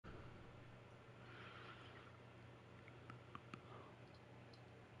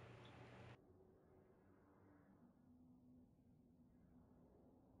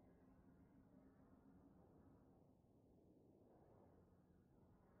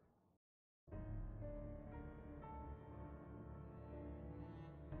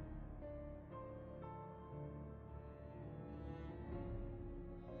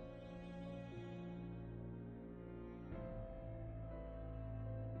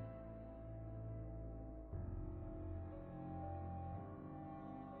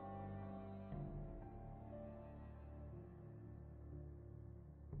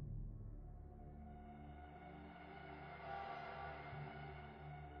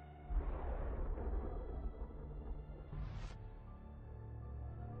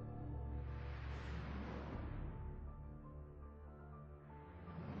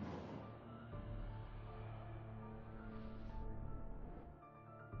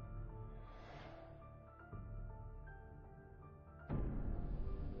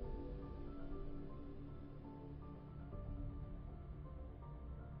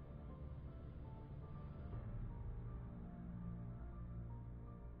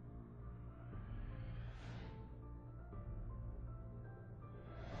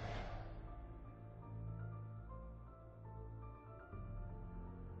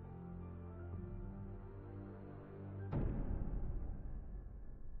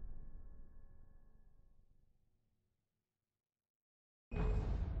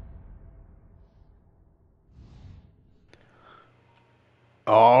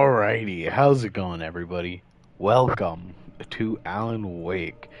Alrighty, how's it going, everybody? Welcome to Alan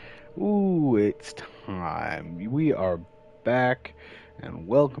Wake. Ooh, it's time. We are back, and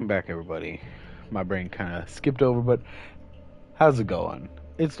welcome back, everybody. My brain kind of skipped over, but how's it going?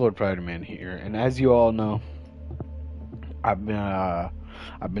 It's Lord Priderman here, and as you all know, I've been uh,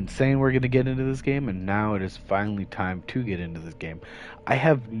 I've been saying we're gonna get into this game, and now it is finally time to get into this game. I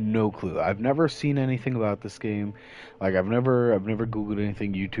have no clue. I've never seen anything about this game. Like I've never Googled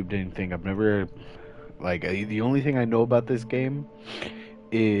anything, YouTubed anything. I've never the only thing I know about this game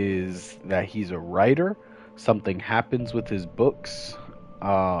is that he's a writer. Something happens with his books,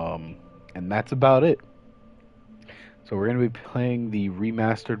 and that's about it. So we're gonna be playing the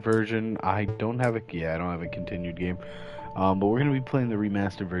remastered version. I don't have a continued game. But we're gonna be playing the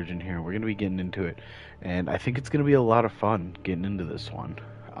remastered version here. We're gonna be getting into it, and I think it's gonna be a lot of fun getting into this one.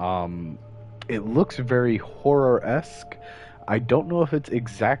 It looks very horror-esque. I don't know if it's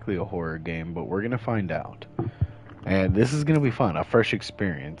exactly a horror game, but we're gonna find out. And this is gonna be fun, a fresh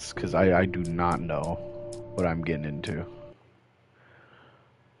experience, because I do not know what I'm getting into.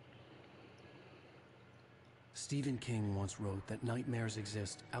 Stephen King once wrote that nightmares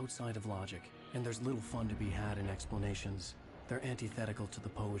exist outside of logic, and there's little fun to be had in explanations. They're antithetical to the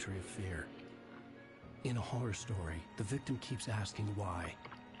poetry of fear. In a horror story, the victim keeps asking why,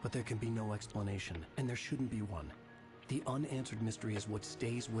 but there can be no explanation, and there shouldn't be one. The unanswered mystery is what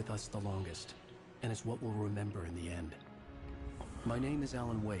stays with us the longest, and it's what we'll remember in the end. My name is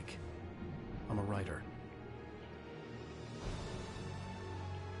Alan Wake. I'm a writer.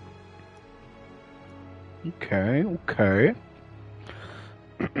 Okay.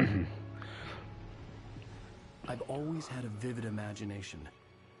 I've always had a vivid imagination,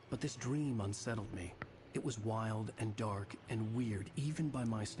 but this dream unsettled me. It was wild and dark and weird, even by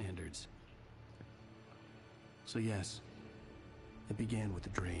my standards. So yes, it began with a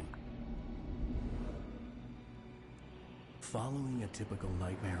dream. Following a typical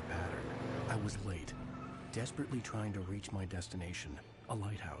nightmare pattern, I was late, desperately trying to reach my destination, a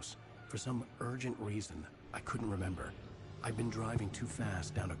lighthouse. For some urgent reason, I couldn't remember. I'd been driving too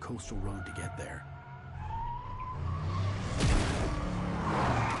fast down a coastal road to get there.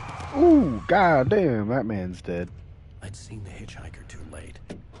 Ooh, goddamn, that man's dead. I'd seen the hitchhiker too late.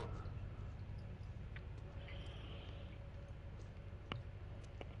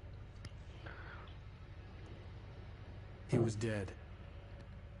 He was dead.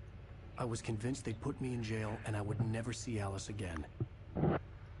 I was convinced they'd put me in jail and I would never see Alice again.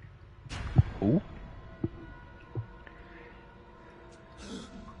 Ooh.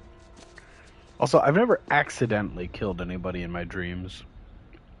 Also, I've never accidentally killed anybody in my dreams.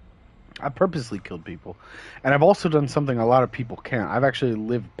 I purposely killed people. And I've also done something a lot of people can't. I've actually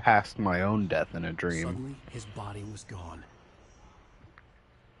lived past my own death in a dream. Suddenly, his body was gone.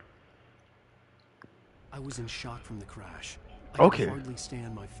 I was in shock from the crash. I could hardly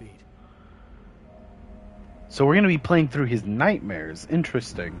stand my feet. So we're going to be playing through his nightmares.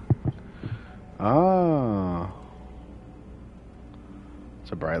 Interesting. Ah.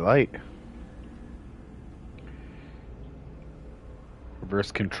 It's a bright light.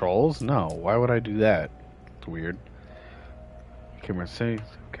 Reverse controls? No, why would I do that? It's weird. Camera settings,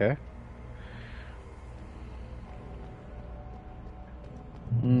 okay.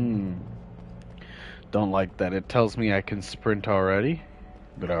 Don't like that. It tells me I can sprint already,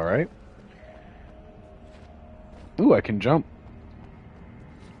 but alright. Ooh, I can jump.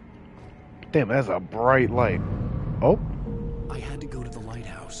 Damn, that's a bright light. Oh. I had to go to the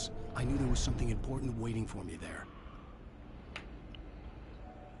lighthouse. I knew there was something important waiting for me there.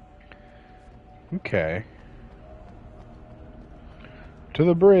 Okay. To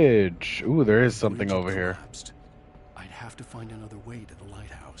the bridge. Ooh, there is something over here. I'd have to find another way to the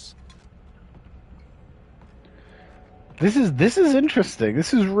lighthouse. This is interesting.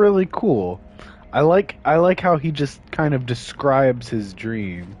 This is really cool. I like how he just kind of describes his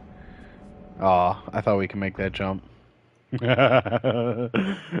dream. Aw, I thought we could make that jump.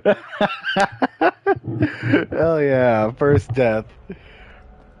 Hell yeah, first death.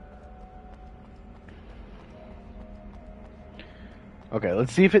 Okay,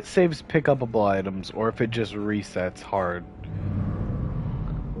 let's see if it saves pickupable items or if it just resets hard.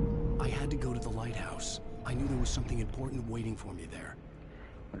 I had to go to the lighthouse. I knew there was something important waiting for me there.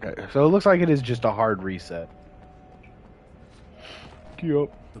 Okay, so it looks like it is just a hard reset.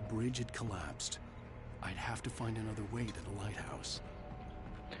 Yup. The bridge had collapsed. I'd have to find another way to the lighthouse.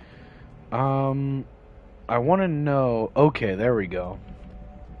 I want to know... Okay, there we go.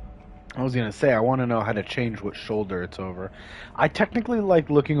 I was gonna say, I want to know how to change what shoulder it's over. I technically like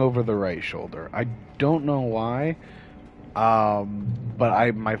looking over the right shoulder. I don't know why,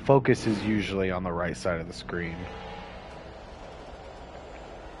 But my focus is usually on the right side of the screen.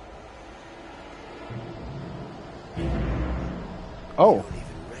 Oh. You don't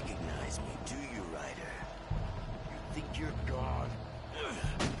even recognize me, do you, Ryder? You think you're God?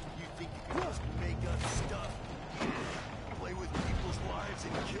 You think you can just make up stuff? Play with people's lives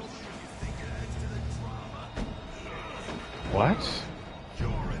and kill them when you think it adds to the drama? What?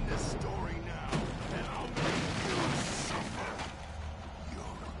 You're in this story now, and I'll make you suffer. You're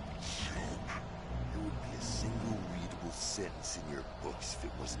a joke. There would be a single readable sentence in your books if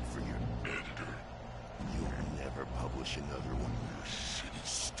it wasn't for your editor. You'll never publish another one of your shitty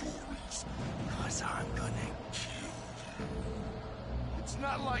stories, cause I'm gonna kill you. It's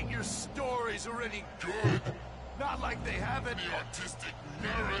not like your stories are any good. Not like they have any artistic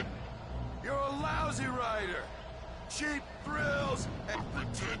merit. You're a lousy writer. Cheap thrills and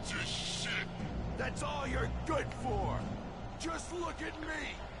pretentious shit. That's all you're good for. Just look at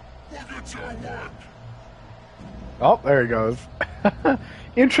me. Look at your work. Oh, there he goes.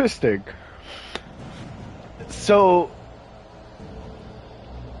 Interesting. So,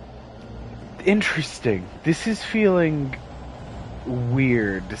 interesting. This is feeling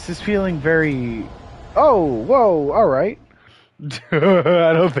weird. This is feeling very... Oh, whoa, alright.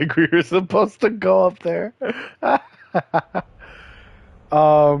 I don't think we were supposed to go up there.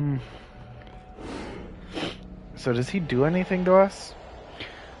 So does he do anything to us?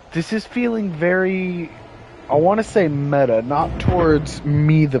 This is feeling very... I want to say meta, not towards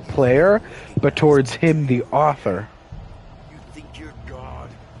me, the player, but towards him, the author. You think you're God?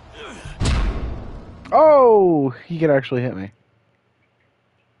 Oh, he could actually hit me.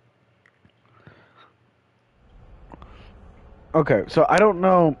 Okay, so I don't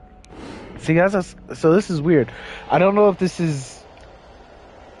know. See, so this is weird. I don't know if this is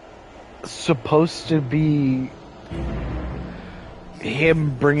supposed to be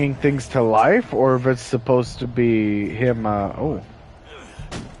him bringing things to life, or if it's supposed to be him, oh.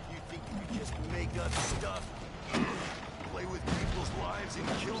 You think you can just make up stuff? Play with people's lives and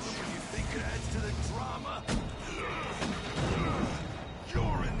kill them when you think it adds to the drama?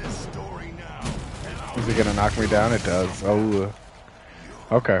 You're in this story now, and I'll... Is it gonna knock me down? It does. Oh.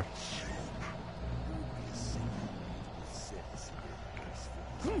 Okay.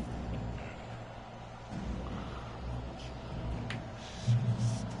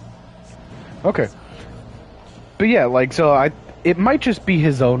 Okay. But yeah, like, so it might just be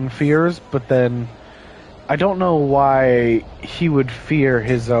his own fears, but then I don't know why he would fear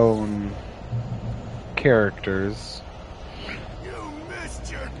his own characters. You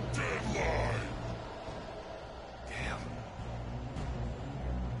missed your deadline! Damn.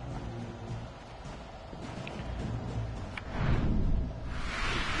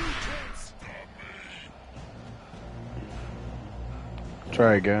 You can't stop me!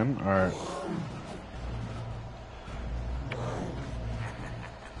 Try again. Alright.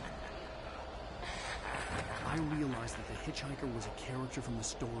 I realized that the hitchhiker was a character from the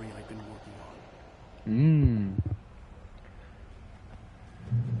story I'd been working on. Mmm.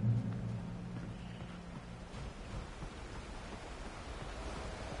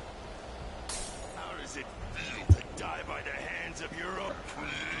 How does it feel to die by the hands of your own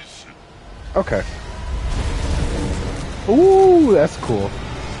creation? Okay. Ooh, that's cool.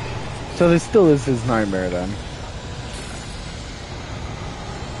 So this still is his nightmare then.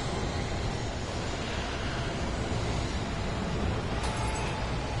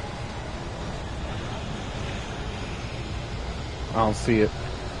 I don't see it.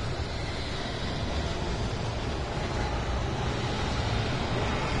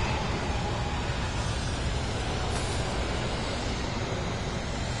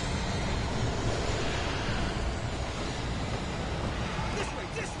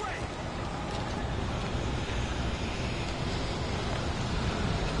 This way!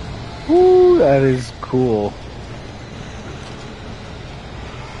 Ooh, that is cool.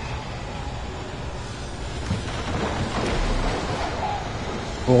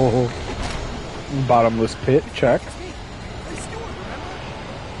 Oh, bottomless pit, check. Hey, Stuart, remember?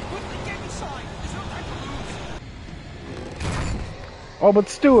 Quickly, get inside! There's no time to lose! Oh, but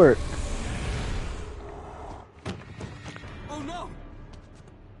Stuart. Oh no!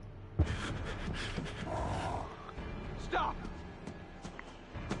 Stop!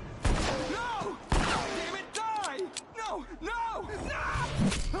 No! Damn it, die! No! No!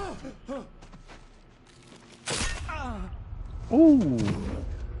 No! Ooh.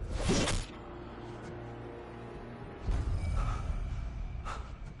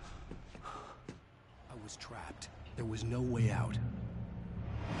 I was trapped. There was no way out.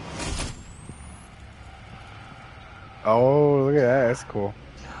 Oh, look at that. That's cool.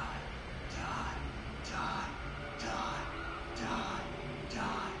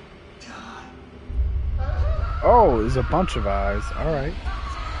 Oh, there's a bunch of eyes. All right.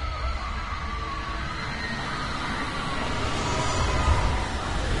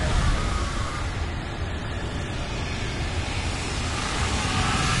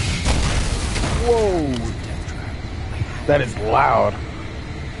 Whoa. That is loud.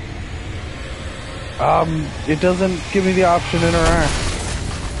 It doesn't give me the option to interact.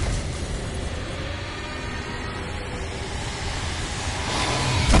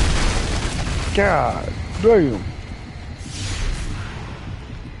 God damn.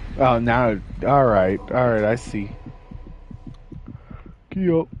 Oh, now, alright, I see.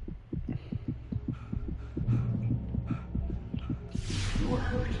 Key up. You are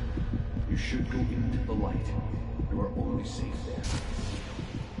hurt. You should go into the light. You are only safe there.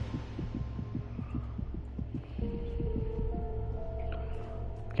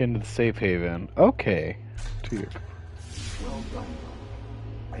 Get into the safe haven. Okay. Well done.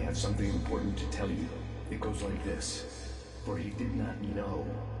 I have something important to tell you. It goes like this. For he did not know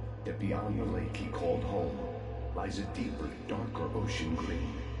that beyond the lake he called home lies a deeper, darker ocean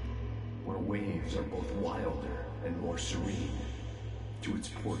green, where waves are both wilder and more serene. To its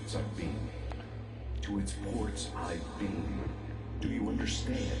ports I've been. To its ports I've been. Do you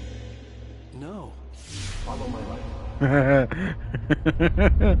understand? No. Follow my light.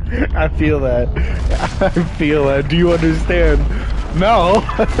 I feel that. I feel that. Do you understand? No.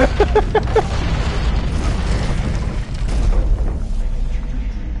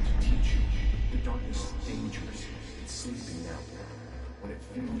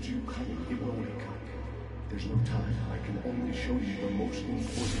 There's no time. I can only show you the most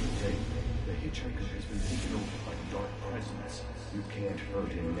important thing. The hitchhiker has been taken over by a dark presence. You can't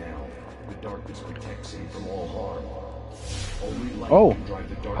hurt him now. The darkness protects him from all harm. Only light can drive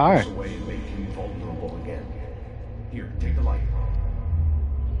the darkness away and make him vulnerable again. Here, take the light.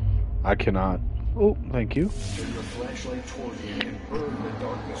 I cannot. Oh, thank you. Turn your flashlight toward him and burn the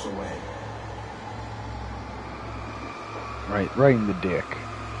darkness away. Right in the dick.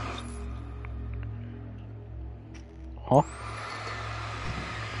 Huh?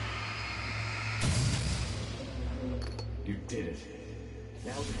 You did it.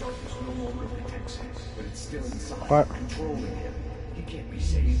 Now the darkness no longer protects him, but it's still inside, What? controlling him. He can't be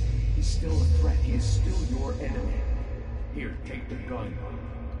saved. He's still a threat. He is still your enemy. Here, take the gun.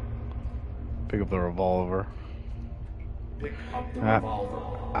 Pick up the revolver. Pick up the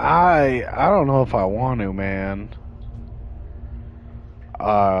revolver. I don't know if I want to, man.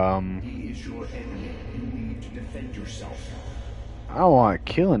 He is your enemy. You need to defend yourself. I don't want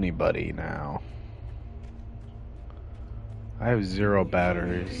to kill anybody now. I have 0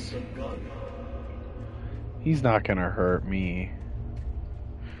 batteries. He's not gonna hurt me.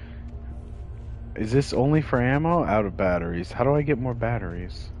 Is this only for ammo? Out of batteries. How do I get more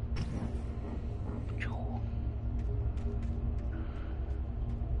batteries?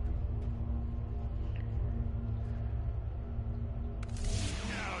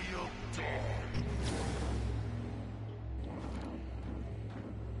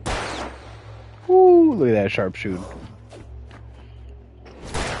 Ooh, look at that sharpshooter.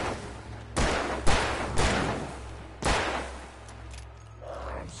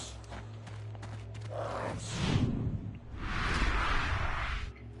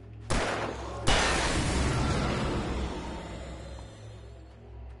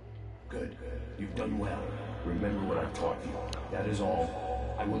 Good. You've done well. Remember what I've taught you. That is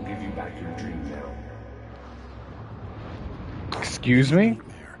all. I will give you back your dream now. Excuse me?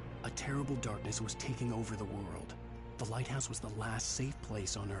 A terrible darkness was taking over the world. The lighthouse was the last safe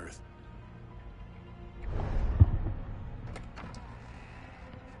place on Earth.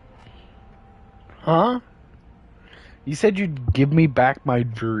 Huh? You said you'd give me back my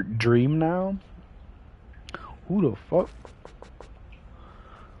dream now? Who the fuck?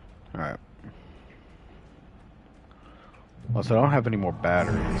 Alright. Well, so I don't have any more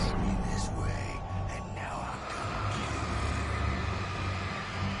batteries.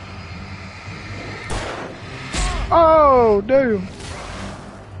 Oh, damn.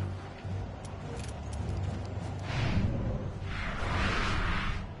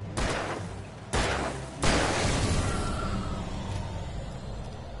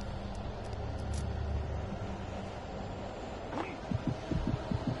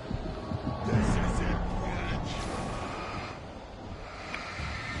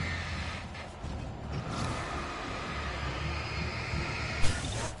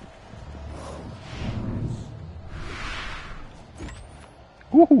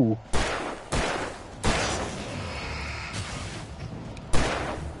 Woohoo!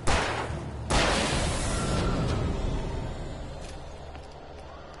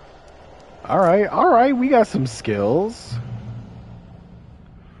 Alright, we got some skills.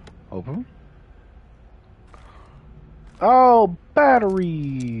 Open. Oh,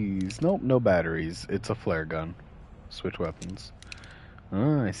 batteries! Nope, no batteries. It's a flare gun. Switch weapons.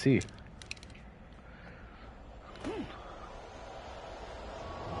 Oh, I see.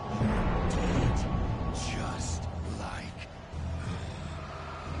 Just like...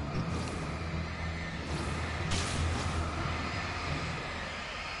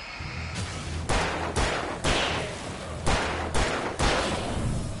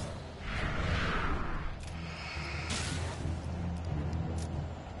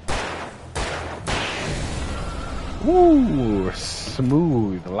 Woo!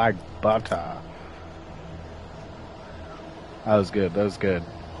 Smooth like butter. That was good, that was good.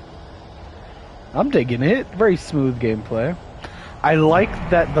 I'm digging it. Very smooth gameplay. I like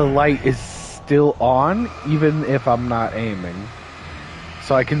that the light is still on, even if I'm not aiming.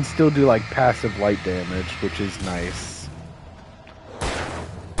 So I can still do like passive light damage, which is nice.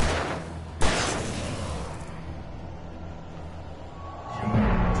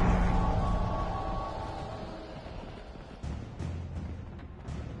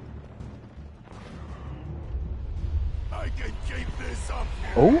 I can keep this up.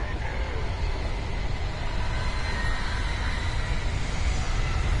 Oh?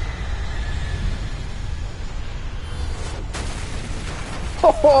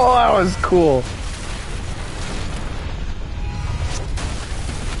 Oh, that was cool.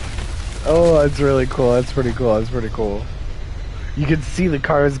 Oh, that's really cool. That's pretty cool. That's pretty cool. You can see the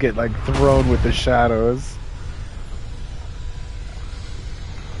cars get like thrown with the shadows.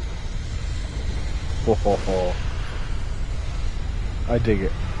 Oh, I dig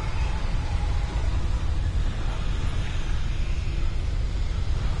it.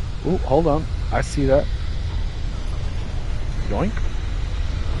 Ooh, hold on. I see that. Yoink.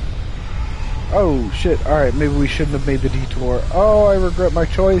 Oh, shit. Alright, maybe we shouldn't have made the detour. Oh, I regret my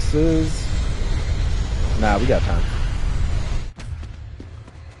choices. Nah, we got time.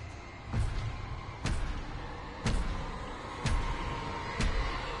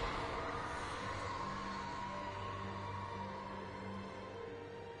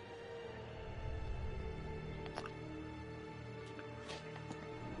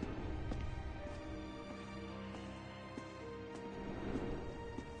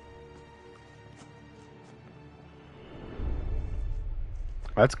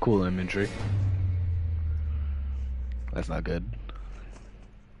 That's cool imagery. That's not good.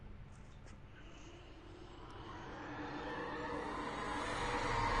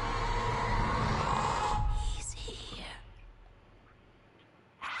 He's here.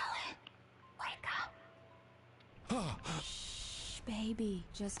 Alan, wake up. Shh, baby.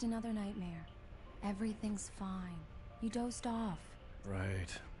 Just another nightmare. Everything's fine. You dozed off.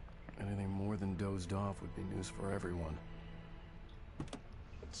 Right. Anything more than dozed off would be news for everyone.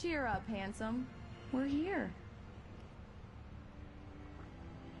 Cheer up, handsome. We're here.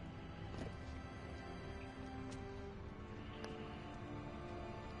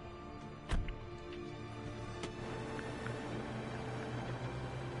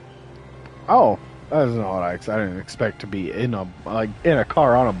 Oh, that isn't what I didn't expect to be in a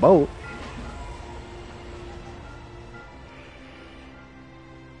car on a boat.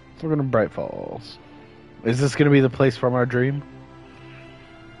 We're going to Bright Falls. Is this going to be the place from our dream?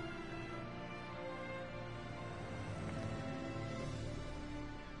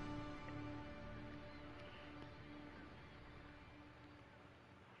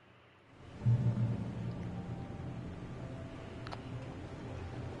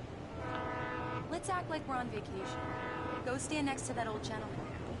 Let's act like we're on vacation. Go stand next to that old gentleman.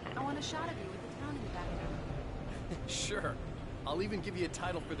 I want a shot of you with the town in the background. Sure. I'll even give you a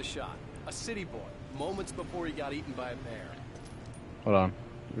title for the shot. A city boy, moments before he got eaten by a bear. Hold on.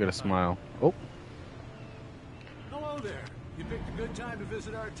 We got a smile. Oh. Hello there. You picked a good time to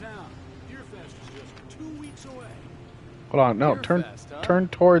visit our town. Deerfest is just 2 weeks away. Hold on. No, Deerfest, huh? turn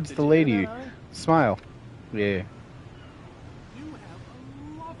towards Did the you lady. hear that, huh? Smile. Yeah. You have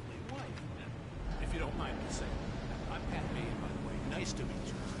a lovely wife. If you don't mind me saying. I'm Pat Maine, by the way. Nice to meet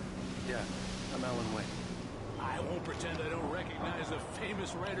you. Yeah, I'm Alan Wake. I won't pretend I don't recognize a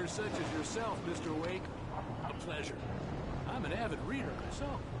famous writer such as yourself, Mr. Wake. A pleasure. I'm an avid reader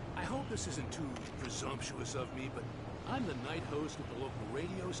myself. I hope this isn't too presumptuous of me, but I'm the night host of the local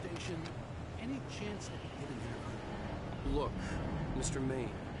radio station. Any chance I could get an interview? Look, Mr. Maine,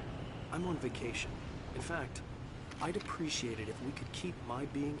 I'm on vacation. In fact, I'd appreciate it if we could keep my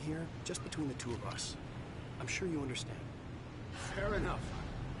being here just between the two of us. I'm sure you understand. Fair enough.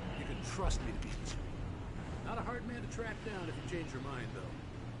 You can trust me to be considerate. Not a hard man to track down if you change your mind,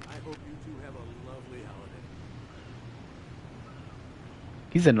 though. I hope you two have a lovely holiday.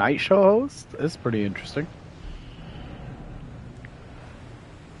 He's a night show host? That's pretty interesting.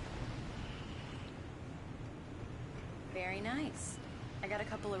 Very nice. I got a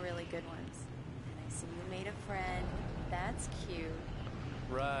couple of really good ones. And I see you made a friend. That's cute.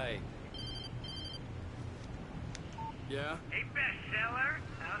 Right. Yeah? Hey, bestseller.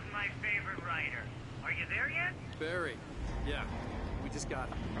 How's my favorite writer? Are you there yet? Barry. Yeah. We just got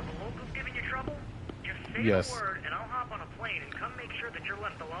him. Are the locals giving you trouble? Just say Yes. the word, and I'll hop on a plane and come make sure that you're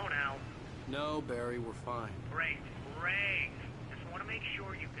left alone, Al. No, Barry, we're fine. Great, great. Just want to make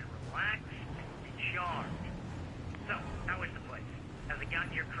sure you can relax and recharge. So, how is the place? Has it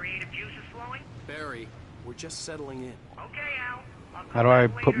gotten your creative juices flowing? Barry, we're just settling in. Okay, Al. I'll How come do I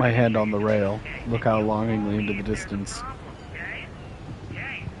back put my later hand and on the see you rail? okay? Look how You longingly call into me the if there's a distance. problem, okay?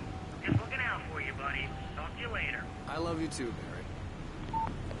 Okay. Just looking out for you, buddy. Talk to you later. I love you too, Barry.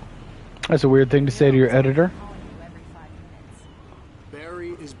 That's a weird thing to say to your editor. Calling you every 5 minutes. Barry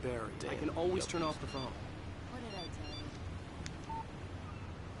is Barry. I can always turn off the phone. What did I tell you?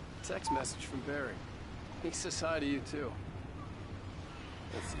 Text message from Barry. He says hi to you too.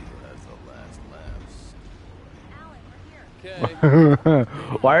 Let's see who has the last laughs. Alan, we're here. Okay.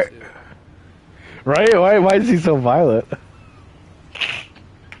 Why? Right? Why is he so violent?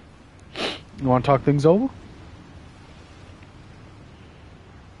 You want to talk things over?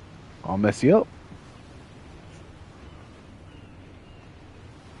 I'll mess you up.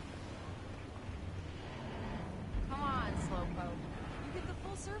 Come on, Slowpoke. You get the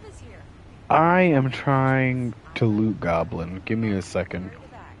full service here. I am trying to loot Goblin. Give me a second. Heard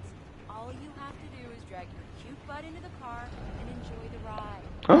of Axe. All you have to do is drag your cute butt into the car and enjoy the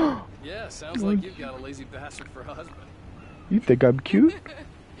ride. Yeah, sounds like you've got a lazy bastard for a husband. You think I'm cute?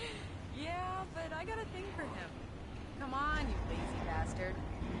 Yeah, but I got a thing for him. Come on, you lazy bastard.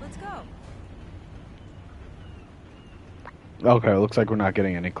 Let's go. Okay, looks like we're not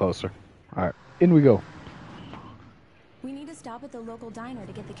getting any closer. Alright, in we go. We need to stop at the local diner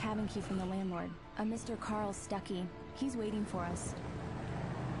to get the cabin key from the landlord, a Mr. Carl Stuckey. He's waiting for us.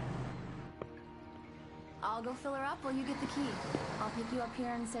 I'll go fill her up while you get the key. I'll pick you up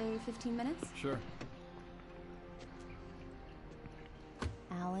here in, say, 15 minutes. Sure.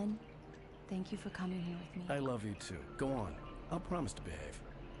 Alan, thank you for coming here with me. I love you too. Go on. I'll promise to behave.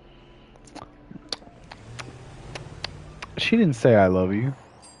 She didn't say I love you.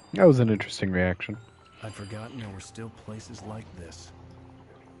 That was an interesting reaction. I'd forgotten there were still places like this.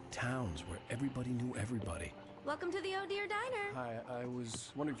 Towns where everybody knew everybody. Welcome to the Oh Dear Diner. Hi, I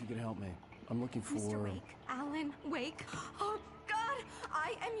was wondering if you could help me. I'm looking for... Mr. Wake, Alan Wake. Oh, God,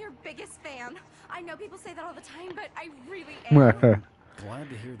 I am your biggest fan. I know people say that all the time, but I really am. Glad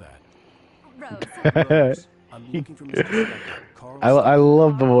to hear that. Rose. Rose, I'm looking for Mr. Stuckey. Carl I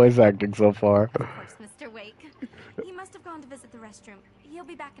love the voice acting so far. Of course, Mr. Wake. He must have gone to visit the restroom. He'll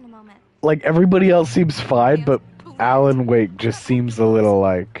be back in a moment. Like, everybody else seems fine, but Alan Wake just seems a little,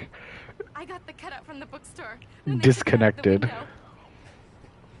 like, I got the cutout from the bookstore. when they took it out of the disconnected. window.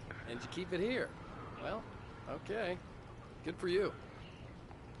 And you keep it here. Well, okay. Good for you.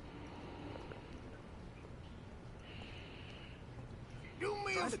 Do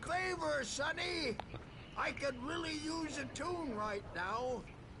me a favor, Sonny. I could really use a tune right now.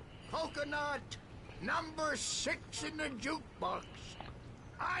 Coconut, number 6 in the jukebox.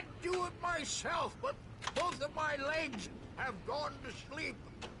 I'd do it myself, but both of my legs have gone to sleep.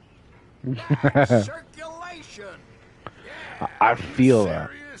 That's circulation. Yeah. I feel that.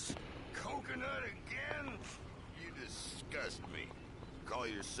 Serious? Coconut again? You disgust me. Call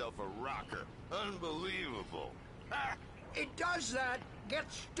yourself a rocker. Unbelievable. Ha! It does that. Get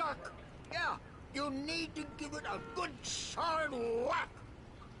stuck. Yeah, you need to give it a good solid whack.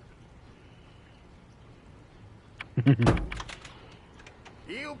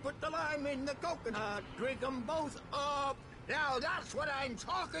 You put the lime in the coconut, drink them both up. Now that's what I'm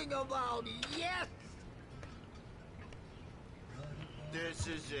talking about, yes! This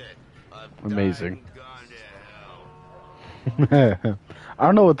is it. Amazing. Gone to hell. I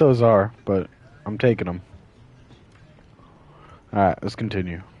don't know what those are, but I'm taking them. Alright, let's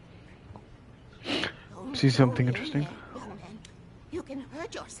continue. See something interesting? Young man, you can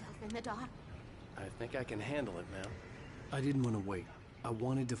hurt yourself in the dark. I think I can handle it, ma'am. I didn't want to wait. I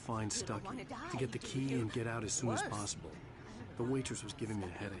wanted to find Stuckey, wanna die, to get the do key you? and get out as soon as Worse. possible. The waitress was giving me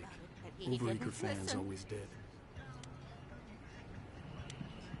a headache. He Overeager didn't fans listen. always did.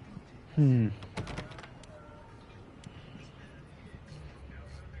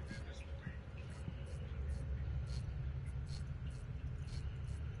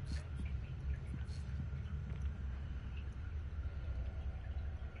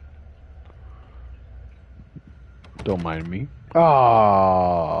 Don't mind me.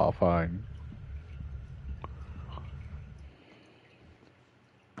 Ah, fine.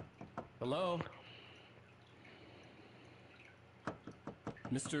 Hello?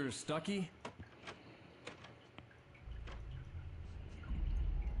 Mr. Stuckey?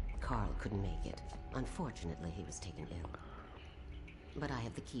 Carl couldn't make it. Unfortunately, he was taken ill. But I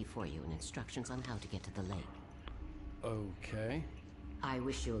have the key for you and instructions on how to get to the lake. Okay. I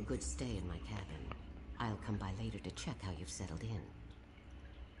wish you a good stay in my cabin. I'll come by later to check how you've settled in.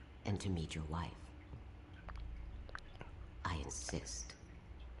 And to meet your wife. I insist.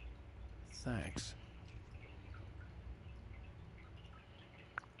 Thanks.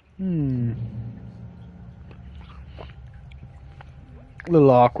 A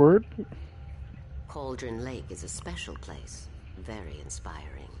little awkward. Cauldron Lake is a special place. Very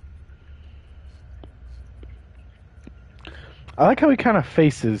inspiring. I like how he kind of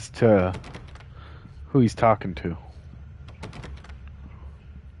faces to who he's talking to.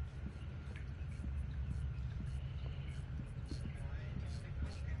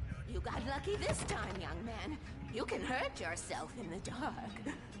 You got lucky this time, young man. You can hurt yourself in the dark.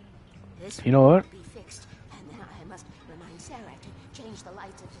 This You know what? will be fixed, and then I must remind Sarah to change the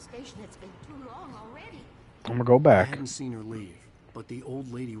lights at the station. It's been too long already. I'm gonna go I back. hadn't seen her leave, but the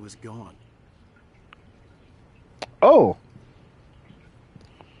old lady was gone. Oh.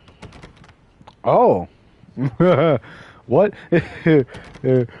 Oh. What?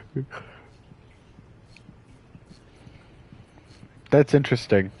 That's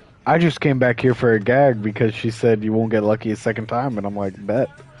interesting. I just came back here for a gag because she said you won't get lucky a second time, and I'm like, bet.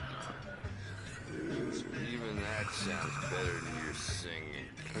 Even that sounds better than your singing.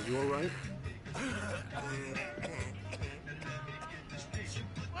 Are you alright?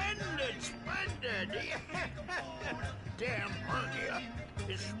 Splendid! Damn hernia.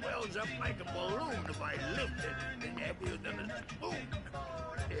 It swells up like a balloon if I lift it. Heavier than a spoon.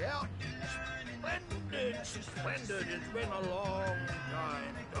 Yeah. Splendid. It's been a long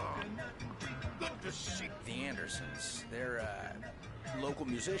time gone. Good to see. The Andersons. They're, local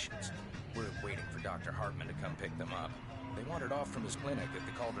musicians. We're waiting for Dr. Hartman to come pick them up. They wandered off from his clinic at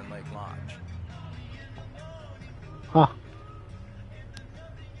the Cauldron Lake Lodge. Huh.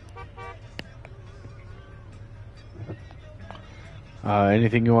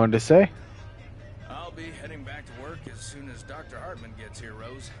 Anything you wanted to say? I'll be heading back to work as soon as Dr. Hartman gets here,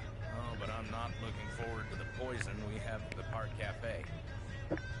 Rose. Oh, but I'm not looking forward to the poison we have at the Park Cafe.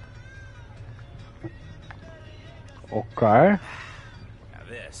 Okay. Now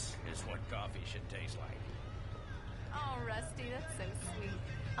this is what coffee should taste like. Oh, Rusty, that's so sweet.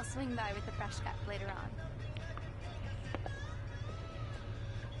 I'll swing by with the fresh cup later on.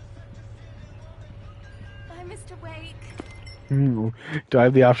 Bye, Mr. Wake. Do I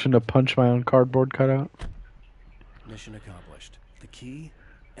have the option to punch my own cardboard cutout? Mission accomplished. The key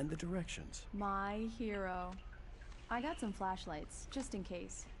and the directions. My hero. I got some flashlights, just in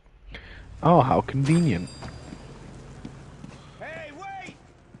case. Oh, how convenient. Hey, wait!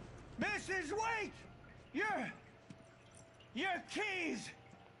 Mrs. Wake! Your keys!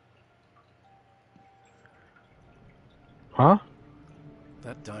 Huh?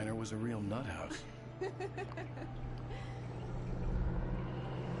 That diner was a real nut house.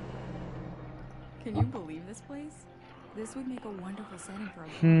 Can you believe this place? This would make a wonderful setting for a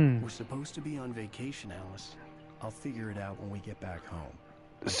book. We're supposed to be on vacation, Alice. I'll figure it out when we get back home.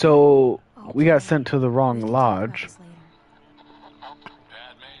 So, we got sent to the wrong lodge.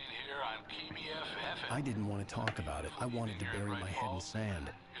 I didn't want to talk about it. I wanted to bury my head in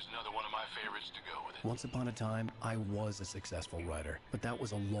sand. Here's another one of my favorites to go with it. Once upon a time, I was a successful writer, but that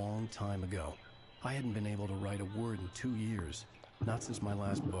was a long time ago. I hadn't been able to write a word in 2 years. Not since my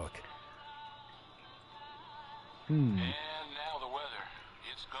last book. And now the weather.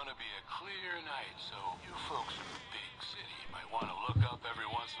 It's gonna be a clear night, so you folks in the big city might want to look up every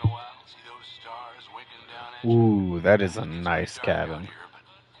once in a while, see those stars winking down at you. Ooh, that is a nice cabin.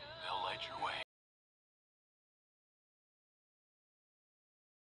 They'll light your way.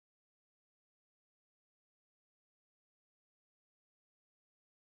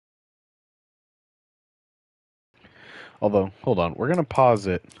 Although, hold on, we're gonna pause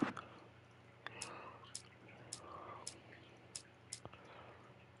it.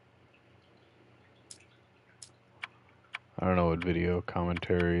 I don't know what video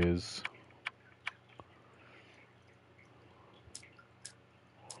commentary is.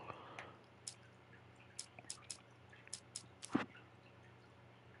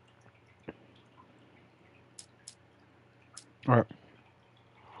 Alright.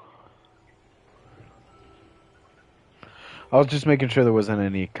 I was just making sure there wasn't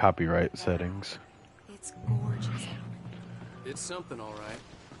any copyright settings. It's gorgeous It's something, all right.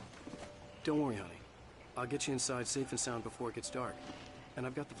 Don't worry, honey. I'll get you inside safe and sound before it gets dark. And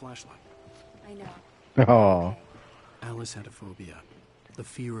I've got the flashlight. I know. Oh. Alice had a phobia. The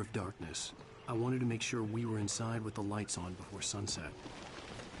fear of darkness. I wanted to make sure we were inside with the lights on before sunset.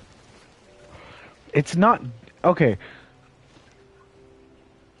 It's not... Okay.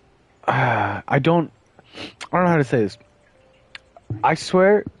 I don't know how to say this. I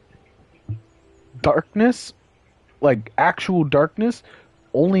swear, darkness, like actual darkness,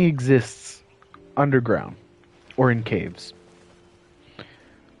 only exists underground or in caves.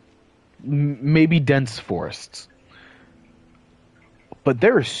 Maybe dense forests. But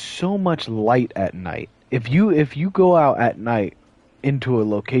there is so much light at night. If you go out at night into a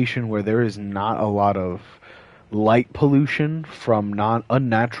location where there is not a lot of light pollution from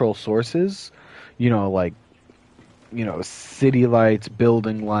unnatural sources, like city lights,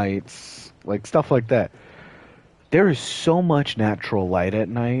 building lights, like stuff like that. There is so much natural light at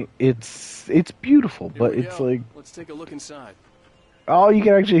night. It's beautiful, but it's like... Let's take a look inside. Oh, you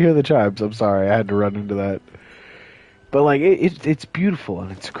can actually hear the chimes. I'm sorry, I had to run into that. But like it's beautiful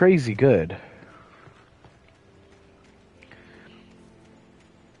and it's crazy good.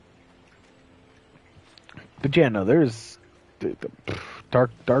 But yeah, no, there's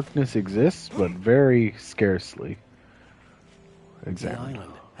darkness exists, but very scarcely. Exactly. The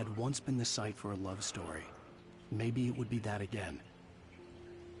island had once been the site for a love story. Maybe it would be that again.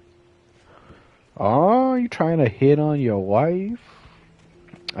 Oh, you trying to hit on your wife?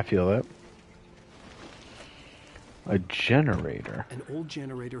 I feel that. A generator. An old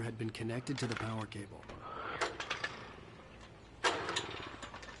generator had been connected to the power cable.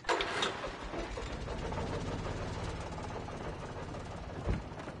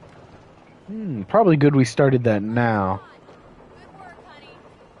 Probably good we started that now. Good work, honey.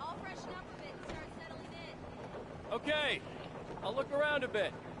 I'll freshen up a bit and start settling in. Okay, I'll look around a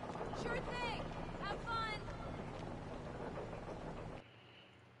bit. Sure thing. Have fun.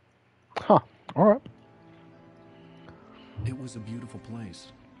 Huh. Alright. It was a beautiful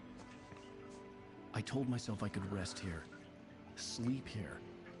place. I told myself I could rest here, sleep here,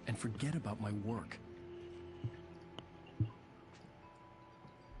 and forget about my work.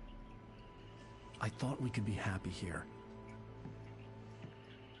 I thought we could be happy here.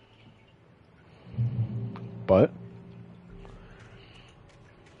 But?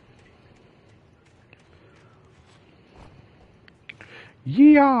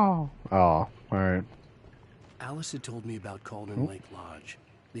 Yeah! Oh, alright. Alice had told me about Cauldron Lake Lodge.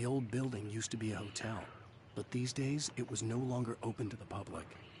 The old building used to be a hotel, but these days it was no longer open to the public.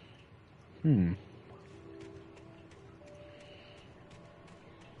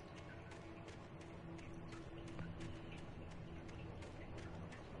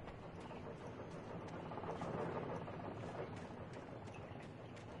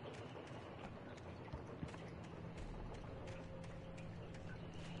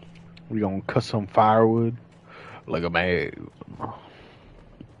 We gonna cut some firewood like a man.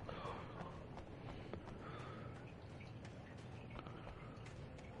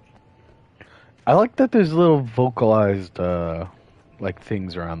 I like that there's little vocalized like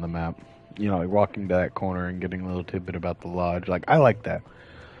things around the map. Like walking to that corner and getting a little tidbit about the lodge. Like I like that.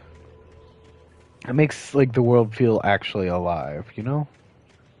 It makes like the world feel actually alive,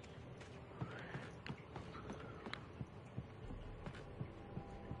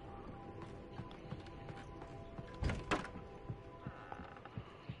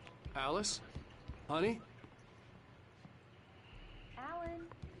 Alice? Honey? Alan,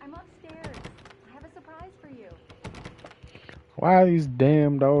 I'm upstairs. I have a surprise for you. Why are these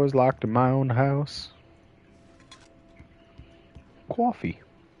damn doors locked in my own house? Coffee.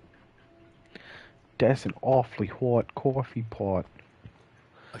 That's an awfully hot coffee pot.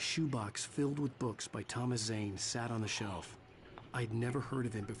 A shoebox filled with books by Thomas Zane sat on the shelf. I'd never heard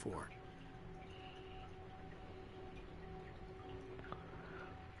of him before.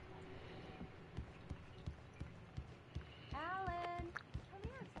 Alan, come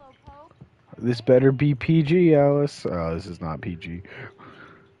here, Slowpoke. This better be PG, Alice. Oh, this is not PG.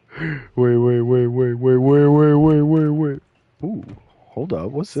 Wait. Ooh, hold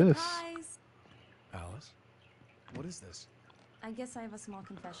up. What's this? Surprise! Alice? What is this? I guess I have a small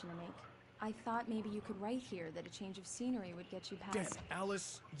confession to make. I thought maybe you could write here that a change of scenery would get you past...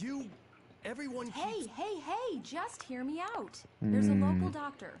 Alice, everyone Hey, just hear me out. There's a local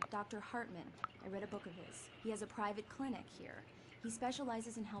doctor, Dr. Hartman. I read a book of his. He has a private clinic here. He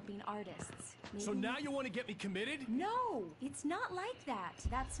specializes in helping artists. So now you want to get me committed? No, it's not like that.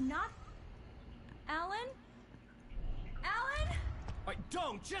 That's not... Alan? Alan?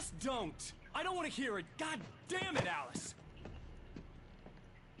 Just don't. I don't want to hear it. God damn it, Alice.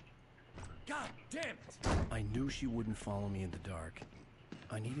 God damn it! I knew she wouldn't follow me in the dark.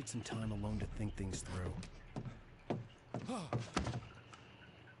 I needed some time alone to think things through.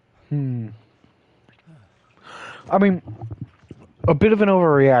 I mean, a bit of an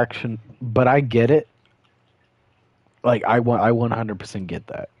overreaction, but I get it. Like, I 100% get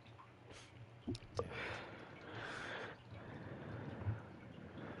that.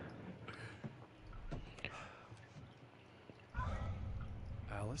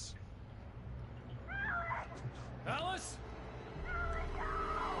 Alice? Alice?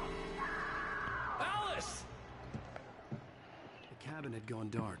 Alice! The cabin had gone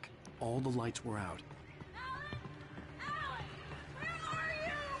dark. All the lights were out.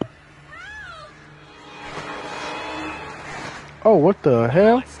 Oh, what the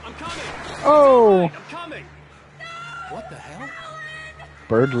hell? Alice, I'm coming! Oh! I'm coming! What the hell?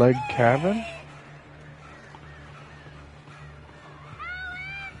 Bird leg cabin?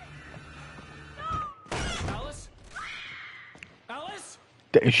 Alice? Alice?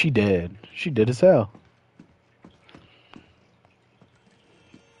 She did. She did as hell.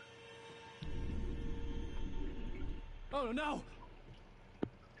 Oh no!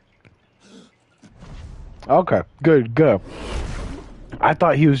 Okay, good, go. I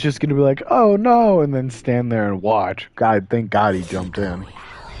thought he was just gonna be like, oh no, and then stand there and watch. God, thank God he jumped in.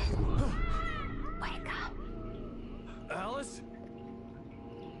 Alice?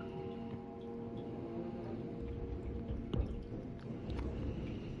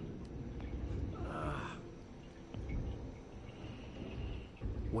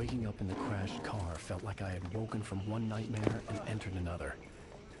 Waking up in the crashed car felt like I had woken from one nightmare and entered another.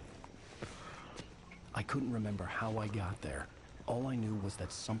 I couldn't remember how I got there. All I knew was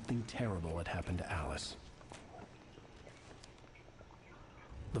that something terrible had happened to Alice.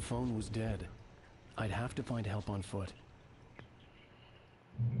 The phone was dead. I'd have to find help on foot.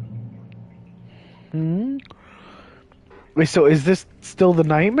 Wait, so is this still the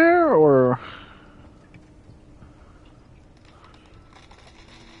nightmare, or...?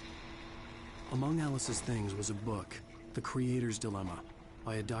 Among Alice's things was a book, The Creator's Dilemma,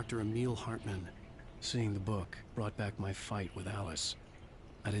 by a Dr. Emil Hartman. Seeing the book brought back my fight with Alice.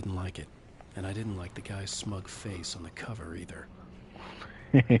 I didn't like it, and I didn't like the guy's smug face on the cover either.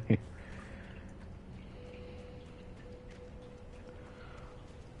 The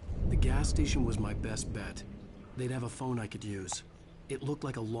gas station was my best bet. They'd have a phone I could use. It looked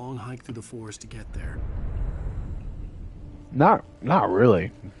like a long hike through the forest to get there. Not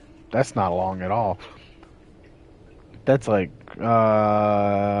really. That's not long at all. That's like,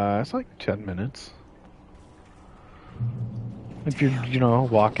 it's like 10 minutes. If you're, you know,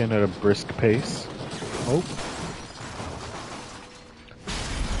 walking at a brisk pace. Oh.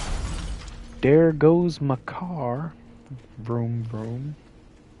 There goes my car. Vroom, vroom.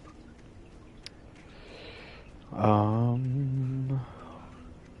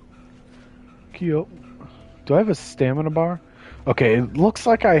 Cute. Do I have a stamina bar? Okay, it looks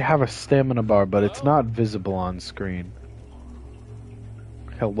like I have a stamina bar, but it's not visible on screen.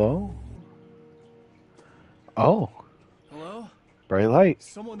 Hello? Oh. Hello? Bright light.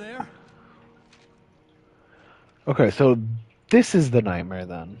 Someone there? Okay, so this is the nightmare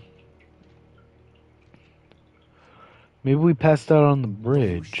then. Maybe we passed out on the Those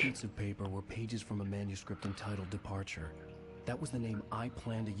bridge. sheets of paper were pages from a manuscript entitled Departure. That was the name I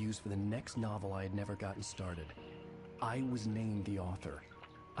planned to use for the next novel I had never gotten started. I was named the author.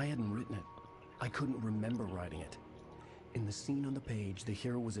 I hadn't written it. I couldn't remember writing it. In the scene on the page, the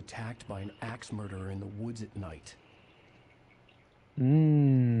hero was attacked by an axe murderer in the woods at night.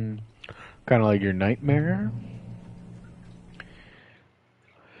 Kind of like your nightmare?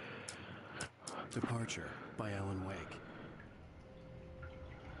 Departure by Alan Wake.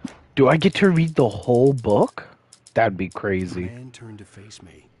 Do I get to read the whole book? That'd be The crazy. man turned to face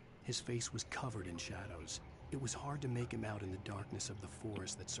me. His face was covered in shadows. It was hard to make him out in the darkness of the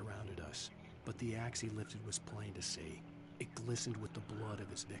forest that surrounded us, but the axe he lifted was plain to see. It glistened with the blood of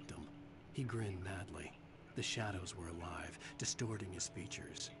his victim. He grinned madly. The shadows were alive, distorting his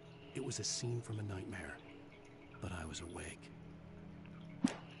features. It was a scene from a nightmare, but I was awake.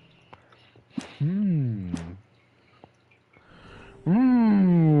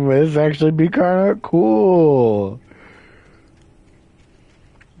 This actually be kind of cool.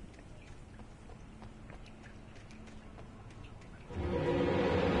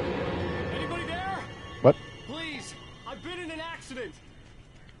 Anybody there? What? Please, I've been in an accident.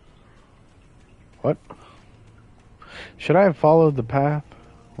 What? Should I have followed the path?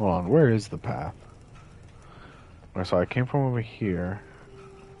 Hold on, where is the path? Oh, so I came from over here.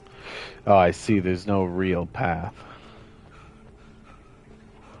 Oh, I see, there's no real path.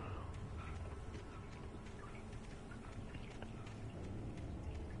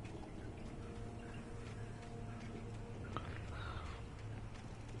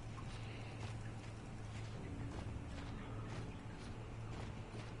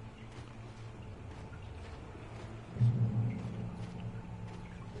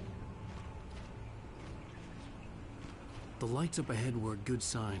 The lights up ahead were a good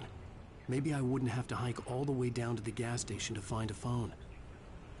sign. Maybe I wouldn't have to hike all the way down to the gas station to find a phone.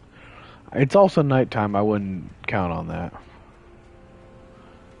 It's also nighttime. I wouldn't count on that.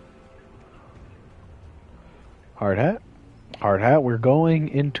 Hard hat? Hard hat? We're going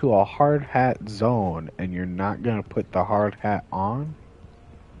into a hard hat zone, and you're not going to put the hard hat on?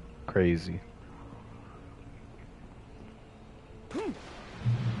 Crazy.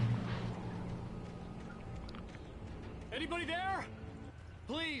 Anybody there?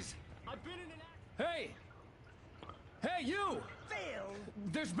 Please. I've been in an Hey! Hey, you! Phil!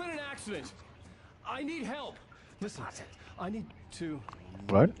 There's been an accident. I need help. Listen, I need to...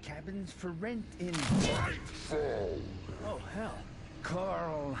 What? Cabins for rent in Oh, hell.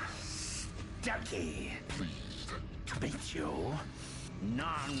 Carl Stucky. Pleased to meet you.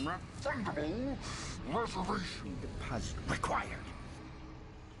 Non-refundable reservation deposit required.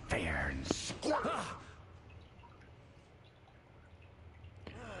 Fair and square.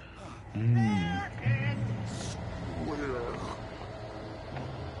 Fair and square.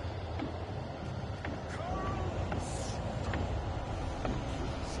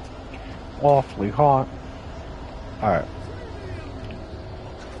 Awfully hot. Alright.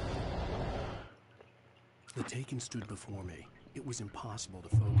 The Taken stood before me. It was impossible to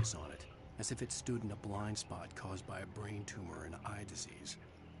focus on it, as if it stood in a blind spot caused by a brain tumor and eye disease.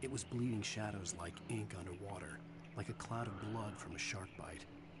 It was bleeding shadows like ink underwater, like a cloud of blood from a shark bite.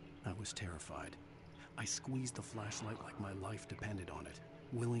 I was terrified. I squeezed the flashlight like my life depended on it,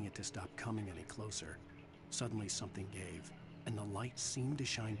 willing it to stop coming any closer. Suddenly something gave, and the light seemed to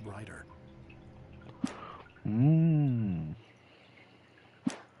shine brighter.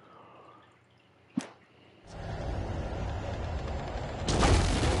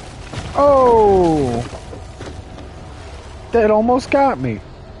 Oh! That almost got me.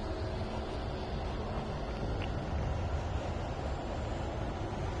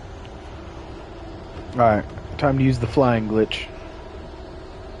 Alright, time to use the flying glitch.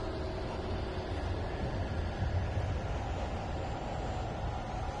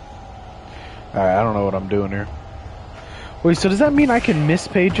 Alright, I don't know what I'm doing here. Wait, so does that mean I can miss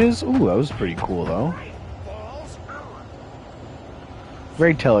pages? Ooh, that was pretty cool, though.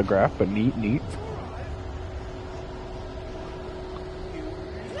 Very telegraphed, but neat, neat.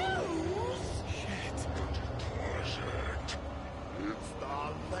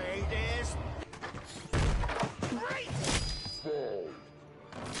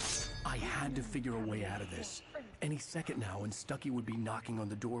 I had to figure a way out of this. Any second now, and Stucky would be knocking on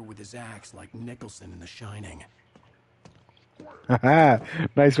the door with his axe like Nicholson in The Shining. Haha,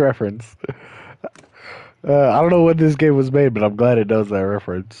 nice reference. I don't know when this game was made, but I'm glad it does that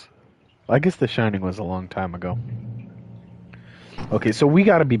reference. I guess The Shining was a long time ago. Okay, so we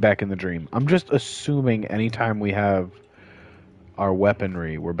gotta be back in the dream. I'm just assuming anytime we have our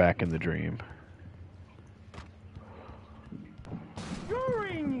weaponry, we're back in the dream.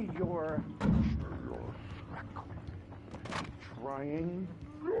 During your trying,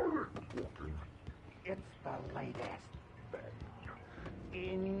 it's the latest.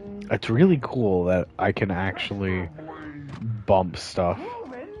 It's really cool that I can actually bump stuff.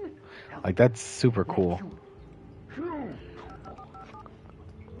 Like, that's super cool.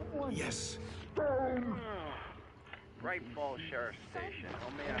 Yes. Bright Falls Sheriff Station.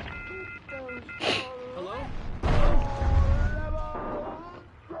 Hello?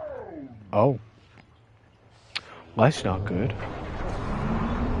 Oh. Well, that's not good.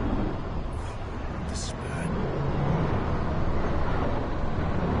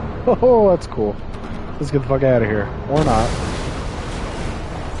 Oh, that's cool. Let's get the fuck out of here. Or not.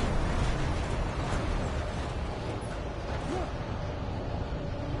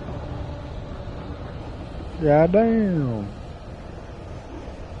 Yeah, damn.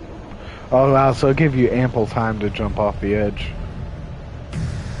 Oh, wow, so it'll give you ample time to jump off the edge.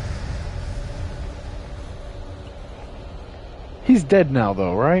 He's dead now,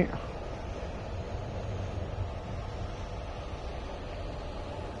 though, right?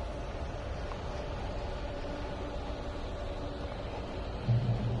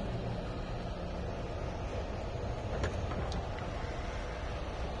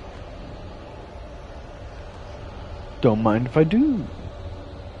 Don't mind if I do.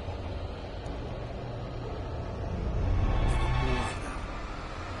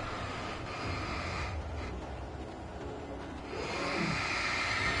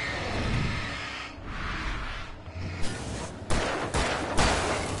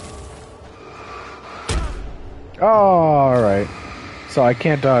 Oh, alright. So I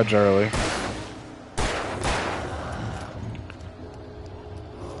can't dodge early.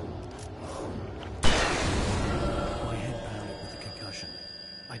 My head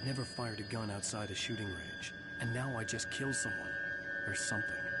I'd never fired a gun outside a shooting range, and now I just killed someone. Or something.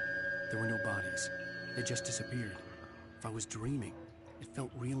 There were no bodies. They just disappeared. If I was dreaming, it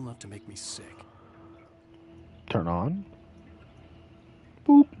felt real enough to make me sick. Turn on.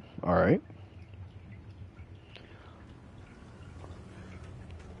 Boop. Alright.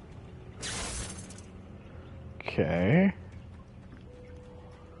 Okay.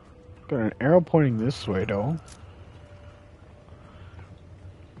 Got an arrow pointing this way, though.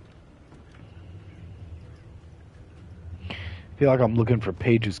 Feel like I'm looking for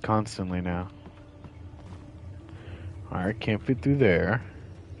pages constantly now. Alright, can't fit through there.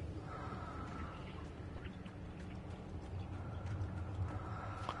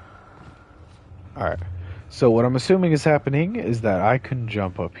 Alright, so what I'm assuming is happening is that I can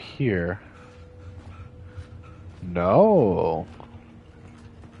jump up here. No.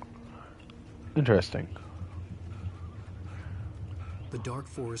 Interesting. The Dark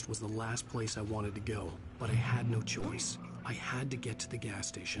Forest was the last place I wanted to go, but I had no choice. I had to get to the gas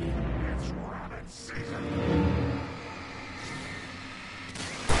station. It's rabbit season.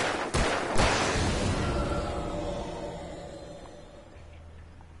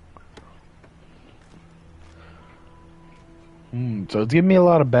 So it's giving me a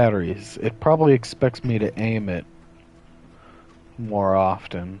lot of batteries. It probably expects me to aim it more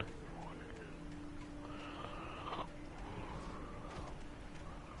often.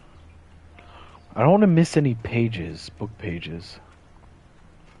 I don't want to miss any pages, book pages.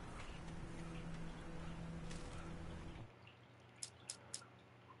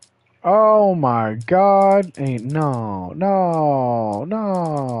 Oh my god, no.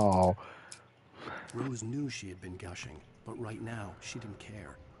 Rose knew she had been gushing, but right now, she didn't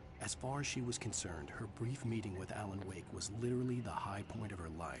care. As far as she was concerned, her brief meeting with Alan Wake was literally the high point of her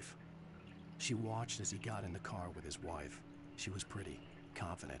life. She watched as he got in the car with his wife. She was pretty,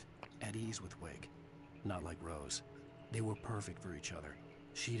 confident, at ease with Wake. Not like Rose. They were perfect for each other.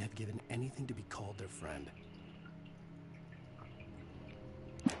 She'd have given anything to be called their friend.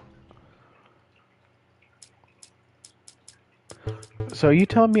 So are you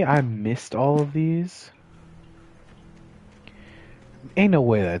telling me I missed all of these? Ain't no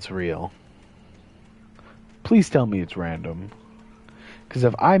way that's real. Please tell me it's random. Because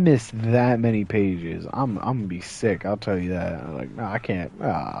if I miss that many pages, I'm gonna be sick. I'll tell you that. I'm like, no, I can't.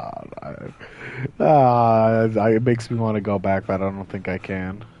 It makes me want to go back, but I don't think I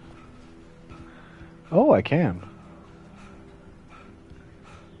can. Oh, I can.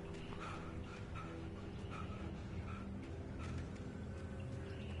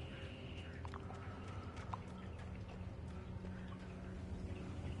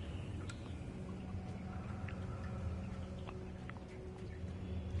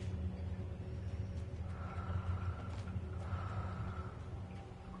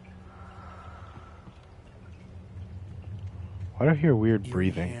 Why do I hear weird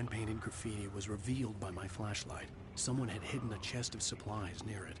breathing? Hand-painted graffiti was revealed by my flashlight. Someone had hidden a chest of supplies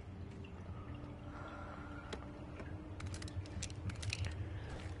near it.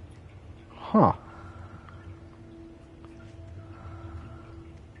 Huh.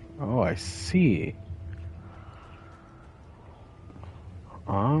 Oh, I see.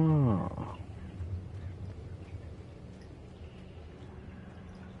 Ah.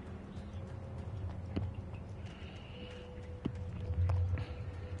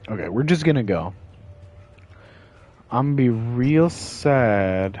 Okay, we're just gonna go. I'm gonna be real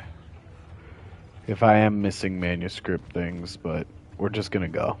sad if I am missing manuscript things, but we're just gonna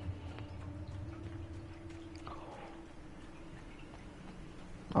go.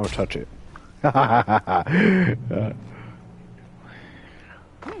 I'll touch it.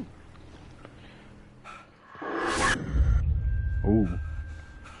 Ooh.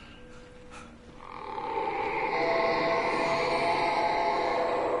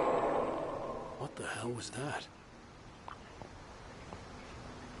 What the hell was that?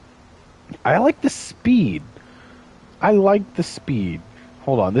 I like the speed. I like the speed.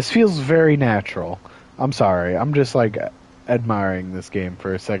 Hold on, this feels very natural. I'm sorry, I'm just like admiring this game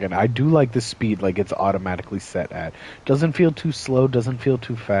for a second. I do like the speed, like it's automatically set at. Doesn't feel too slow, doesn't feel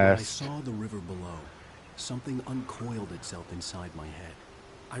too fast. I saw the river below. Something uncoiled itself inside my head.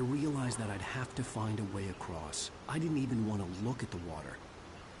 I realized that I'd have to find a way across. I didn't even want to look at the water.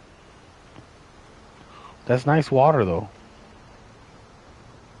 That's nice water, though.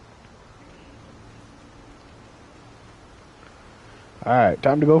 Alright,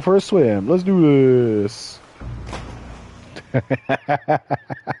 time to go for a swim. Let's do this.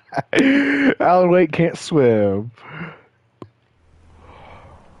 Alan Wake can't swim.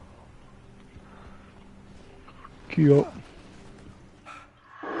 Cute.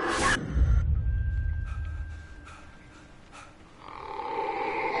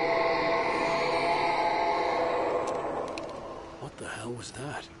 was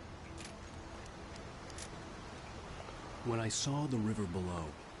that? When I saw the river below,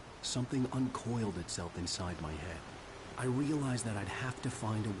 something uncoiled itself inside my head. I realized that I'd have to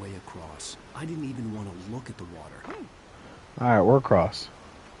find a way across. I didn't even want to look at the water. Alright, we're across.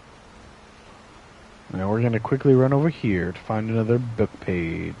 Now we're going to quickly run over here to find another book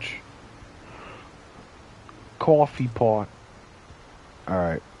page. Coffee pot.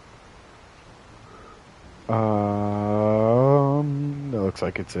 Alright. That looks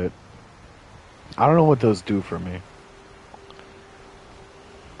like it's it. I don't know what those do for me.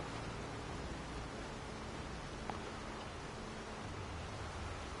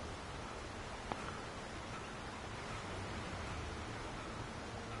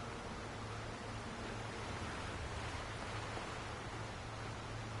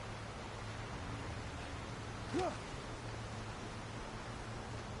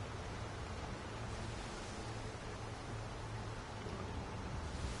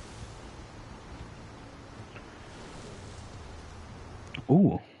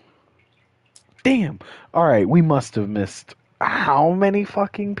 Ooh. Damn. Alright, we must have missed how many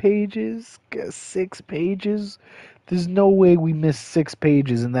fucking pages? 6 pages? There's no way we missed 6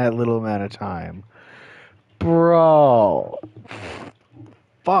 pages in that little amount of time. Bro.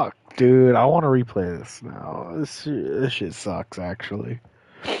 Fuck, dude. I want to replay this now. This shit sucks, actually.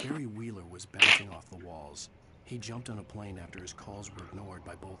 Barry Wheeler was bouncing off the walls. He jumped on a plane after his calls were ignored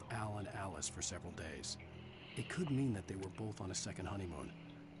by both Al and Alice for several days. It could mean that they were both on a second honeymoon,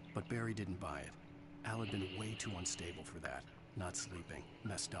 but Barry didn't buy it. Al had been way too unstable for that, not sleeping,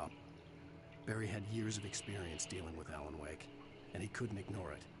 messed up. Barry had years of experience dealing with Alan Wake, and he couldn't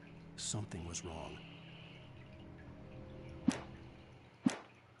ignore it. Something was wrong.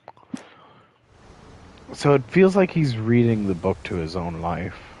 So it feels like he's reading the book to his own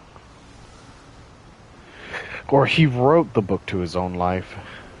life. Or he wrote the book to his own life,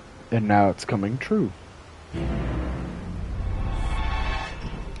 and now it's coming true.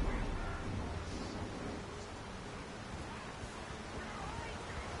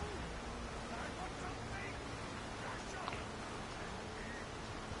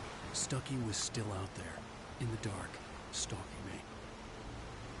 Stucky was still out there, in the dark, stalking me.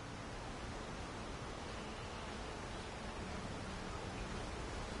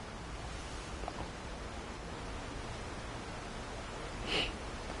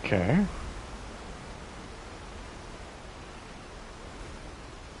 Okay.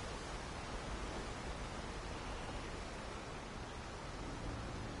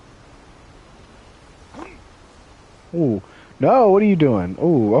 Ooh. No, what are you doing?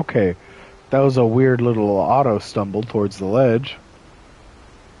 Ooh, okay. That was a weird little auto stumble towards the ledge.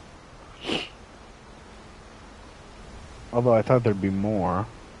 Although I thought there'd be more.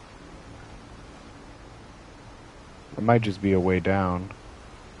 It might just be a way down.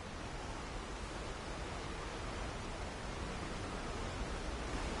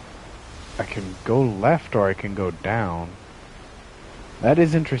 I can go left or I can go down. That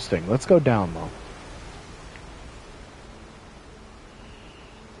is interesting. Let's go down though.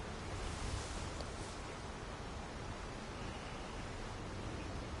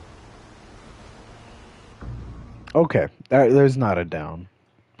 Okay, there's not a down.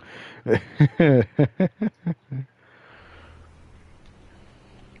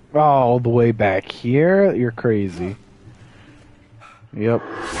 All the way back here? You're crazy. Yep.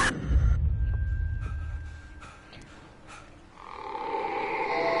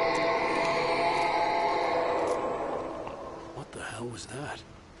 What the hell was that?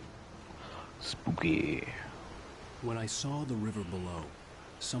 Spooky. When I saw the river below,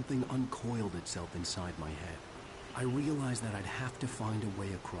 something uncoiled itself inside my head. I realized that I'd have to find a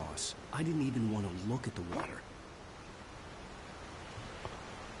way across. I didn't even want to look at the water.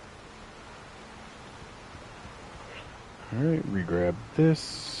 Alright, re-grab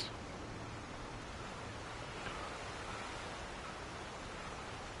this.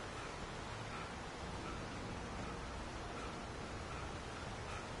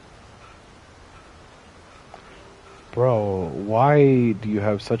 Bro, why do you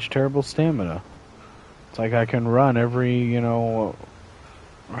have such terrible stamina? It's like I can run every, I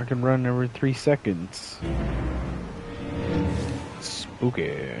can run every 3 seconds.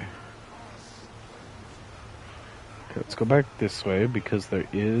 Spooky. Okay, let's go back this way because there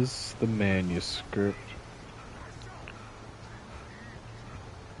is the manuscript.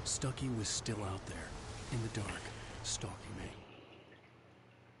 Stucky was still out there, in the dark, stalking me.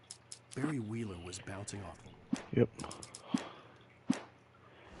 Barry Wheeler was bouncing off them. Yep.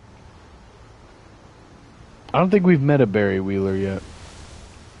 I don't think we've met a Barry Wheeler yet.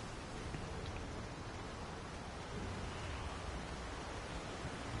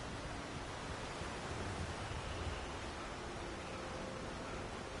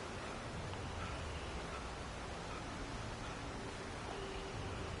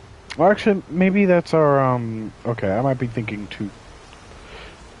 Well, actually, maybe that's our, okay, I might be thinking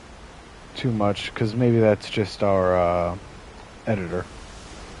too much, because maybe that's just our, editor.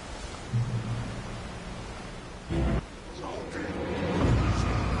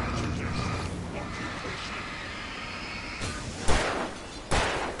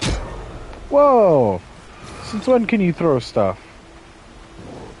 Whoa! Since when can you throw stuff?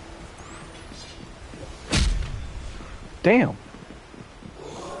 Damn.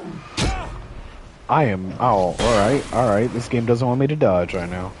 I am... Oh, alright, alright. This game doesn't want me to dodge right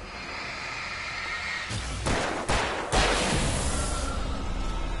now.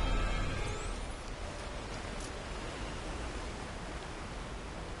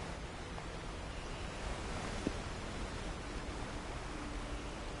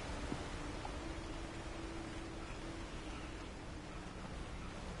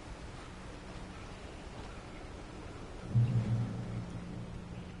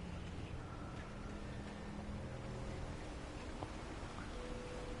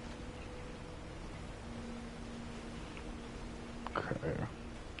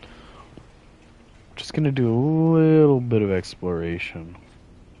 Just gonna do a little bit of exploration.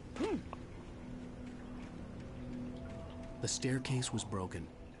 The staircase was broken.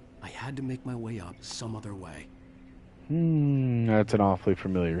 I had to make my way up some other way. That's an awfully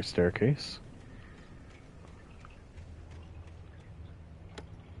familiar staircase.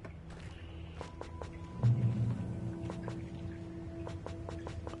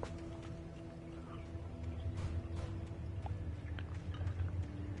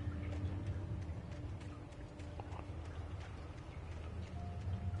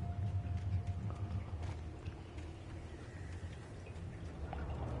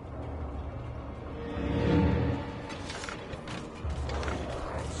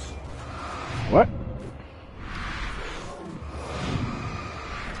 What?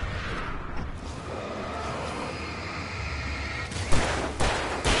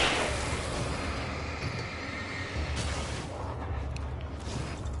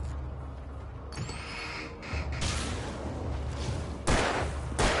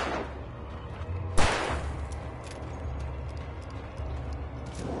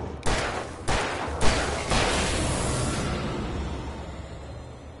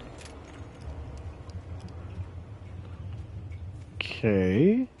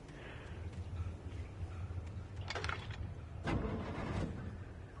 Okay.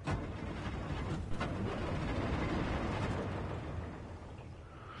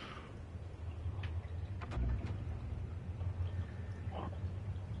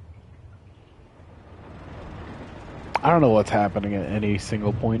 I don't know what's happening at any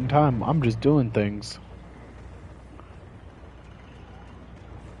single point in time. I'm just doing things.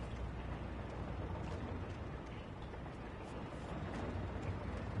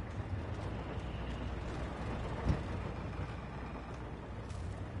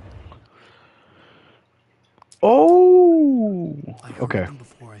 Oh! I heard Okay. them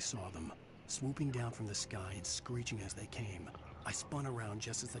before I saw them, swooping down from the sky and screeching as they came. I spun around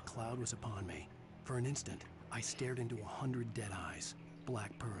just as the cloud was upon me. For an instant, I stared into 100 dead eyes,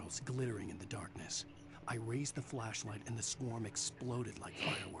 black pearls glittering in the darkness. I raised the flashlight and the swarm exploded like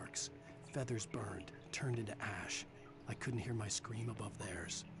fireworks. Feathers burned, turned into ash. I couldn't hear my scream above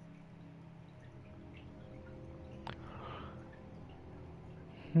theirs.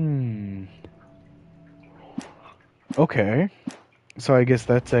 Okay. So I guess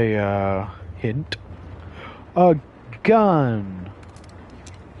that's a, hint. A gun!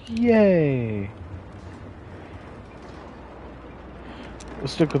 Yay! We'll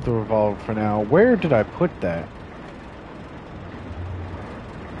stick with the revolver for now. Where did I put that?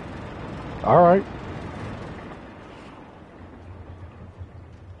 Alright.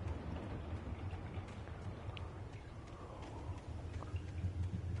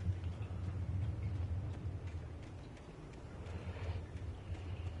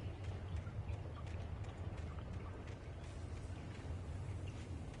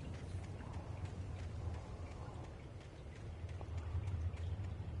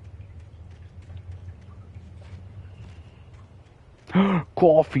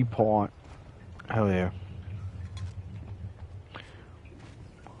 Coffee pot. Hell yeah.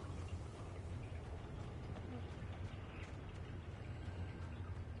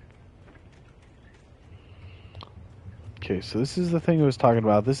 Okay, so this is the thing I was talking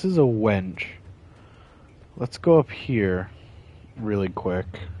about. This is a wench. Let's go up here really quick.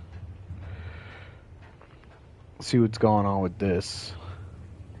 See what's going on with this.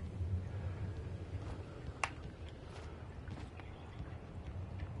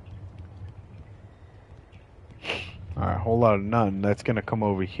 Alright, whole lot of none. That's gonna come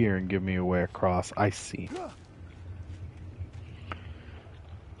over here and give me a way across. I see.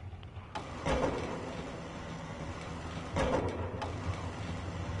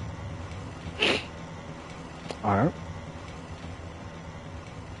 Alright.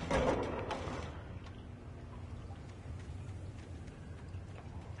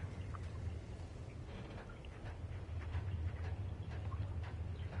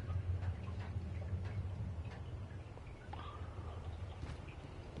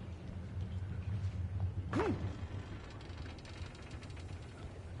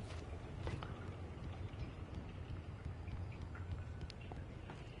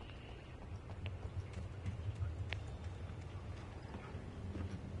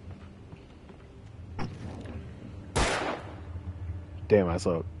 Damn, I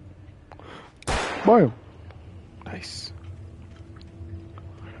saw it. Bam! Nice.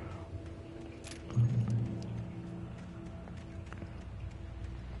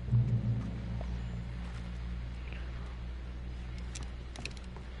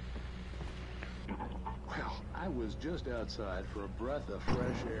 Well, I was just outside for a breath of fresh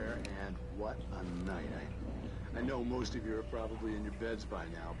air, and what a night. I know most of you are probably in your beds by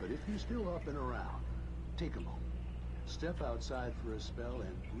now, but if you're still up and around, take a moment. Step outside for a spell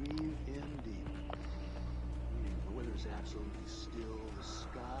and breathe in deep. The weather's absolutely still. The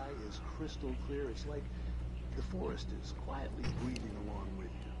sky is crystal clear. It's like the forest is quietly breathing along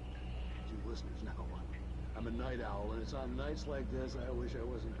with you. To you listeners, now I'm a night owl, and it's on nights like this I wish I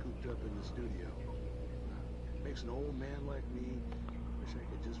wasn't cooped up in the studio. Makes an old man like me wish I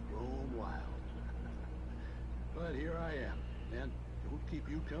could just roam wild. But here I am, and it would keep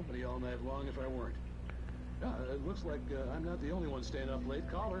you company all night long if I weren't. It looks like I'm not the only one staying up late.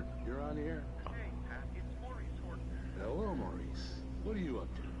 Caller, you're on the air. Hey, Pat, it's Maurice Horton. Hello, Maurice. What are you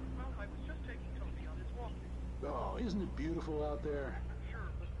up to? Well, I was just taking Toby on his walk. Oh, isn't it beautiful out there? Sure,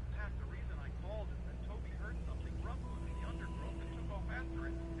 but Pat, the reason I called is that Toby heard something rumbling in the undergrowth and took off after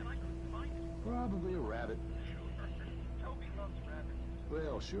it, and I couldn't find it. Probably a rabbit. Sure. Toby loves rabbits.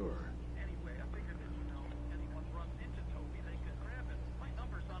 Well, sure. Anyway, I figured that, if anyone runs into Toby, they can grab him. My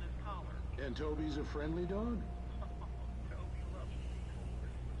number's on his collar. And Toby's a friendly dog? Toby loves people.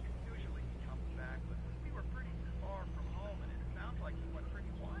 Usually he comes back, but we were pretty far from home, and it sounds like he went pretty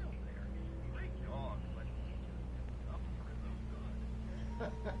wild there. Great dog, but tough for his own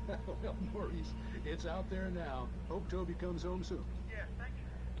good. Well, Maurice, it's out there now. Hope Toby comes home soon. Yeah, thank you.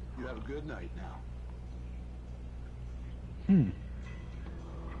 You have a good night now.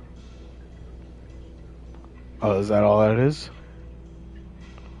 Oh, is that all that is?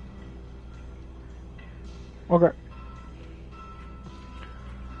 Okay.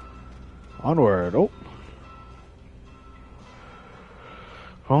 Onward. Oh.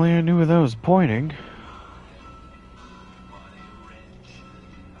 If only I knew where that was pointing.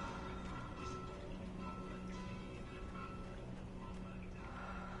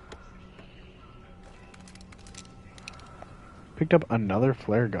 Picked up another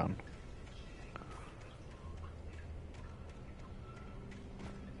flare gun.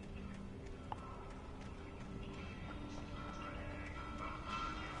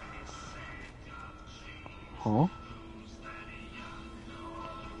 Huh?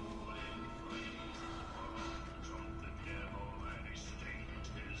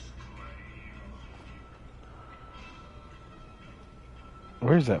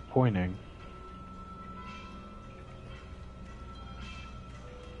 Where's that pointing?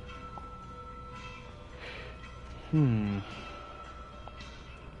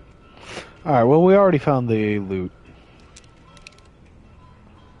 Alright, well, we already found the loot.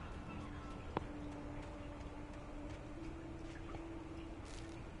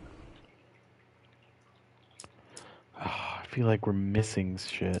 I feel like we're missing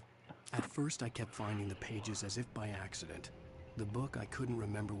shit. At first, I kept finding the pages as if by accident. The book I couldn't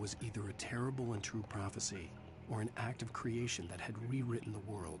remember was either a terrible and true prophecy, or an act of creation that had rewritten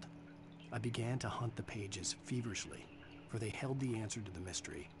the world. I began to hunt the pages feverishly, for they held the answer to the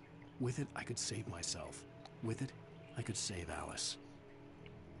mystery. With it, I could save myself. With it, I could save Alice.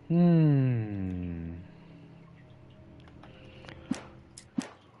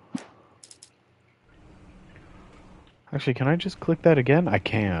 Actually, can I just click that again? I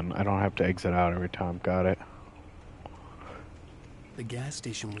can. I don't have to exit out every time. Got it. The gas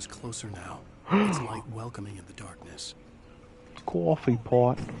station was closer now, its light welcoming in the darkness. Coffee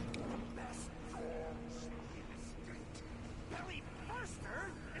pot.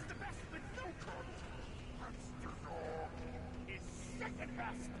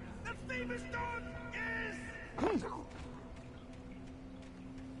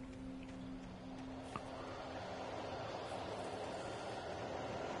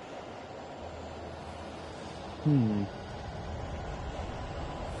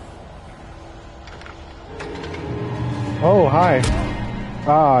 Oh, hi.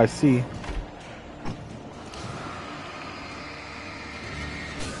 Ah, I see.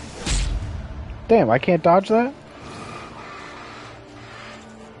 Damn, I can't dodge that?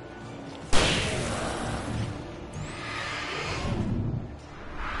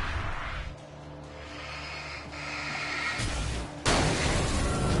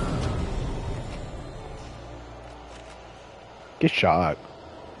 Get shot.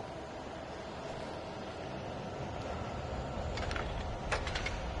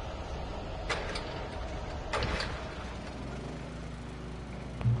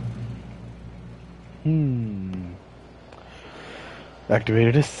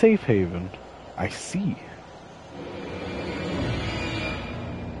 Activated a safe haven. I see.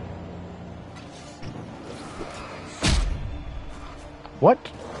 What?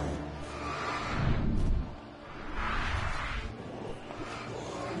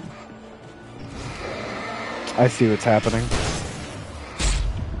 I see what's happening.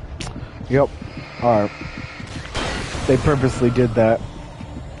 Yep. Alright. They purposely did that.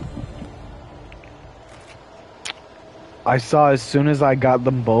 I saw as soon as I got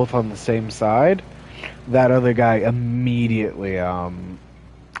them both on the same side, that other guy immediately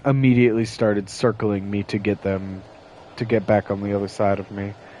started circling me to get them to get back on the other side of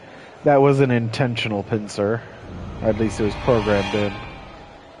me. That was an intentional pincer. At least it was programmed in.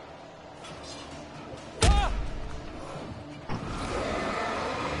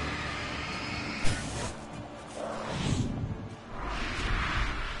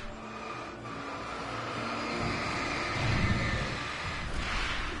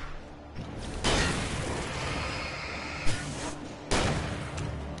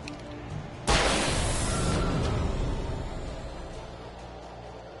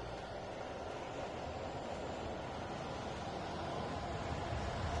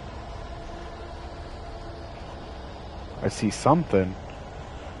 I see something.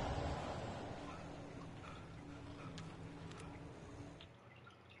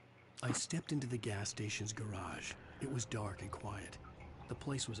 I stepped into the gas station's garage. It was dark and quiet. The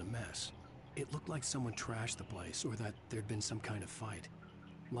place was a mess. It looked like someone trashed the place or that there'd been some kind of fight.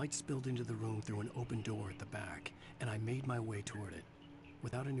 Light spilled into the room through an open door at the back, and I made my way toward it.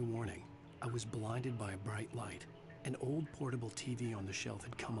 Without any warning, I was blinded by a bright light. An old portable TV on the shelf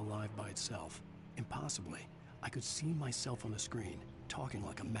had come alive by itself. Impossibly, I could see myself on the screen, talking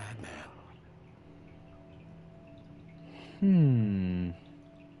like a madman.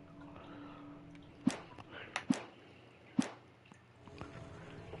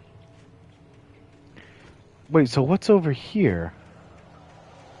 Wait, so what's over here?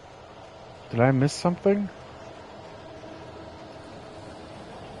 Did I miss something?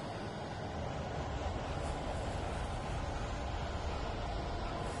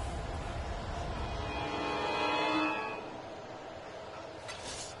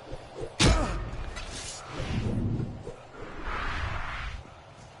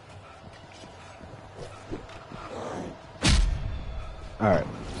 Alright.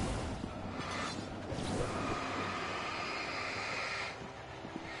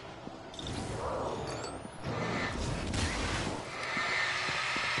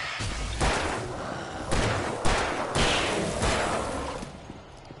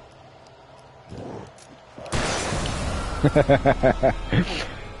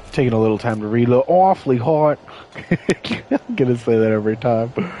 Taking a little time to reload. Awfully hot. I'm gonna say that every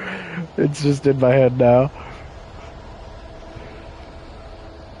time. It's just in my head now.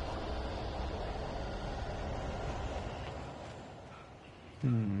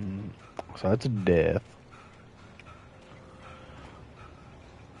 So that's a death.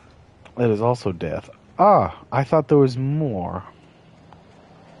 That is also death. Ah, I thought there was more.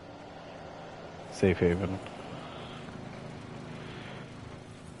 Safe haven.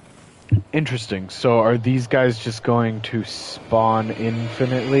 Interesting. So are these guys just going to spawn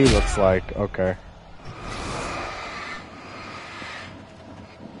infinitely? Looks like. Okay.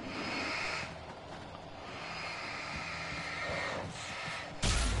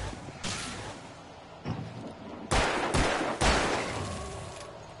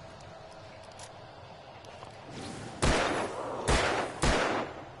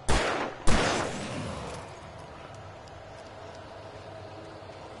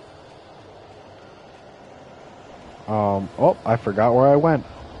 Oh, I forgot where I went.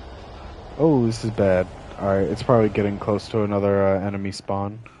 Oh, this is bad. Alright, it's probably getting close to another enemy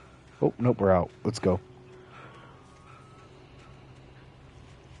spawn. Oh, nope, we're out. Let's go.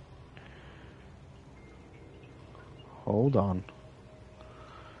 Hold on.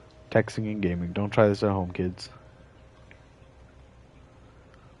 Texting and gaming. Don't try this at home, kids.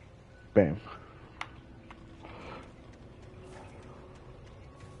 Bam.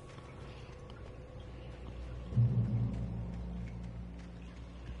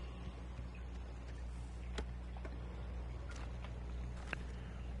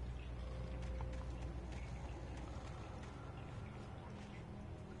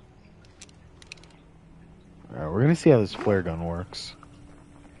 Alright, we're gonna see how this flare gun works.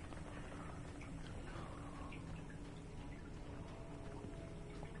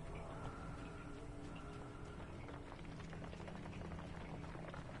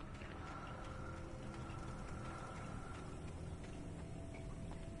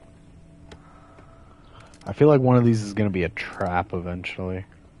 I feel like one of these is gonna be a trap eventually.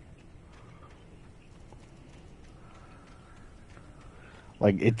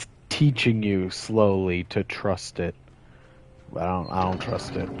 Like, it's teaching you slowly to trust it. But I don't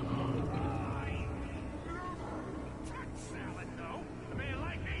trust it.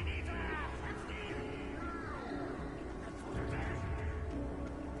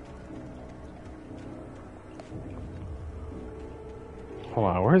 Hold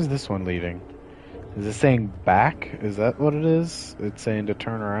on, where is this one leading? Is it saying back? Is that what it is? It's saying to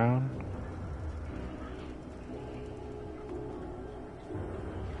turn around?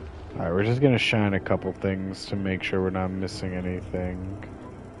 Alright, we're just gonna shine a couple things to make sure we're not missing anything.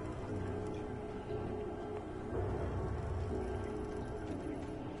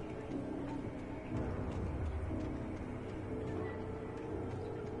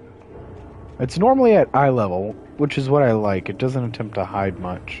 It's normally at eye level, which is what I like. It doesn't attempt to hide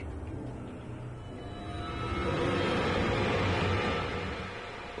much.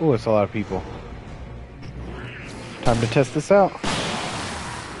 Oh, it's a lot of people. Time to test this out.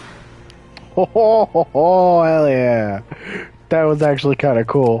 Oh, hell yeah. That was actually kind of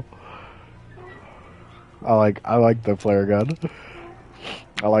cool. I like the flare gun.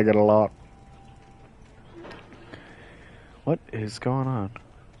 I like it a lot. What is going on?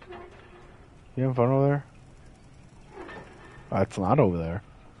 You having fun over there? Oh, it's not over there.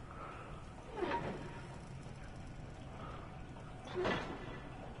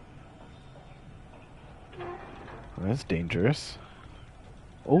 That's dangerous.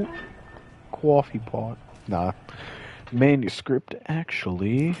 Oh, coffee pot. Nah. Manuscript,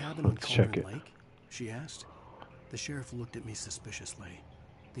 actually. Let's check it. Lake? She asked. The sheriff looked at me suspiciously.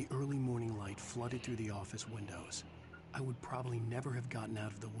 The early morning light flooded through the office windows. I would probably never have gotten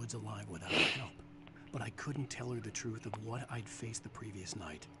out of the woods alive without her help. But I couldn't tell her the truth of what I'd faced the previous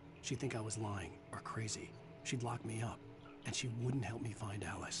night. She'd think I was lying or crazy. She'd lock me up, and she wouldn't help me find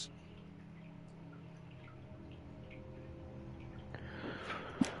Alice.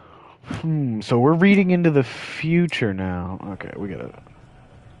 So we're reading into the future now. Okay, we gotta...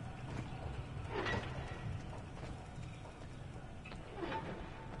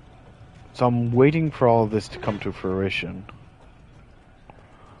 So I'm waiting for all of this to come to fruition.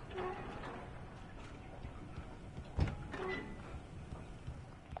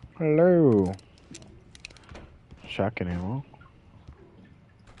 Hello. Shotgun ammo.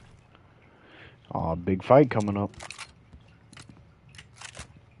 Aw, big fight coming up.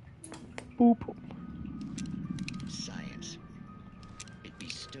 Boop. Science. It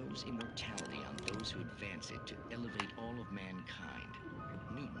bestows immortality on those who advance it to elevate all of mankind.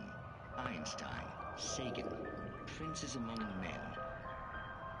 Newton, Einstein, Sagan, princes among men.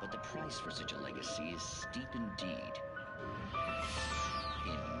 But the price for such a legacy is steep indeed.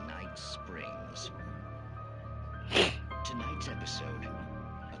 In Night Springs. Tonight's episode,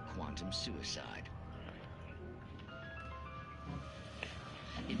 a quantum suicide.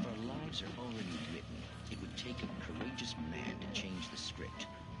 If our lives are already written, it would take a courageous man to change the script.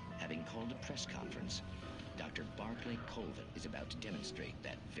 Having called a press conference, Dr. Barclay Colvin is about to demonstrate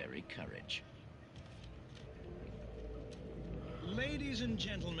that very courage. Ladies and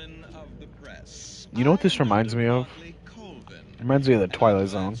gentlemen of the press. You know what this reminds me of? It reminds me of the Twilight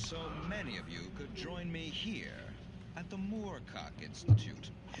Zone. So many of you could join me here at the Moorcock Institute.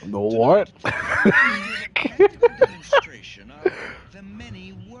 The what? Demonstration of the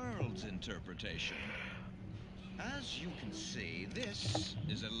many worlds interpretation. As you can see, this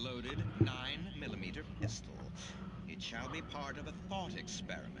is a loaded 9mm pistol. It shall be part of a thought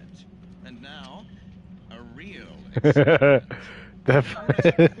experiment. And now, a real experiment.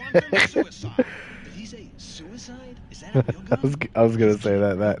 Quantum suicide. Did he say suicide? Is that a real gun? I was gonna say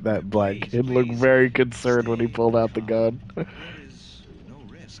that black kid looked very concerned when he pulled out the gun.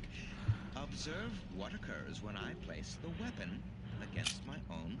 Observe what occurs when I place the weapon against my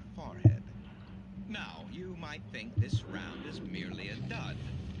own forehead. Now, you might think this round is merely a dud.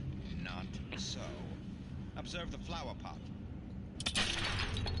 Not so. Observe the flower pot.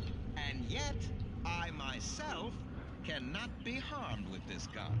 And yet, I myself cannot be harmed with this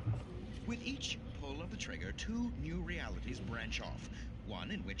gun. With each pull of the trigger, 2 new realities branch off.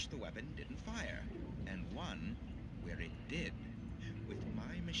 One in which the weapon didn't fire, and one where it did. With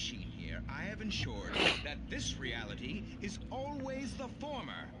my machine here, I have ensured that this reality is always the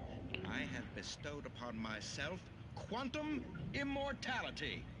former. I have bestowed upon myself quantum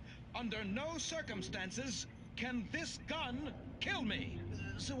immortality. Under no circumstances can this gun kill me.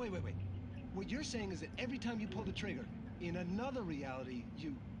 So wait. What you're saying is that every time you pull the trigger, in another reality,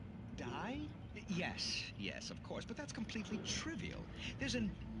 you die? Yes, of course, but that's completely trivial. There's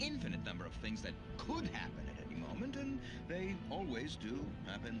an infinite number of things that could happen at any moment, and they always do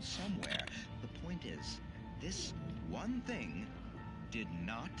happen somewhere. The point is, this one thing did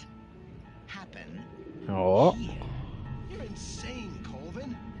not happen here. You're insane,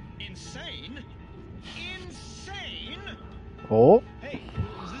 Colvin. Insane? Insane? Oh. Hey,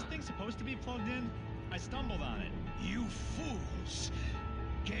 was this thing supposed to be plugged in? I stumbled on it. You fools!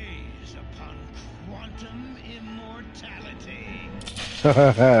 Gaze upon quantum immortality. He's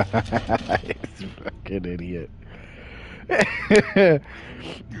a fucking idiot. Poor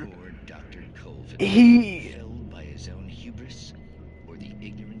Dr. Colvin. Felled by his own hubris or the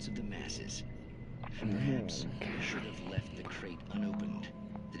ignorance of the masses. Perhaps he should have left the crate unopened,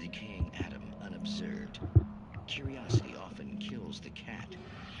 the decaying atom unobserved. Curiosity often kills the cat.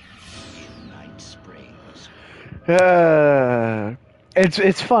 In Night Springs.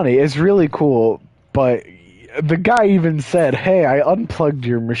 It's funny. It's really cool, but the guy even said, "Hey, I unplugged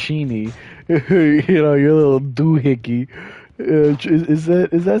your machine. You know, your little doohickey. Is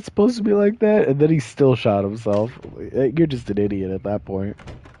that supposed to be like that?" And then he still shot himself. You're just an idiot at that point.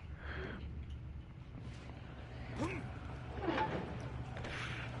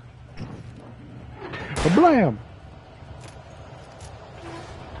 Blam!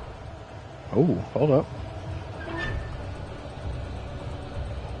 Oh, hold up.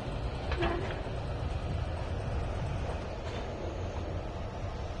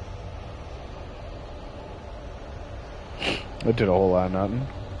 That did a whole lot of nothing.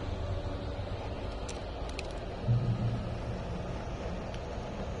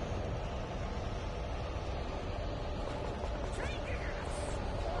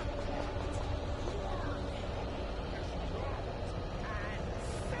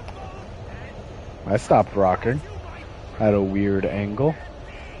 I stopped rocking at a weird angle.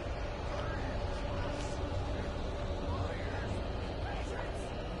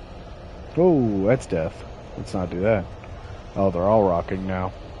 Oh, that's death. Let's not do that. Oh, they're all rocking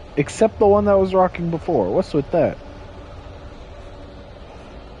now. Except the one that was rocking before. What's with that?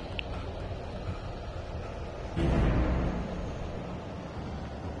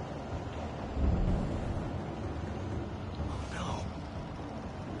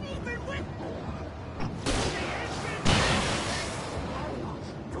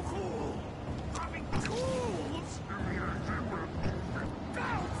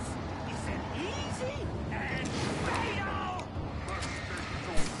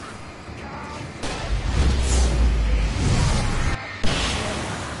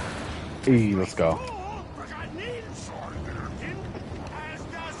 Hey, let's go.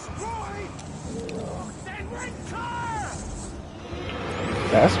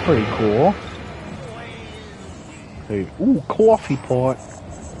 That's pretty cool. Hey, ooh, coffee pot.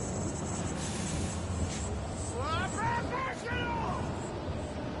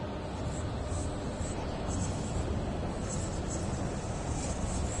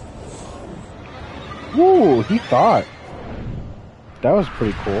 Ooh, he thought. That was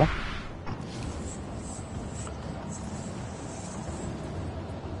pretty cool.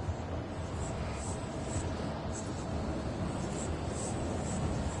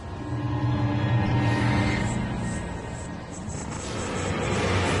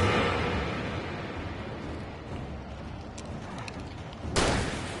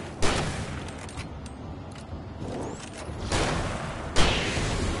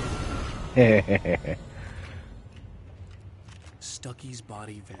 Stucky's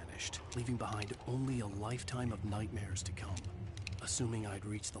body vanished, leaving behind only a lifetime of nightmares to come. Assuming I'd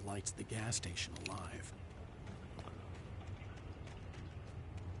reach the lights at the gas station alive.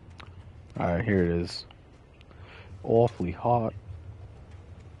 Alright, here it is. Awfully hot.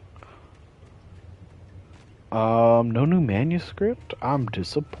 No new manuscript? I'm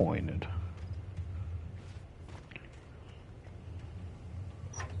disappointed.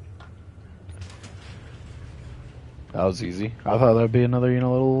 That was easy. I thought that'd be another,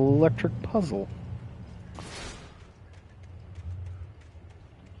 little electric puzzle.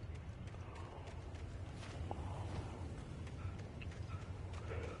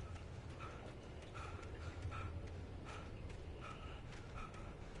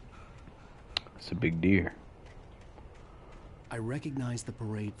 It's a big deer. I recognized the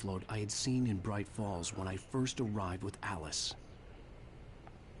parade float I had seen in Bright Falls when I first arrived with Alice.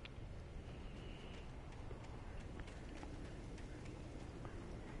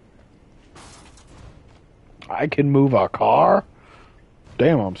 I can move a car?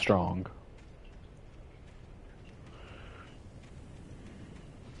 Damn, I'm strong.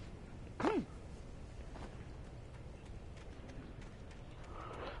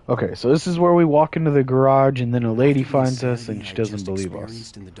 Okay, so this is where we walk into the garage and then a lady finds us and she doesn't believe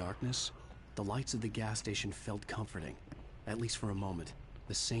us. In the darkness, the lights of the gas station felt comforting. At least for a moment,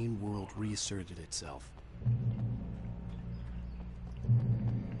 the sane world reasserted itself.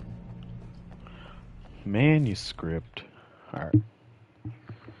 Manuscript. Alright.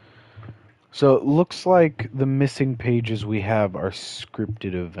 So it looks like the missing pages we have are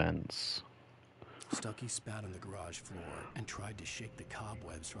scripted events. Stucky spat on the garage floor and tried to shake the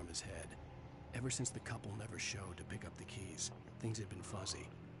cobwebs from his head. Ever since the couple never showed to pick up the keys, things had been fuzzy.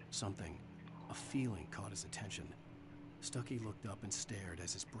 Something, a feeling caught his attention. Stucky looked up and stared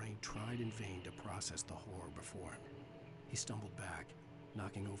as his brain tried in vain to process the horror before him. He stumbled back,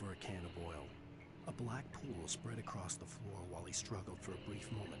 knocking over a can of oil. A black pool spread across the floor while he struggled for a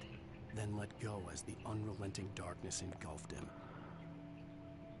brief moment, then let go as the unrelenting darkness engulfed him.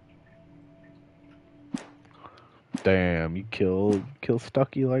 Damn, you kill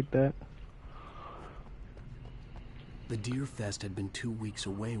Stucky like that? The Deer Fest had been 2 weeks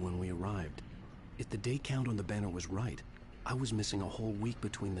away when we arrived. If the day count on the banner was right, I was missing a whole week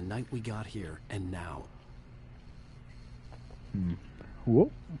between the night we got here and now.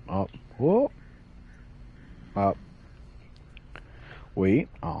 Whoop. Up. Whoop. Up. Wait.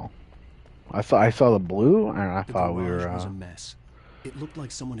 Oh. I saw the blue and I thought we were The garage was a mess. It looked like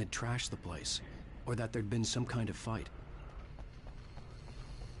someone had trashed the place, or that there'd been some kind of fight.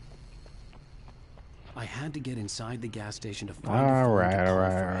 I had to get inside the gas station to find a phone to call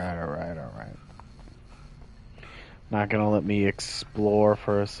for help. Alright. Not gonna let me explore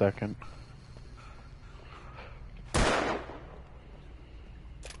for a second. I'll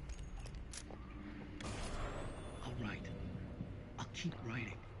write. I'll keep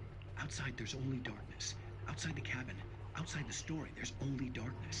writing. Outside there's only darkness. Outside the cabin, outside the story, there's only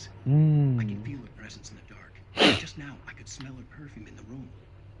darkness. I can feel her presence in the dark. Just now, I could smell her perfume in the room.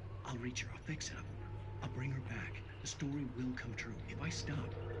 I'll reach her, I'll fix it up. I'll bring her back. The story will come true. If I stop,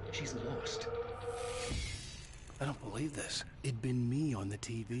 she's lost. I don't believe this. It'd been me on the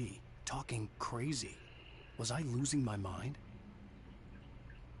TV, talking crazy. Was I losing my mind?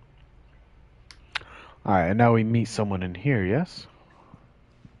 Alright, and now we meet someone in here, yes?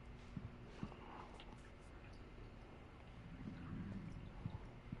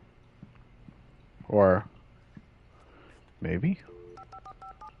 Or maybe?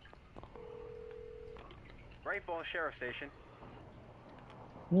 Bright Falls Sheriff Station.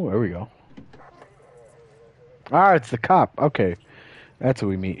 Oh, there we go. Ah, it's the cop. Okay. That's who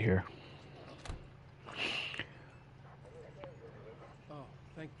we meet here. Oh,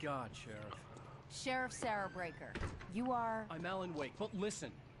 thank God, Sheriff. Sheriff Sarah Breaker. You are... I'm Alan Wake, but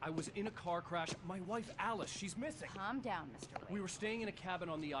listen. I was in a car crash. My wife, Alice, she's missing. Calm down, Mr. Wake. We were staying in a cabin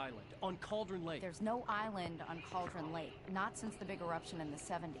on the island, on Cauldron Lake. There's no island on Cauldron Lake. Not since the big eruption in the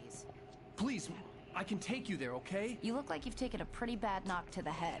 70s. Please, I can take you there, okay? You look like you've taken a pretty bad knock to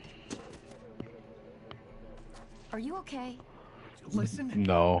the head. Are you okay? Listen.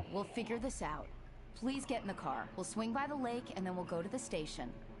 No. We'll figure this out. Please get in the car. We'll swing by the lake and then we'll go to the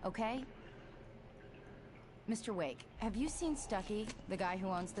station. Okay? Mr. Wake, have you seen Stucky, the guy who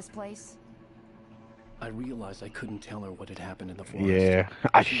owns this place? I realized I couldn't tell her what had happened in the forest. Yeah,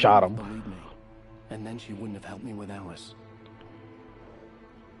 I She shot wouldn't him. have believed me. And then she wouldn't have helped me with Alice.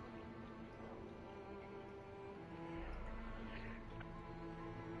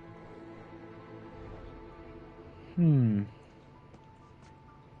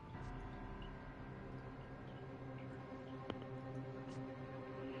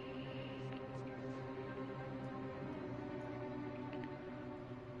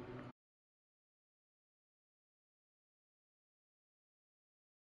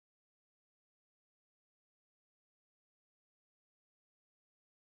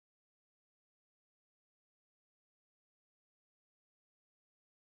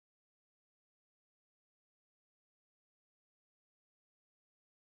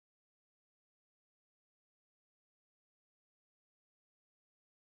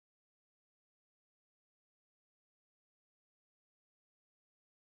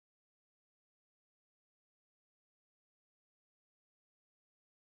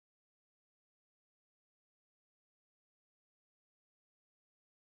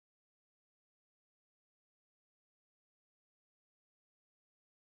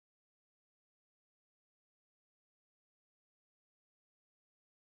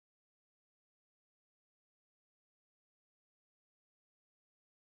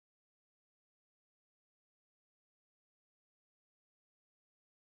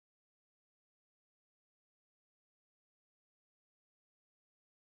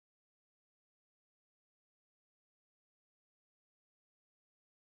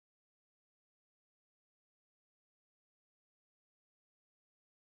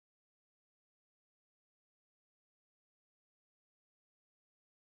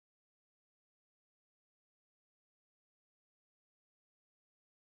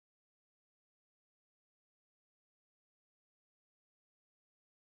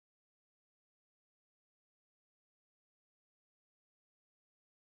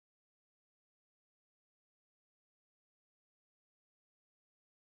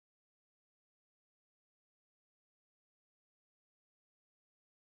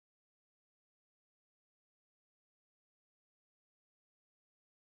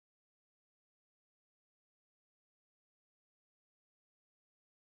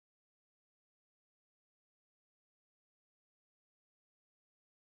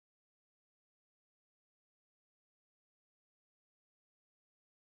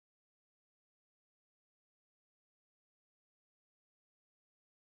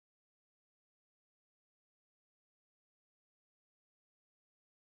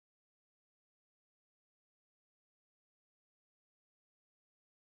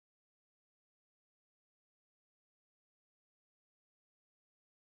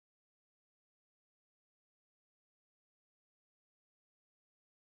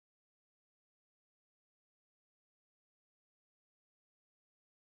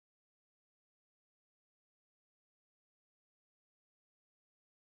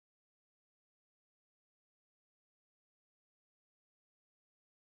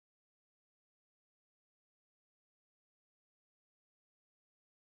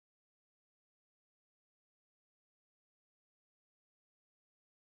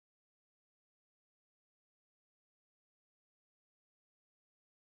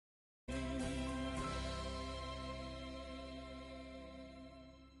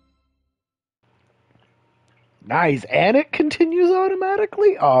 Nice, and it continues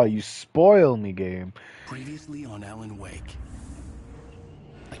automatically? Oh, you spoil me, game. Previously on Alan Wake.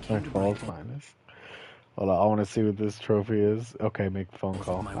 My fault, finest. Hold on, I want to see what this trophy is. Okay, make a phone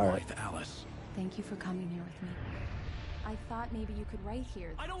call. My All wife, right. Alice. Thank you for coming here with me. I thought maybe you could write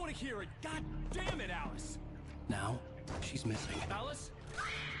here. I don't want to hear it. God damn it, Alice. Now, she's missing. Alice?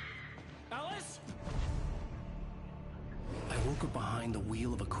 Alice? I woke up behind the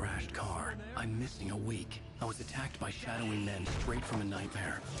wheel of a crashed car. I'm missing a week. I was attacked by shadowy men straight from a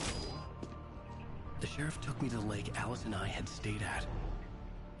nightmare. The sheriff took me to the lake Alice and I had stayed at.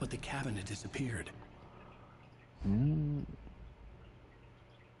 But the cabin had disappeared.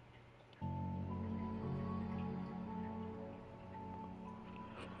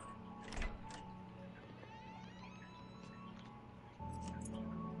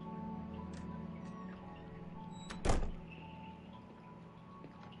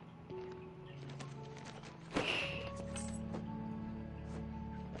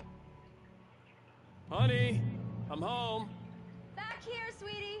 Honey, I'm home. Back here,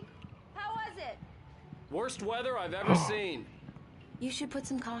 sweetie. How was it? Worst weather I've ever seen. You should put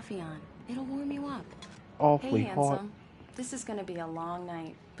some coffee on. It'll warm you up. Awfully hey, hot. handsome. This is gonna be a long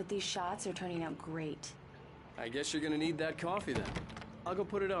night, but these shots are turning out great. I guess you're gonna need that coffee then. I'll go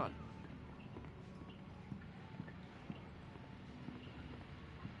put it on.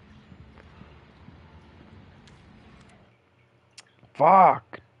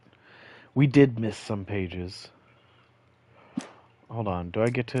 Fuck! We did miss some pages. Hold on, do I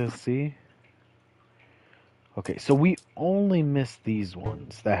get to see? Okay, so we only missed these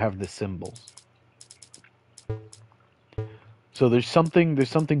ones that have the symbols. So there's something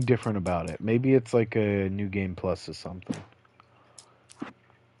different about it. Maybe it's like a new game plus or something.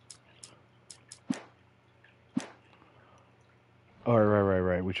 Oh,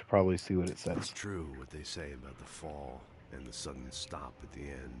 right. We should probably see what it says. It's true what they say about the fall and the sudden stop at the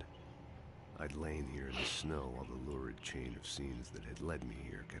end. I'd lain here in the snow while the lurid chain of scenes that had led me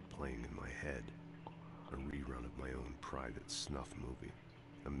here kept playing in my head. A rerun of my own private snuff movie.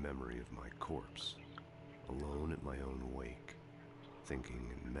 A memory of my corpse. Alone at my own wake. Thinking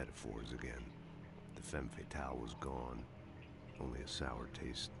in metaphors again. The femme fatale was gone. Only a sour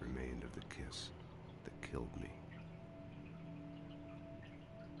taste remained of the kiss that killed me.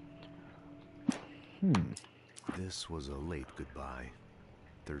 This was a late goodbye.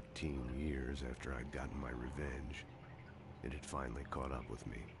 13 years after I'd gotten my revenge, it had finally caught up with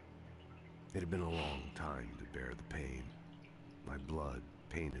me. It had been a long time to bear the pain. My blood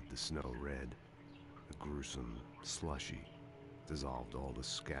painted the snow red, a gruesome slushy, dissolved all the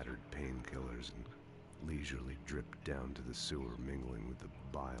scattered painkillers and leisurely dripped down to the sewer, mingling with the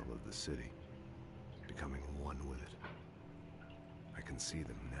bile of the city, becoming one with it. I can see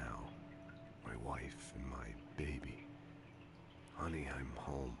them now, my wife and my baby. Honey, I'm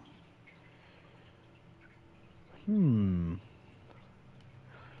home.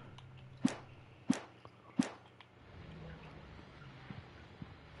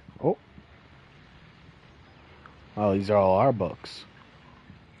 Oh, these are all our books.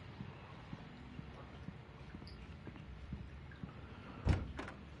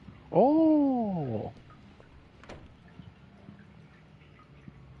 Oh.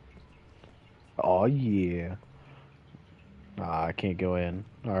 Oh, yeah. Ah, I can't go in.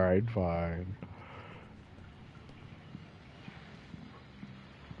 Alright, fine.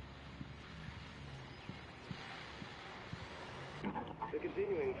 The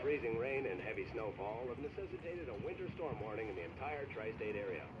continuing freezing rain and heavy snowfall have necessitated a winter storm warning in the entire tri-state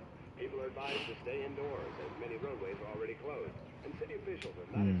area. People are advised to stay indoors as many roadways are already closed, and city officials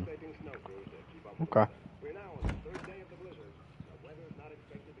are not expecting snow crews to keep up with the weather. We're now on the third day of the blizzard. The weather is not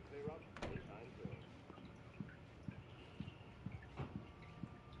expected to clear up anytime soon.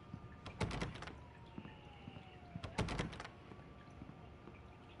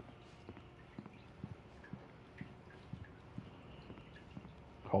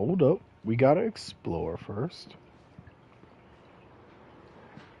 Hold up. We gotta explore first.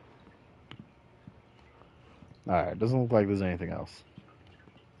 Alright, doesn't look like there's anything else.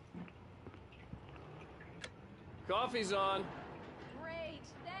 Coffee's on. Great,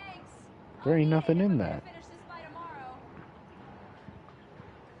 thanks. There ain't nothing in that. Finish this by tomorrow.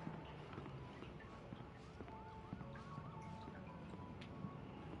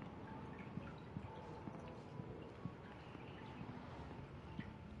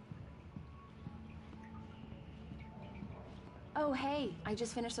 Oh, hey, I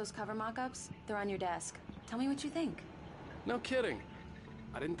just finished those cover mock-ups. They're on your desk. Tell me what you think. No kidding.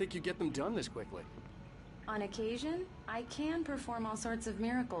 I didn't think you'd get them done this quickly. On occasion, I can perform all sorts of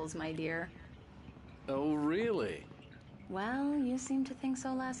miracles, my dear. Oh, really? Well, you seemed to think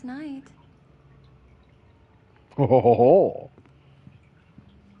so last night. Oh.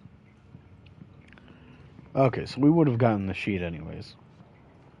 Okay, so we would have gotten the sheet anyways.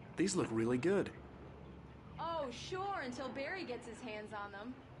 These look really good. Oh, sure, until Barry gets his hands on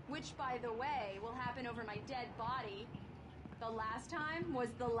them. Which, by the way, will happen over my dead body. The last time was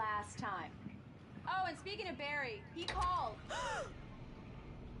the last time. Oh, and speaking of Barry, he called.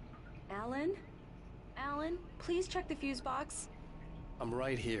 Alan? Alan, please check the fuse box. I'm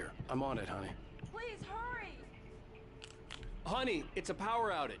right here. I'm on it, honey. Please hurry! Honey, it's a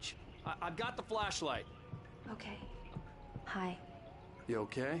power outage. I've got the flashlight. Okay. Hi. You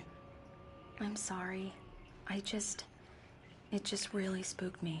okay? I'm sorry. It just really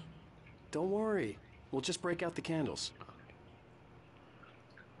spooked me. Don't worry. We'll just break out the candles.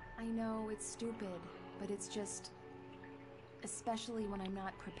 I know it's stupid, but it's just... Especially when I'm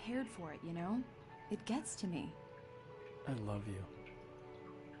not prepared for it, you know? It gets to me. I love you.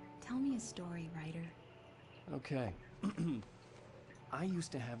 Tell me a story, writer. Okay. I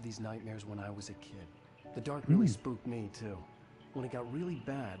used to have these nightmares when I was a kid. The dark really spooked me, too. When it got really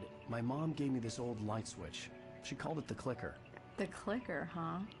bad, my mom gave me this old light switch. She called it the clicker. The clicker,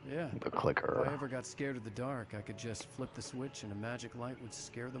 huh? Yeah. The clicker. If I ever got scared of the dark, I could just flip the switch and a magic light would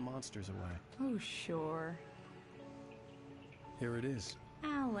scare the monsters away. Oh, sure. Here it is.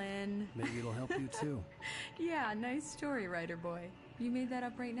 Alan. Maybe it'll help you, too. Yeah, nice story, writer boy. You made that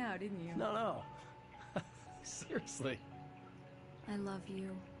up right now, didn't you? No. Seriously. I love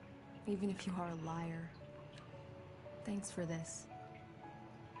you, even if you are a liar. Thanks for this.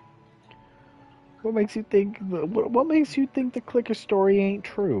 What makes you think? What makes you think the clicker story ain't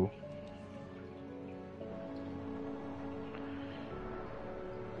true?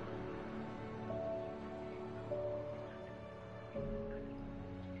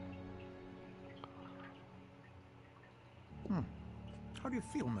 How do you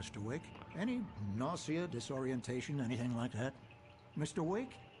feel, Mr. Wake? Any nausea, disorientation, anything like that? Mr.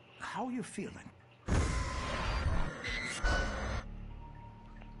 Wake, how are you feeling?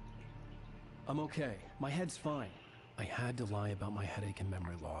 I'm okay. My head's fine. I had to lie about my headache and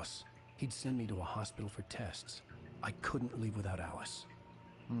memory loss. He'd send me to a hospital for tests. I couldn't leave without Alice.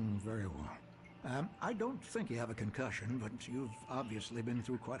 Very well. I don't think you have a concussion, but you've obviously been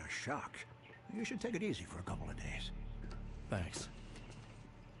through quite a shock. You should take it easy for a couple of days. Thanks.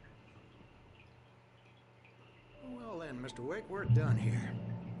 Well then, Mr. Wake, we're done here.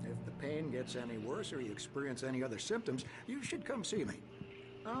 If the pain gets any worse or you experience any other symptoms, you should come see me.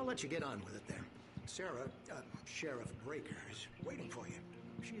 I'll let you get on with it then. Sarah, Sheriff Breaker, is waiting for you.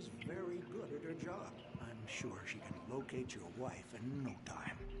 She's very good at her job. I'm sure she can locate your wife in no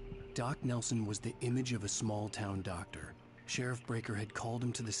time. Doc Nelson was the image of a small-town doctor. Sheriff Breaker had called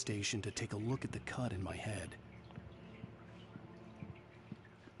him to the station to take a look at the cut in my head.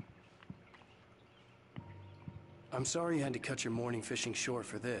 I'm sorry you had to cut your morning fishing short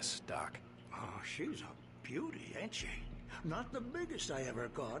for this, Doc. Oh, she's a beauty, ain't she? Not the biggest I ever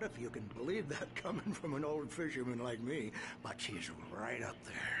caught, if you can believe that coming from an old fisherman like me, but she's right up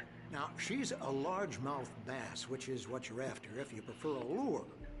there. Now, she's a largemouth bass, which is what you're after if you prefer a lure.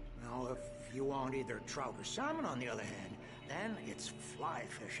 Now, if you want either trout or salmon, on the other hand, then it's fly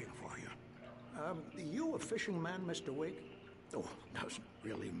fishing for you. You a fishing man, Mr. Wake? Oh, doesn't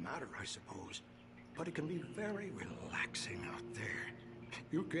really matter, I suppose. But it can be very relaxing out there.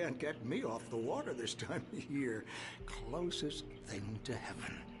 You can't get me off the water this time of year. Closest thing to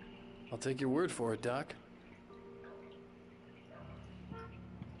heaven. I'll take your word for it, Doc.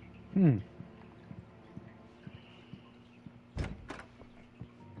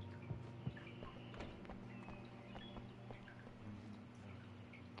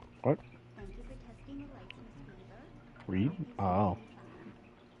 What? Read? Oh.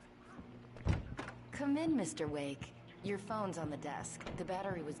 Come in, Mr. Wake. Your phone's on the desk. The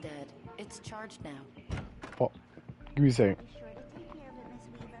battery was dead. It's charged now. Oh, give me a second. Be sure to take care of it, Miss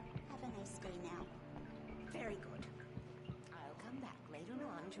Weaver. Have a nice day now. Very good. I'll come back later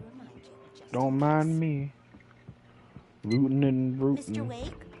on to remind you. Just Don't mind me. Rootin' and rootin'. Mr.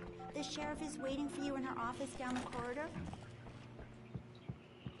 Wake, the sheriff is waiting for you in her office down the corridor.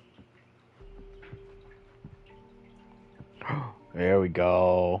 There we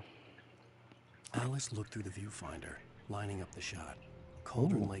go. Alice looked through the viewfinder, lining up the shot.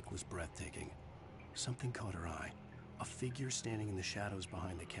 Cauldron Lake was breathtaking. Something caught her eye. A figure standing in the shadows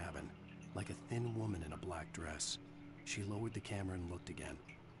behind the cabin, like a thin woman in a black dress. She lowered the camera and looked again.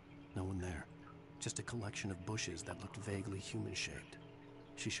 No one there. Just a collection of bushes that looked vaguely human-shaped.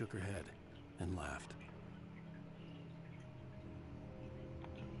 She shook her head and laughed.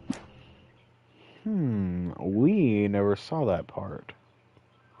 We never saw that part.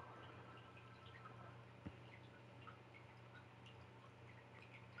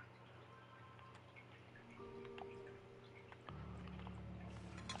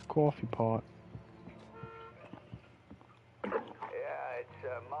 Coffee pot. Yeah, it's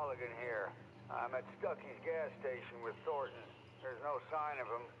Mulligan here. I'm at Stucky's gas station with Thornton. There's no sign of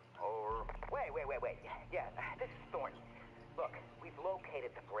him. Over. Wait. Yeah, this is Thornton. Look, we've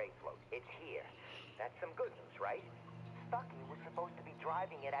located the brake float. It's here. That's some good news, right? Stucky was supposed to be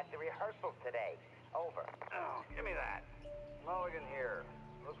driving it at the rehearsal today. Over. Oh, give me that. Mulligan here.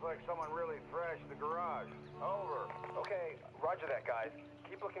 Looks like someone really thrashed the garage. Over. Okay, roger that, guys.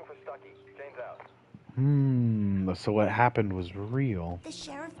 Keep looking for Stucky. Jane's out. So what happened was real. The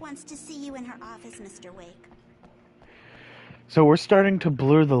sheriff wants to see you in her office, Mr. Wake. So we're starting to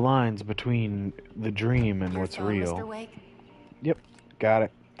blur the lines between the dream and what's real. Mr. Wake? Yep, got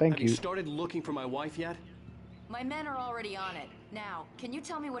it. Thank Have you started looking for my wife yet? My men are already on it. Now, can you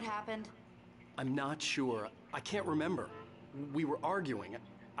tell me what happened? I'm not sure. I can't remember. We were arguing.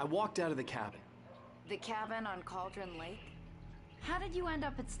 I walked out of the cabin. The cabin on Cauldron Lake? How did you end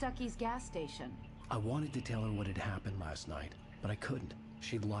up at Stucky's gas station? I wanted to tell her what had happened last night, but I couldn't.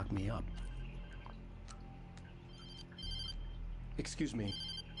 She'd lock me up. Excuse me.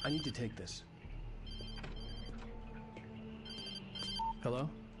 I need to take this. Hello?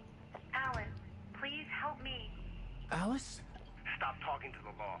 Alan, please help me. Alice? Stop talking to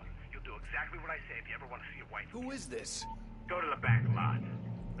the law. You'll do exactly what I say if you ever want to see your wife. Who is this? Go to the back lot.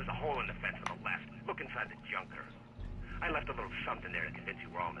 There's a hole in the fence on the left. Look inside the junker. I left a little something there to convince you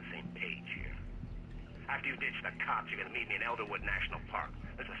we're all on the same page here. After you ditch the cops, you're gonna meet me in Elderwood National Park.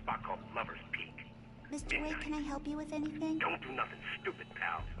 There's a spot called Lover's Peak. Mr. Wake, can I help you with anything? Don't do nothing stupid,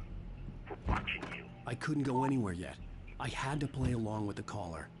 pal. We're watching you. I couldn't go anywhere yet. I had to play along with the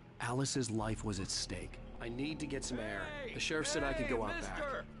caller. Alice's life was at stake. I need to get some air. The sheriff said I could go out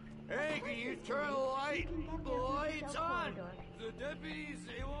back. Hey, can you turn the light? The light's on. The deputies,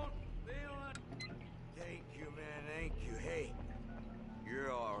 they don't... Thank you, man, thank you. Hey,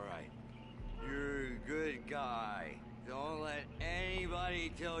 you're all right. You're a good guy. Don't let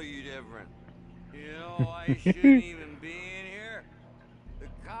anybody tell you different. You know, I shouldn't even be in here. The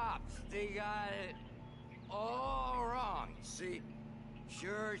cops, they got it all wrong. See,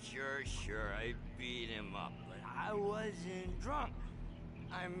 sure, I beat him up, but I wasn't drunk.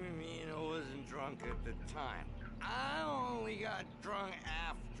 I mean, I wasn't drunk at the time. I only got drunk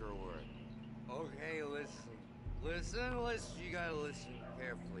afterward. Okay, listen, you gotta listen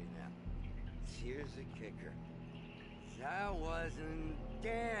carefully now. Here's the kicker. That wasn't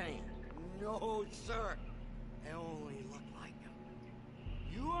Danny. No, sir. It only looked like him.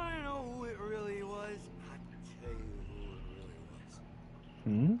 You wanna know who it really was? I'll tell you who it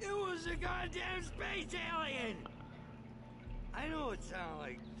really was. It was a goddamn space alien! I know it sounded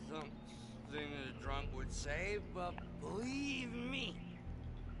like something a drunk would say, but believe me,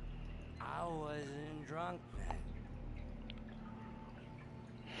 I wasn't drunk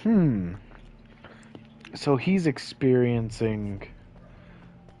then. So he's experiencing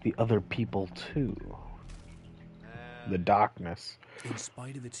the other people too. The darkness. In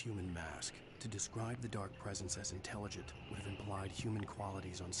spite of its human mask, to describe the dark presence as intelligent would have implied human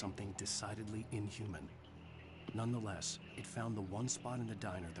qualities on something decidedly inhuman. Nonetheless, it found the one spot in the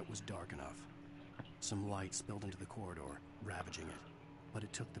diner that was dark enough. Some light spilled into the corridor, ravaging it. But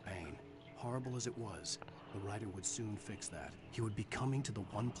it took the pain. Horrible as it was, the writer would soon fix that. He would be coming to the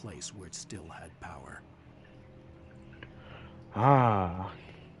one place where it still had power. Ah,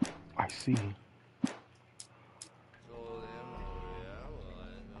 I see.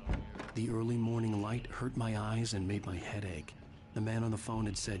 The early morning light hurt my eyes and made my head ache. The man on the phone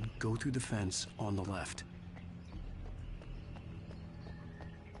had said, "Go through the fence on the left."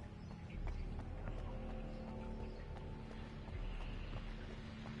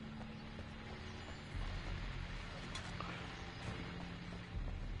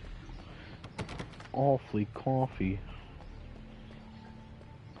 Awfully coffee.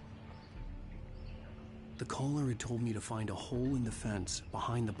 The caller had told me to find a hole in the fence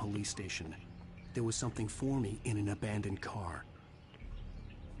behind the police station. There was something for me in an abandoned car.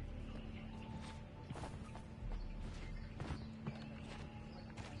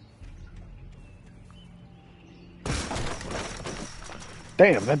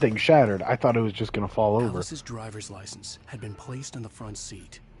 Damn, that thing shattered. I thought it was just gonna fall over. Alice's driver's license had been placed on the front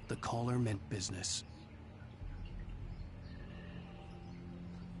seat. The caller meant business.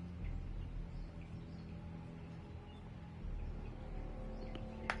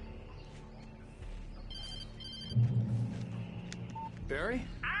 Barry?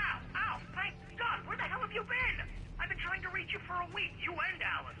 Ow! Thank God a week, you and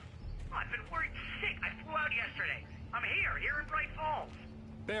Alice. Oh, I've been worried sick. I flew out yesterday. I'm here in Bright Falls.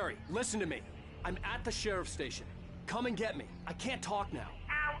 Barry, listen to me. I'm at the sheriff's station. Come and get me. I can't talk now.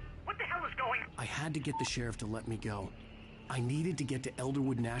 Al, what the hell is going on? I had to get the sheriff to let me go. I needed to get to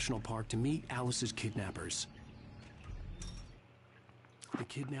Elderwood National Park to meet Alice's kidnappers. The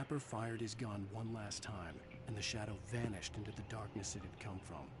kidnapper fired his gun one last time, and the shadow vanished into the darkness it had come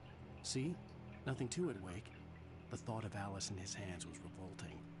from. See? Nothing to it, Wake. The thought of Alice in his hands was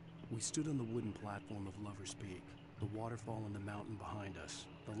revolting. We stood on the wooden platform of Lover's Peak, the waterfall in the mountain behind us,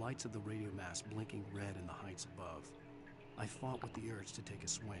 the lights of the radio mast blinking red in the heights above. I fought with the urge to take a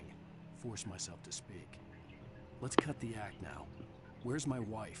swing, force myself to speak. Let's cut the act now. Where's my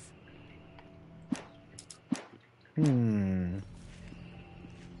wife?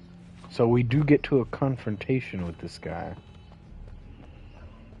 So we do get to a confrontation with this guy.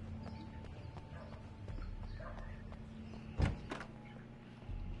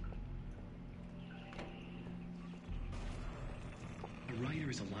 A writer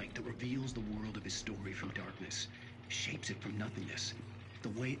is a light that reveals the world of his story from darkness, shapes it from nothingness. The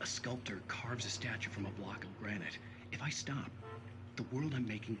way a sculptor carves a statue from a block of granite. If I stop, the world I'm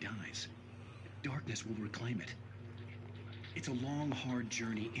making dies. Darkness will reclaim it. It's a long, hard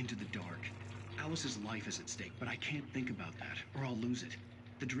journey into the dark. Alice's life is at stake, but I can't think about that, or I'll lose it.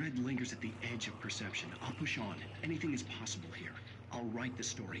 The dread lingers at the edge of perception. I'll push on. Anything is possible here. I'll write the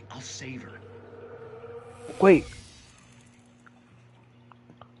story. I'll save her. Wait.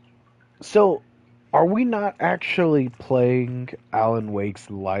 So, are we not actually playing Alan Wake's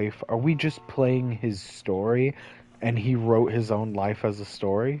life? Are we just playing his story, and he wrote his own life as a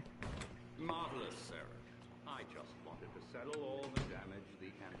story? Marvelous, Sarah. I just wanted to settle all the damage the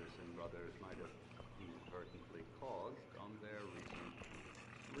Anderson brothers might have inadvertently caused on their recent,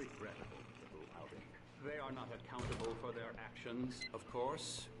 regrettable little outing. They are not accountable for their actions, of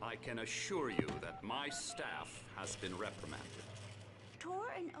course. I can assure you that my staff has been reprimanded.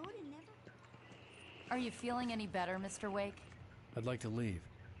 Tor and Odin never... Are you feeling any better, Mr. Wake? I'd like to leave.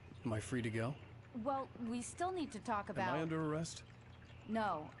 Am I free to go? Well, we still need to talk about... Am I under arrest?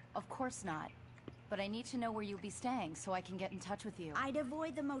 No, of course not. But I need to know where you'll be staying so I can get in touch with you. I'd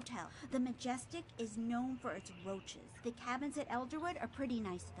avoid the motel. The Majestic is known for its roaches. The cabins at Elderwood are pretty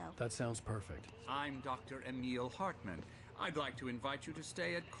nice, though. That sounds perfect. I'm Dr. Emil Hartman. I'd like to invite you to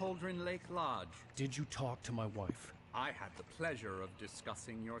stay at Cauldron Lake Lodge. Did you talk to my wife? I had the pleasure of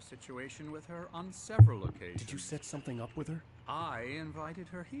discussing your situation with her on several occasions. Did you set something up with her? I invited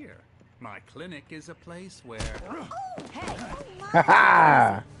her here. My clinic is a place where... Oh, hey!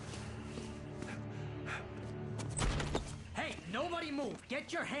 Ha Hey, nobody move!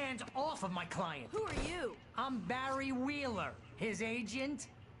 Get your hands off of my client! Who are you? I'm Barry Wheeler, his agent.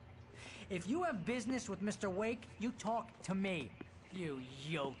 If you have business with Mr. Wake, you talk to me. You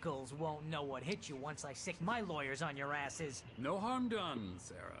yokels won't know what hit you once I sick my lawyers on your asses. No harm done,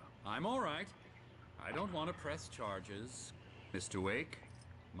 Sarah. I'm all right. I don't want to press charges. Mr. Wake,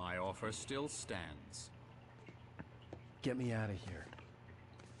 my offer still stands. Get me out of here.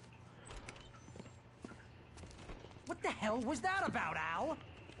 What the hell was that about, Al?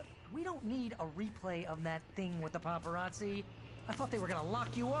 We don't need a replay of that thing with the paparazzi. I thought they were gonna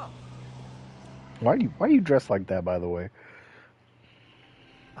lock you up. Why are you dressed like that, by the way?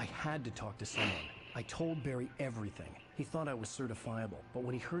 I had to talk to someone. I told Barry everything. He thought I was certifiable, but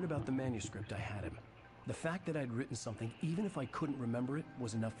when he heard about the manuscript, I had him. The fact that I'd written something, even if I couldn't remember it,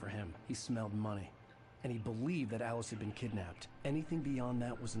 was enough for him. He smelled money. And he believed that Alice had been kidnapped. Anything beyond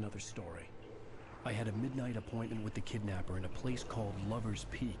that was another story. I had a midnight appointment with the kidnapper in a place called Lover's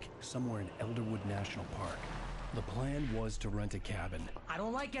Peak, somewhere in Elderwood National Park. The plan was to rent a cabin. I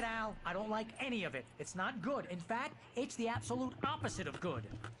don't like it, Al. I don't like any of it. It's not good. In fact, it's the absolute opposite of good.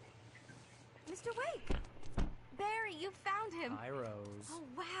 Mr. Wake! Barry, you found him! Hi, Rose. Oh,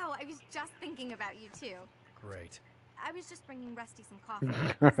 wow. I was just thinking about you, too. Great. I was just bringing Rusty some coffee.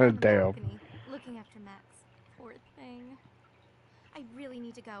 He's on the Damn. balcony, looking after Max. Poor thing. I really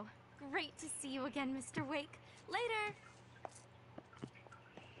need to go. Great to see you again, Mr. Wake. Later!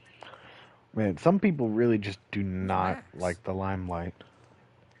 Man, some people really just do not like the limelight.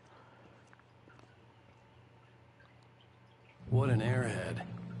 What an airhead.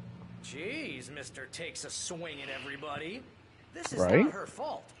 Jeez, Mr. Takes a swing at everybody. This is Right? not her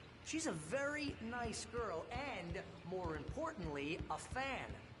fault. She's a very nice girl and, more importantly, a fan.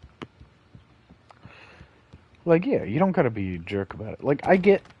 Like, yeah, you don't gotta be a jerk about it. Like, I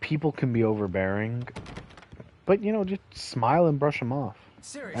get people can be overbearing, but, you know, just smile and brush them off.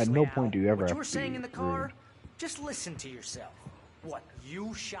 Seriously, At no Al, point do you ever what have you were to saying be in the car, rude. just listen to yourself. What,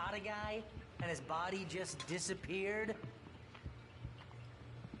 you shot a guy and his body just disappeared?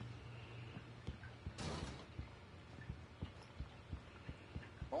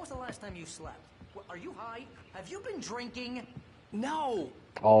 was the last time you slept? Are you high? Have you been drinking? No!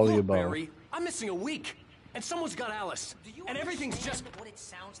 All the Look, above. Barry, I'm missing a week. And someone's got Alice. And everything's just... what it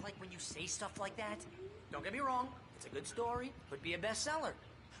sounds like when you say stuff like that? Don't get me wrong. It's a good story. Could be a bestseller.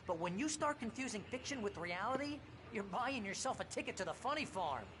 But when you start confusing fiction with reality, you're buying yourself a ticket to the funny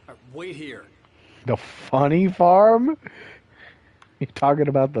farm. Wait here. The funny farm? You talking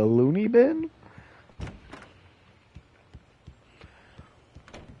about the loony bin?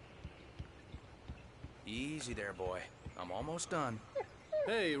 Easy there, boy. I'm almost done.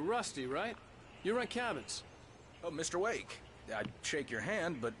 Hey, Rusty, right? You rent cabins. Oh, Mr. Wake. I'd shake your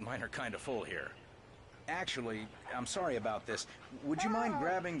hand, but mine are kind of full here. Actually, I'm sorry about this. Would you mind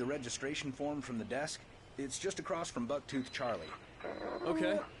grabbing the registration form from the desk? It's just across from Bucktooth Charlie.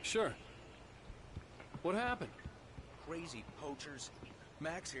 Okay, sure. What happened? Crazy poachers.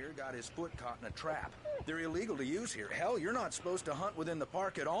 Max here got his foot caught in a trap. They're illegal to use here. Hell, you're not supposed to hunt within the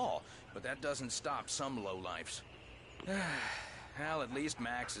park at all. But that doesn't stop some lowlifes. Well, at least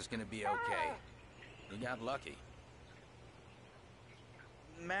Max is gonna be okay. He got lucky.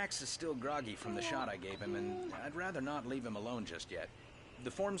 Max is still groggy from the shot I gave him, and I'd rather not leave him alone just yet. The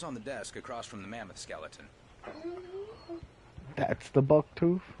form's on the desk across from the mammoth skeleton. That's the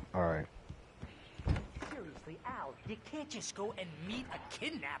Bucktooth? Alright. Seriously, Al, you can't just go and meet a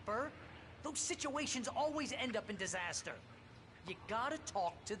kidnapper. Those situations always end up in disaster. You gotta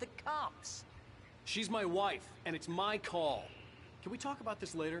talk to the cops. She's my wife, and it's my call. Can we talk about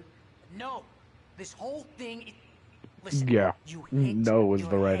this later? No. This whole thing... Listen, Yeah. you hit No was your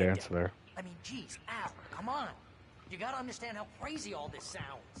the right head. answer there. I mean, geez, Al, come on. You gotta understand how crazy all this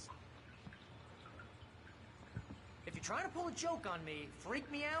sounds. If you're trying to pull a joke on me, freak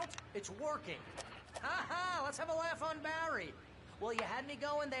me out, it's working. Ha ha, let's have a laugh on Barry. Well, you had me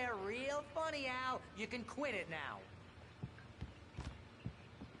going there real funny, Al. You can quit it now.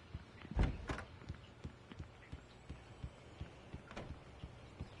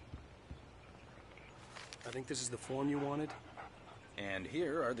 I think this is the form you wanted. And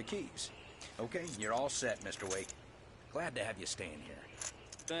here are the keys. Okay, you're all set, Mr. Wake. Glad to have you staying here.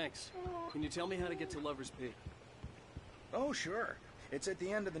 Thanks. Can you tell me how to get to Lover's Peak? Oh, sure. It's at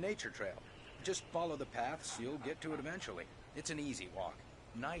the end of the nature trail. Just follow the paths, you'll get to it eventually. It's an easy walk.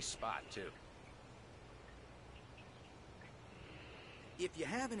 Nice spot, too. If you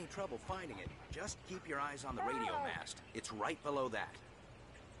have any trouble finding it, just keep your eyes on the radio mast. It's right below that.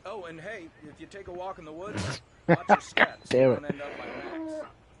 Oh, and hey, if you take a walk in the woods, watch your steps. Damn it. Don't end up like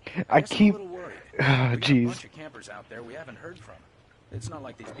Max. I Guess I'm keep... a little worried. Ah, We got a jeez. bunch of campers out there we haven't heard from. It's not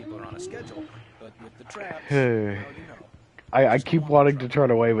like these people are on a schedule, but with the traps, well, you know. I keep wanting to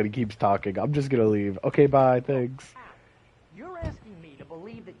turn away when he keeps talking. I'm just gonna leave. Okay, bye, thanks. You're asking me to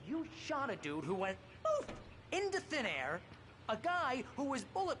believe that you shot a dude who went poof into thin air, a guy who was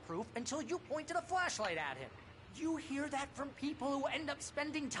bulletproof until you pointed a flashlight at him. You hear that from people who end up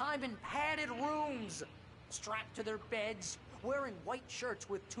spending time in padded rooms, strapped to their beds, wearing white shirts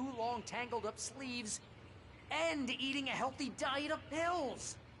with too long tangled up sleeves, and eating a healthy diet of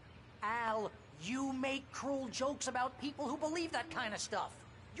pills. Al, you make cruel jokes about people who believe that kind of stuff.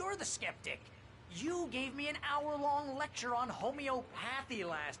 You're the skeptic. You gave me an hour-long lecture on homeopathy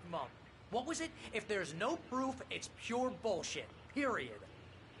last month. What was it? If there's no proof, it's pure bullshit. Period.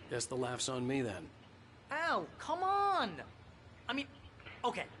 Guess the laugh's on me then. Al, come on! I mean,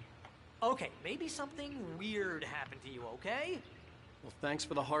 okay. Okay, maybe something weird happened to you, okay? Well, thanks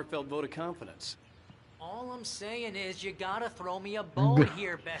for the heartfelt vote of confidence. All I'm saying is you gotta throw me a bone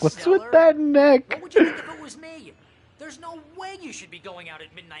here, bestseller. What's with that neck? What would you think if it was me? There's no way you should be going out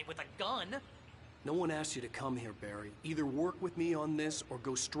at midnight with a gun. No one asked you to come here, Barry. Either work with me on this or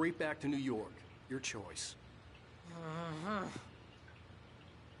go straight back to New York. Your choice. Uh-huh.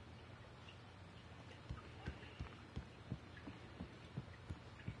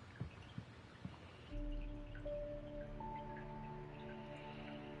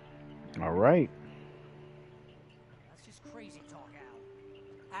 All right. That's just crazy talk,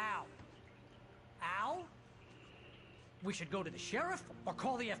 Al. Al? We should go to the sheriff or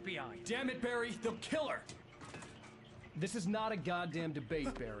call the FBI. Damn it, Barry, they'll kill her! This is not a goddamn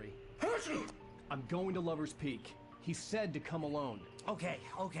debate, Barry. I'm going to Lover's Peak. He said to come alone. Okay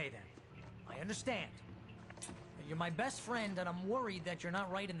then. I understand. You're my best friend, and I'm worried that you're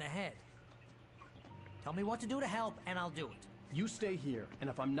not right in the head. Tell me what to do to help, and I'll do it. You stay here, and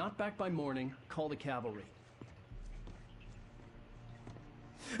if I'm not back by morning, call the cavalry.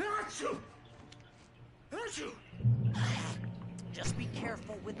 Just be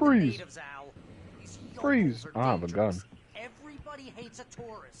careful with Freeze. the natives, Al. These yokels Freeze. are I have a gun. dangerous. Everybody hates a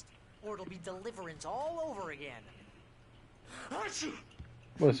tourist, or it'll be deliverance all over again.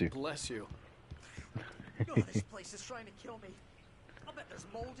 Bless you. Bless you. Oh, this place is trying to kill me. I'll bet there's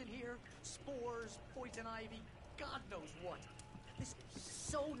mold in here, spores, poison ivy, God knows what. This is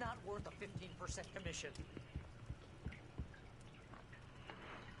so not worth a 15% commission.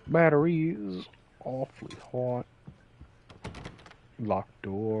 Batteries awfully hot. Locked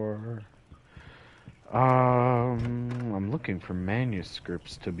door. I'm looking for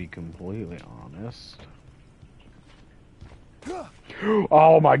manuscripts, to be completely honest.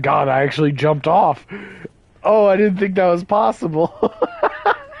 Oh my god, I actually jumped off. Oh, I didn't think that was possible.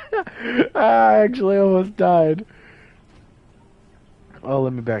 I actually almost died. Oh,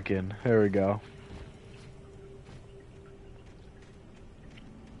 let me back in. There we go.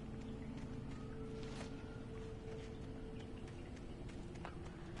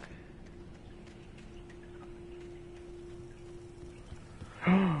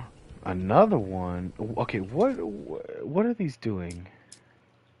 Another one. Okay, what are these doing?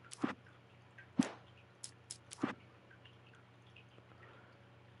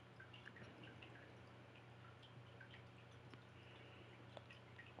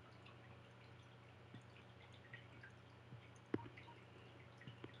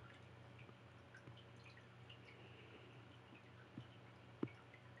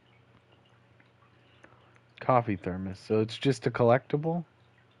 Coffee thermos. So it's just a collectible?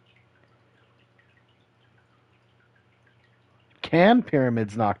 Can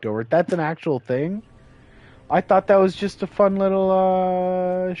pyramids knocked over? That's an actual thing? I thought that was just a fun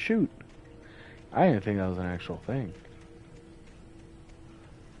little shoot. I didn't think that was an actual thing.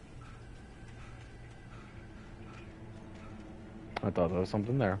 I thought there was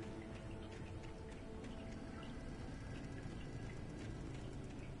something there.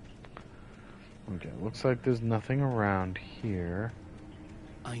 Okay, looks like there's nothing around here.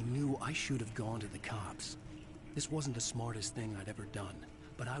 I knew I should have gone to the cops. This wasn't the smartest thing I'd ever done,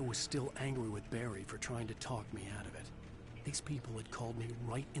 but I was still angry with Barry for trying to talk me out of it. These people had called me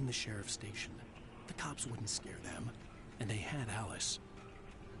right in the sheriff's station. The cops wouldn't scare them, and they had Alice.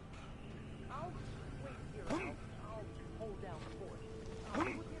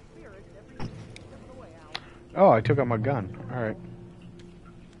 Oh, I took out my gun. Alright.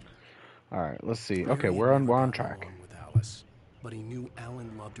 Alright, let's see. Okay, we're on track. With Alice, but he knew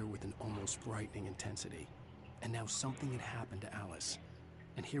Alan loved her with an almost frightening intensity. And now something had happened to Alice.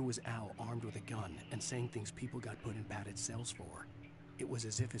 And here was Al armed with a gun and saying things people got put in padded cells for. It was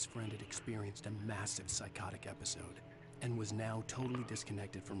as if his friend had experienced a massive psychotic episode and was now totally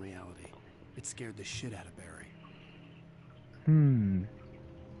disconnected from reality. It scared the shit out of Barry.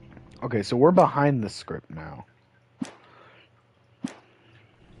 Okay, so we're behind the script now.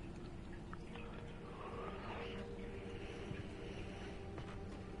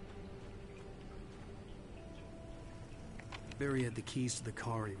 Barry had the keys to the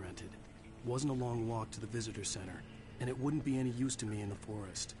car he rented. It wasn't a long walk to the visitor center, and it wouldn't be any use to me in the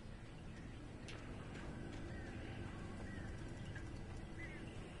forest.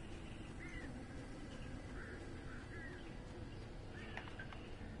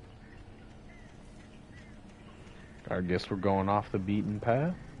 I guess we're going off the beaten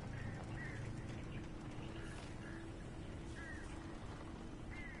path.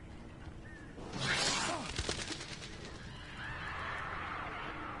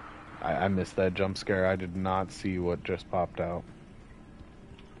 I missed that jump scare. I did not see what just popped out.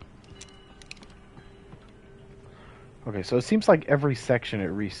 Okay, so it seems like every section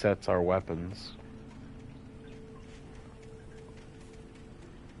it resets our weapons.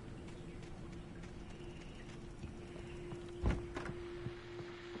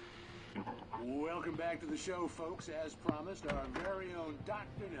 Welcome back to the show, folks. As promised, our very own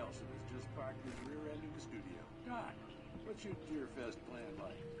Dr. Nelson has just parked his rear end in the studio. Doc, what's your Deerfest plan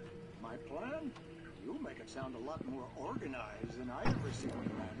like? My plan? You'll make it sound a lot more organized than I ever seen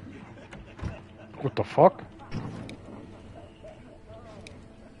you manage. What the fuck?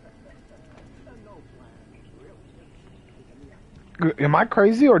 Am I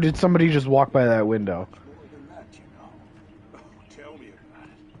crazy, or did somebody just walk by that window? Tell me about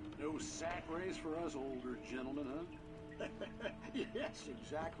it. No sack race for us older gentlemen, huh? Yes,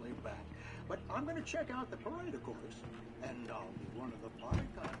 exactly, Bat. But I'm going to check out the parade, of course. And I'll be one of the party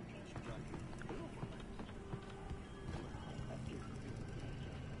contest judges.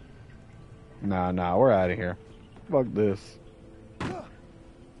 Nah, we're out of here. Fuck this.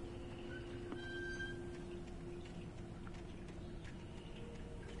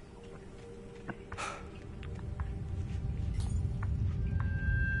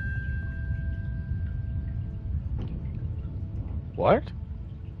 What?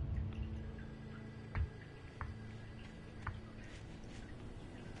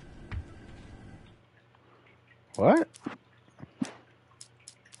 What?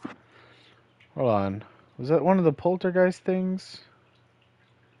 Hold on. Was that one of the poltergeist things?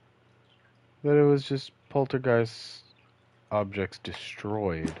 That it was just poltergeist objects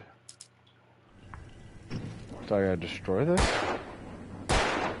destroyed. So I gotta destroy this?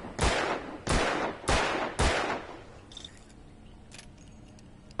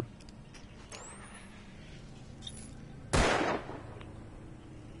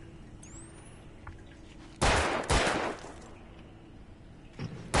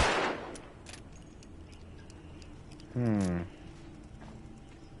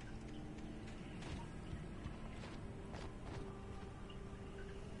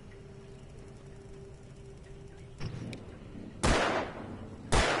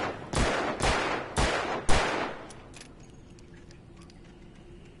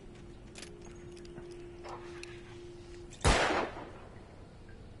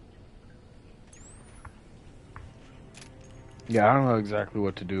 Yeah, I don't know exactly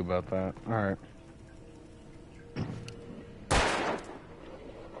what to do about that. Alright.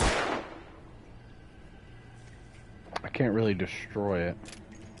 I can't really destroy it.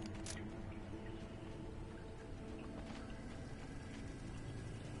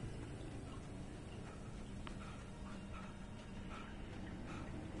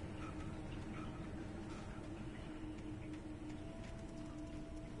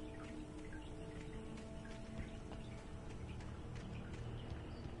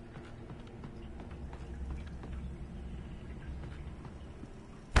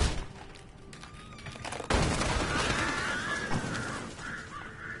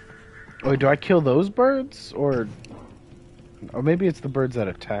 Wait, do I kill those birds? Or maybe it's the birds that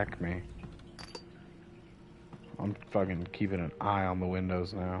attack me. I'm fucking keeping an eye on the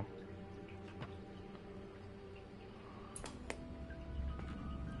windows now.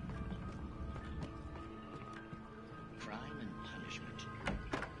 Crime and punishment.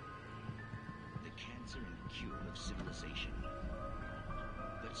 The cancer and cure of civilization.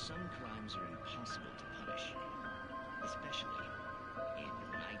 But some crimes are impossible to punish. Especially in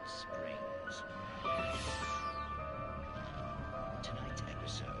Night Springs. Tonight's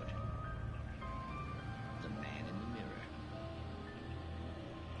episode, The Man in the Mirror.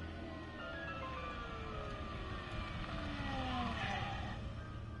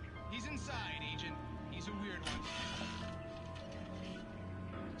 He's inside, Agent. He's a weird one.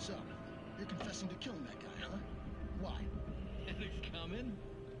 So, you're confessing to killing that guy, huh? Why? And they're coming?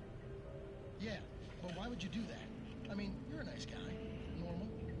 Yeah, but why would you do that? I mean, you're a nice guy. Normal.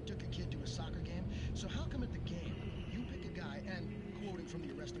 Took a kid to a soccer game. So how come at the game, you pick a guy and, quoting from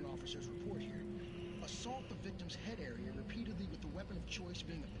the arresting officer's report here, assault the victim's head area repeatedly with the weapon of choice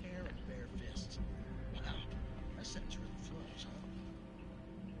being a pair of bare fists? Wow, that sentence really flows, huh?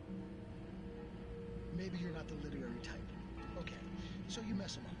 Maybe you're not the literary type. Okay, so you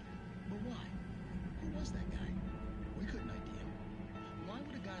mess him up. But why? Who was that guy? We couldn't ID him. Why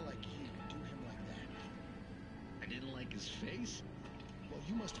would a guy like you do him like that? I didn't like his face? Well,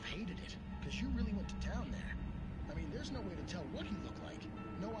 you must have hated it, because you really went to town there. I mean, there's no way to tell what he looked like.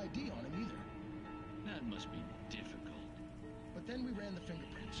 No ID on him either. That must be difficult. But then we ran the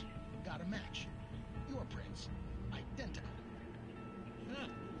fingerprints. Got a match. Your prints. Identical.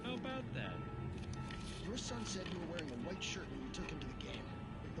 Huh, how about that? Your son said you were wearing a white shirt when you took him to the game.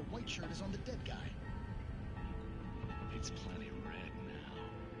 The white shirt is on the dead guy. It's plenty red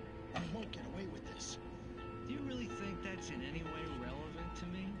now. You won't get away with this. Do you really think that's in any way relevant to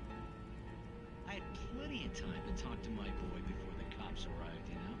me? I had plenty of time to talk to my boy before the cops arrived,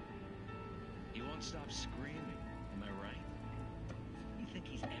 you know? He won't stop screaming, am I right? You think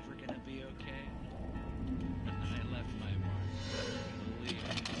he's ever gonna be okay? I left my mark. Believe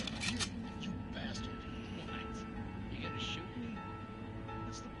me. You bastard. What? You gonna shoot me?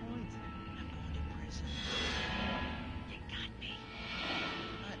 What's the point? I'm going to prison. You got me.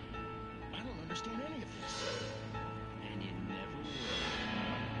 I don't understand any of this. And you never will.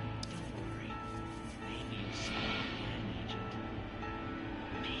 Don't worry. Maybe you'll see me again, Agent.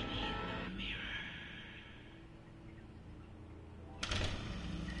 Maybe in the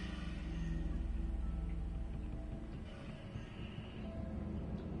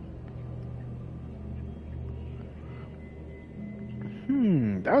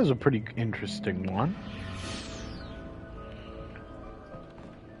mirror. That was a pretty interesting one.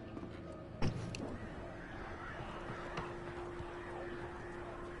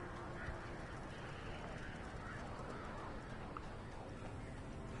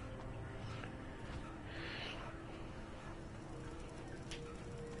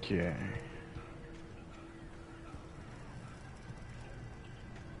 Okay.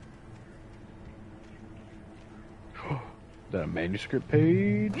 that a manuscript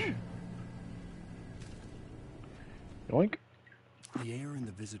page? Yoink. The air in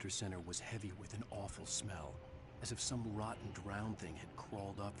the visitor center was heavy with an awful smell, as if some rotten drowned thing had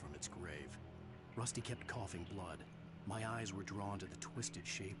crawled up from its grave. Rusty kept coughing blood. My eyes were drawn to the twisted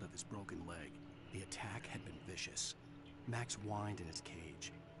shape of his broken leg. The attack had been vicious. Max whined in his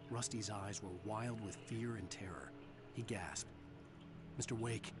cage. Rusty's eyes were wild with fear and terror. He gasped. Mr.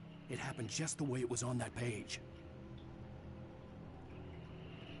 Wake, it happened just the way it was on that page.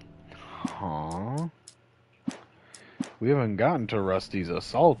 Huh? We haven't gotten to Rusty's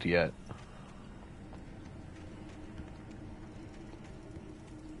assault yet.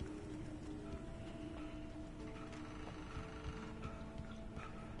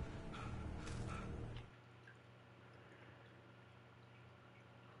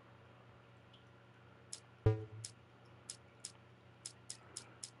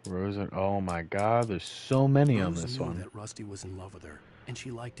 Rose, oh my God, there's so many on Rose this knew one. that Rusty was in love with her, and she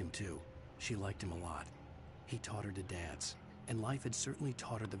liked him too. She liked him a lot. He taught her to dance, and life had certainly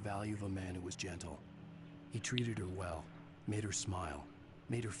taught her the value of a man who was gentle. He treated her well, made her smile,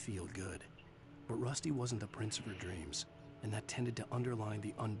 made her feel good. But Rusty wasn't the prince of her dreams, and that tended to underline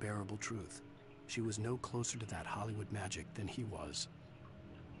the unbearable truth. She was no closer to that Hollywood magic than he was.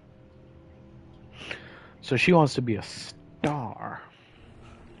 So she wants to be a star.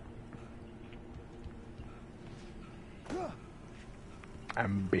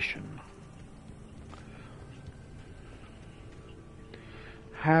 Ambition.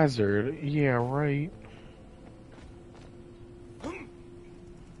 Hazard, yeah, right.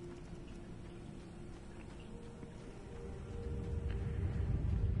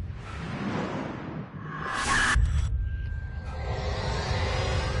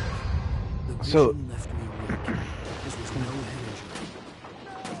 So left me weak. This was no head injury.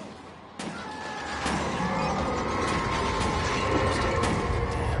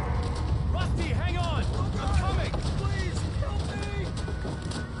 Rusty, hang on! I'm coming! Please, help me!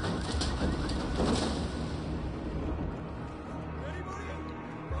 Anybody?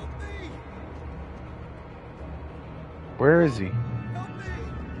 Help me! where is he? Help me!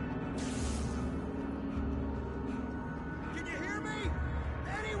 Can you hear me?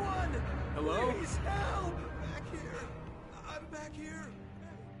 Anyone? Hello? Please help! Back here. I'm back here.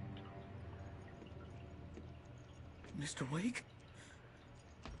 Mr. Wake?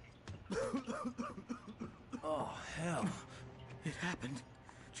 Oh, hell. It happened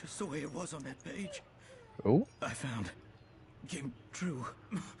just the way it was on that page. Oh? I found. Came true.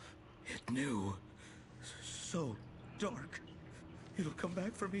 It knew. So dark. It'll come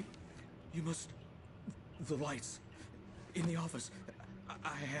back for me. You must... The lights. In the office.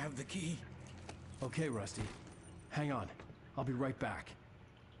 I have the key. Okay, Rusty. Hang on. I'll be right back.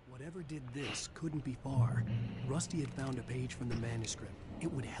 Whatever did this couldn't be far. Rusty had found a page from the manuscript.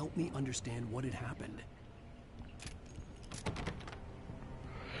 It would help me understand what had happened.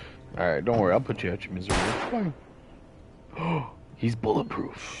 Alright, don't worry, I'll put you out your misery. It's fine. Oh, he's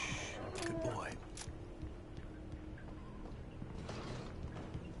bulletproof. Good boy.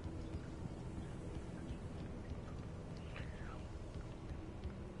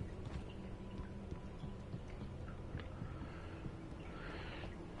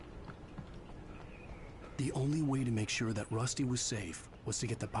 The only way to make sure that Rusty was safe was to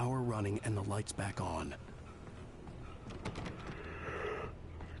get the power running and the lights back on.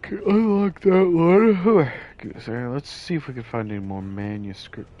 Okay, unlock that one. Good. So let's see if we can find any more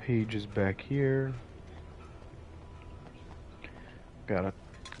manuscript pages back here. Got a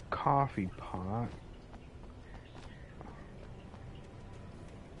coffee pot.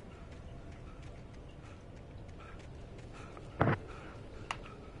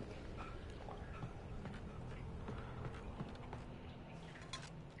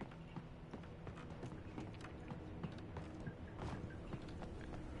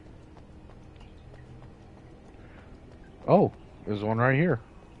 Oh, there's one right here.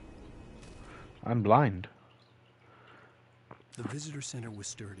 I'm blind. The visitor center was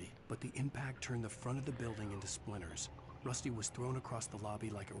sturdy, but the impact turned the front of the building into splinters. Rusty was thrown across the lobby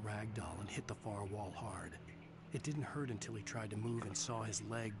like a rag doll and hit the far wall hard. It didn't hurt until he tried to move and saw his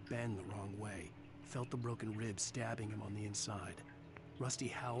leg bend the wrong way, felt the broken ribs stabbing him on the inside. Rusty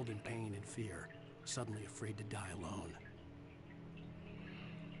howled in pain and fear, suddenly afraid to die alone.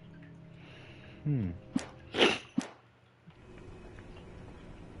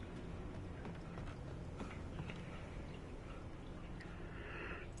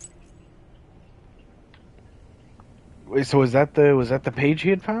 Wait, so was that the page he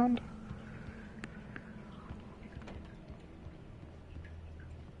had found?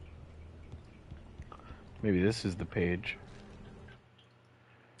 Maybe this is the page.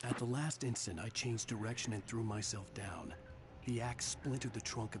 At the last instant, I changed direction and threw myself down. The axe splintered the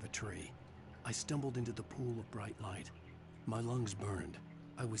trunk of a tree. I stumbled into the pool of bright light. My lungs burned.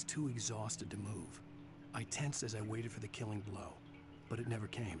 I was too exhausted to move. I tensed as I waited for the killing blow, but it never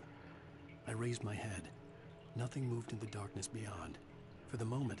came. I raised my head. Nothing moved in the darkness beyond. For the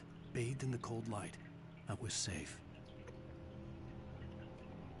moment, bathed in the cold light, I was safe.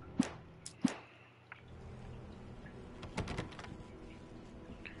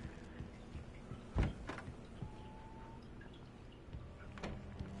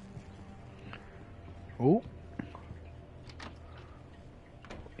 Oh.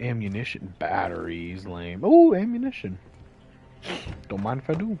 Ammunition. Batteries, lame. Oh, ammunition. Don't mind if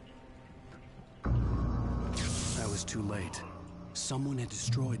I do. I was too late. Someone had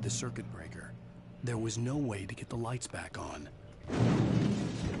destroyed the circuit breaker. There was no way to get the lights back on.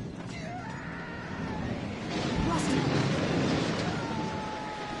 Rusty!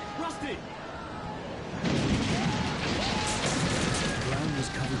 Rusty! The ground was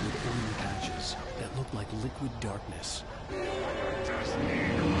covered with oily patches that looked like liquid darkness. Just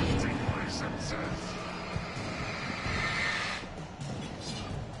need rusty licenses.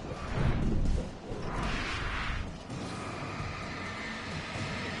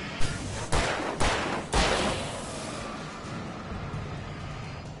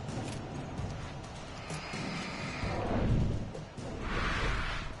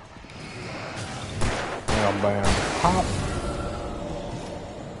 Bam, pop.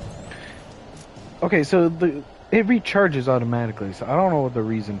 Okay, so it recharges automatically, so I don't know what the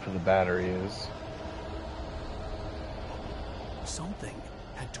reason for the battery is. Something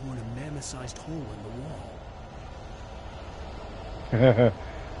had torn a mammoth-sized hole in the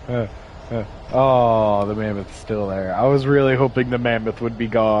wall. Oh, the mammoth's still there. I was really hoping the mammoth would be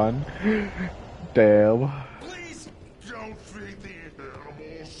gone. Damn. Please don't feed the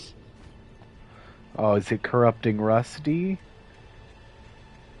animals. Oh, is it corrupting Rusty?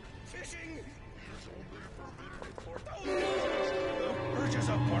 Fishing is only for purchase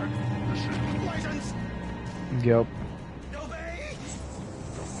of park fishing license. Yep. Obey.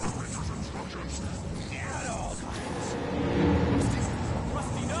 Instructions. At all times.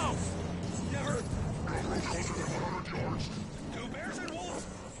 Rusty, no. Never. Closer than 100 yards. Do bears and wolves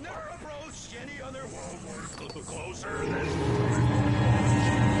never approach any other wildlife closer than.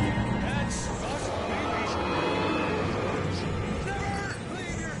 That's us. Never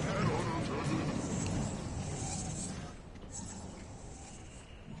leave your head unattended.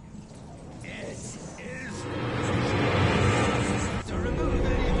 It is to remove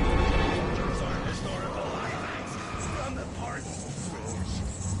any pictures or historical artifacts from the park.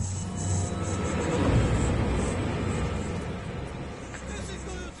 This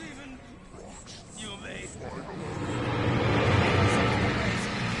includes even rocks. You may.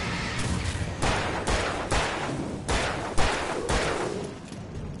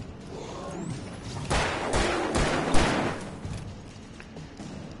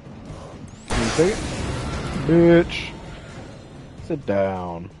 Take it. Bitch. Sit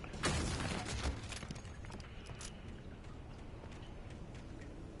down.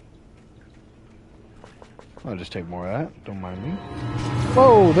 I'll just take more of that. Don't mind me.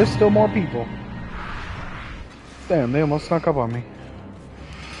 Whoa, there's still more people. Damn, they almost snuck up on me.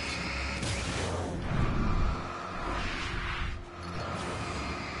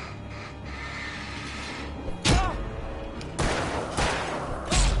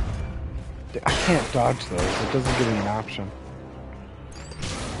 I can't dodge those. It doesn't give me an option.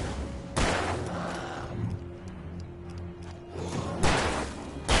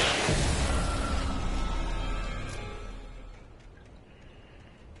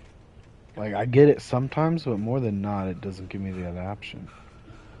 Like, I get it sometimes, but more than not, it doesn't give me the other option.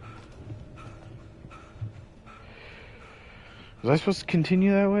 Was I supposed to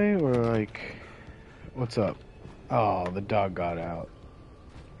continue that way, or like, what's up? Oh, the dog got out.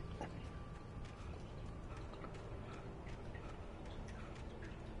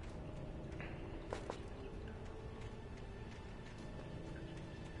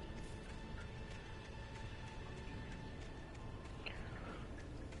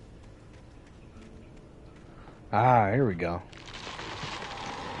 Ah, here we go.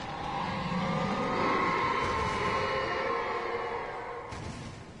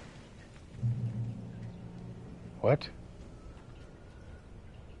 What?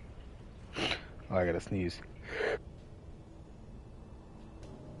 Oh, I gotta sneeze.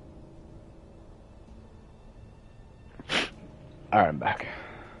 Alright, I'm back.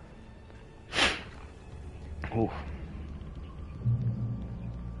 Ooh.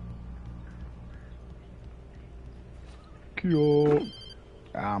 Kyo.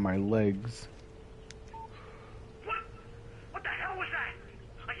 Ah, my legs. What the hell was that?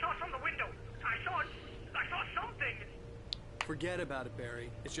 I saw it from the window. I saw something. Forget about it, Barry.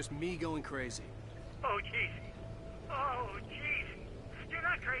 It's just me going crazy. Oh, jeez. Oh, jeez. You're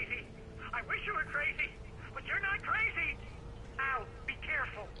not crazy. I wish you were crazy, but you're not crazy. Ow, be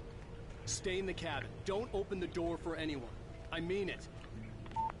careful. Stay in the cabin. Don't open the door for anyone. I mean it.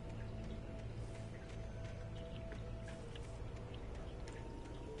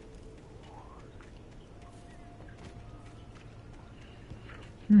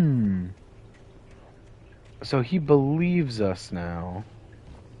 So he believes us now.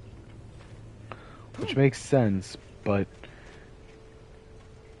 Which makes sense, but...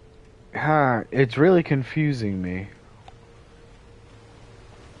 it's really confusing me.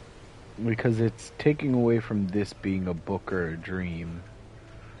 Because it's taking away from this being a book or a dream.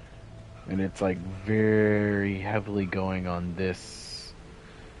 And it's like very heavily going on this,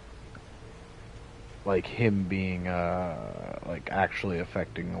 like him being like actually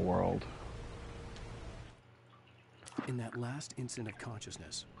affecting the world. In that last instant of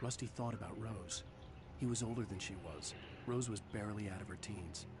consciousness, Rusty thought about Rose. He was older than she was. Rose was barely out of her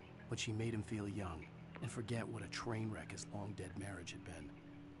teens, but she made him feel young and forget what a train wreck his long-dead marriage had been.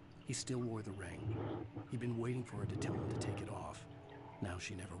 He still wore the ring. He'd been waiting for her to tell him to take it off. Now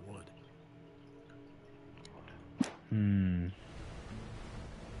she never would.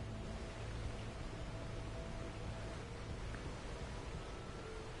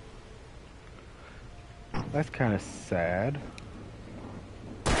 That's kind of sad.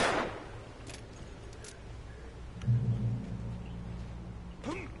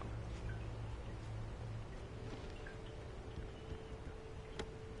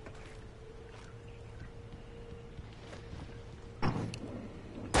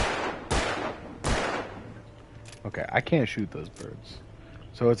 Okay, I can't shoot those birds.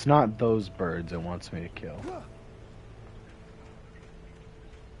 So it's not those birds it wants me to kill.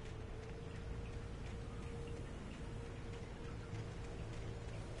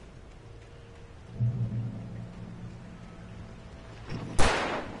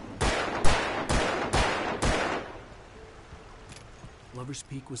 Lover's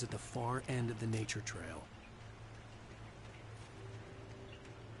Peak was at the far end of the nature trail.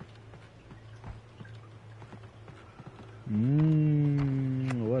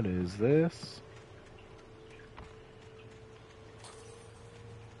 What is this?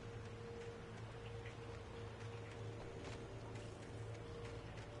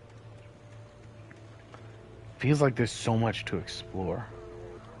 Feels like there's so much to explore.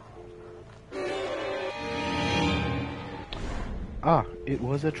 Ah, it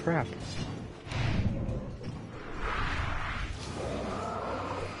was a trap.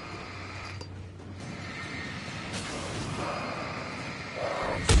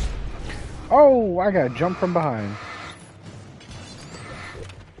 Oh, I got jumped from behind.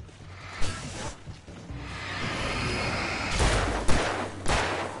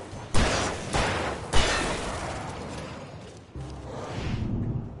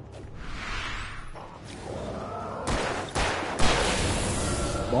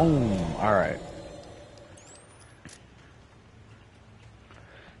 Boom. Alright.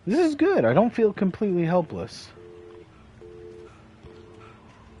 This is good. I don't feel completely helpless.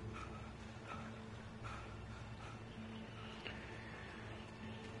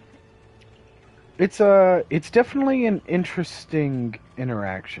 It's definitely an interesting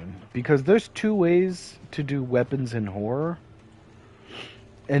interaction because there's two ways to do weapons in horror.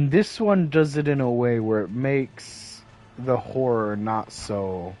 And this one does it in a way where it makes the horror not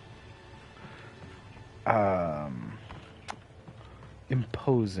so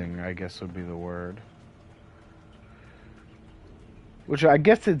imposing, I guess would be the word. Which I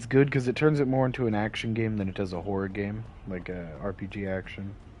guess it's good because it turns it more into an action game than it does a horror game, like a RPG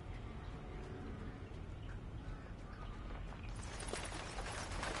action.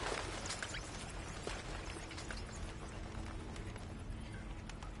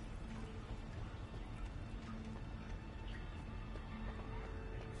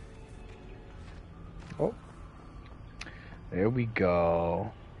 Oh, there we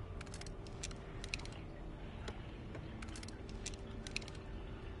go.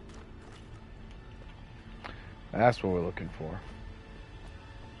 That's what we're looking for.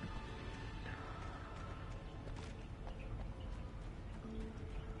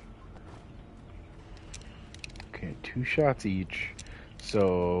 Okay, 2 shots each.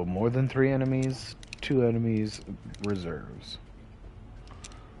 So more than 3 enemies, 2 enemies, reserves.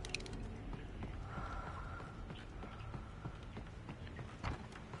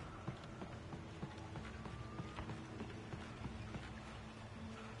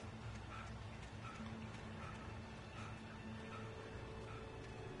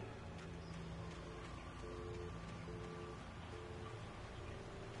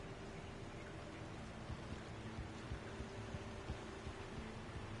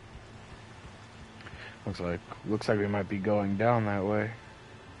 Looks like we might be going down that way.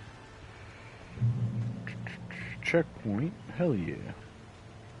 Checkpoint? Hell yeah.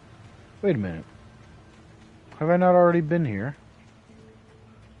 Wait a minute. Have I not already been here?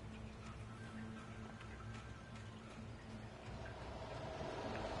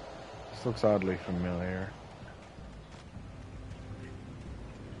 This looks oddly familiar.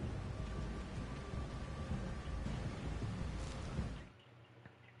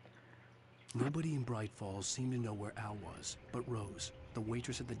 Nobody in Bright Falls seemed to know where Al was, but Rose, the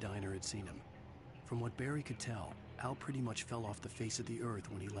waitress at the diner, had seen him. From what Barry could tell, Al pretty much fell off the face of the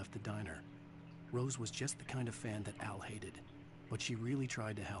earth when he left the diner. Rose was just the kind of fan that Al hated, but she really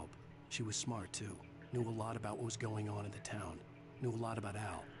tried to help. She was smart, too, knew a lot about what was going on in the town, knew a lot about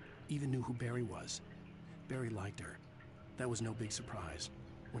Al, even knew who Barry was. Barry liked her. That was no big surprise.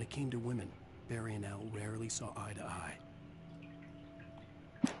 When it came to women, Barry and Al rarely saw eye to eye.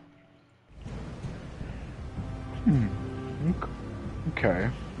 Okay.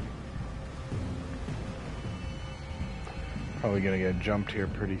 Probably gonna get jumped here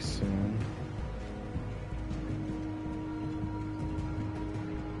pretty soon.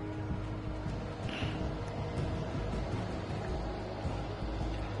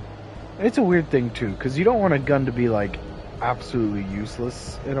 It's a weird thing too, because you don't want a gun to be like absolutely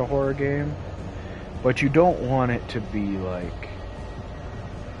useless in a horror game, but you don't want it to be like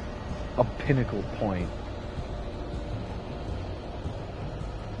a pinnacle point.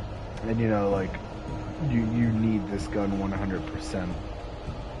 And you know, like, you need this gun 100%.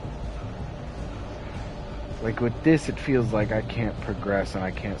 Like with this, it feels like I can't progress and I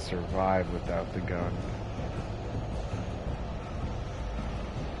can't survive without the gun.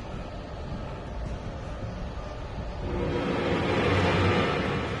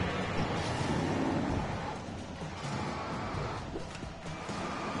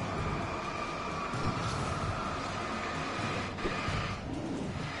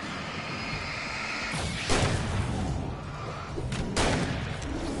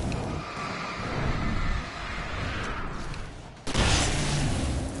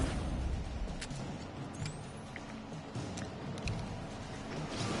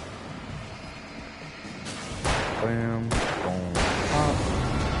 Bam, boom, pop.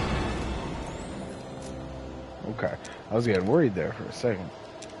 Okay, I was getting worried there for a second.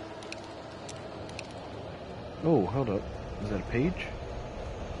 Oh, hold up. Is that a page?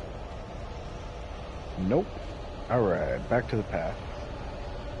 Nope. Alright, back to the path.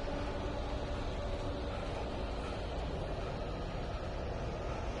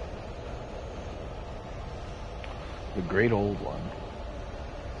 The great old one.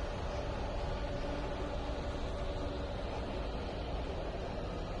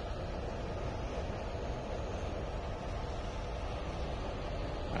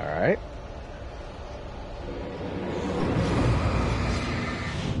 Alright.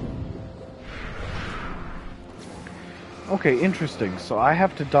 Okay, interesting. So I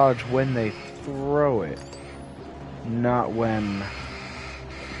have to dodge when they throw it, not when...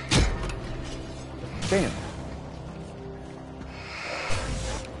 Damn.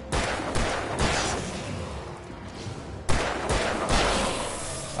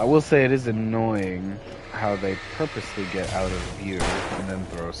 I will say it is annoying how they purposely get out of view and then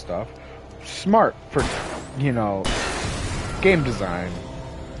throw stuff. Smart for, you know, game design.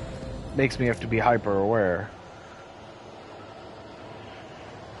 Makes me have to be hyper aware.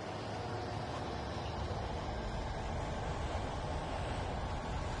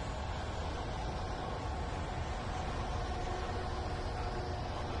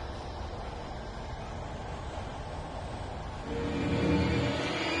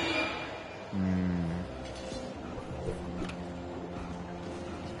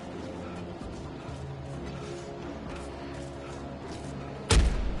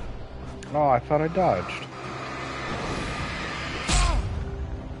 Oh, I thought I dodged.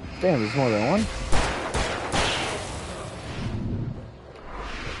 Damn, there's more than one?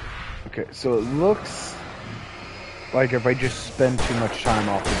 Okay, so it looks like if I just spend too much time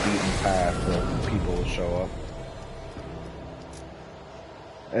off the beaten path, the people will show up.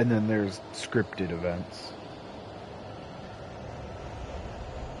 And then there's scripted events.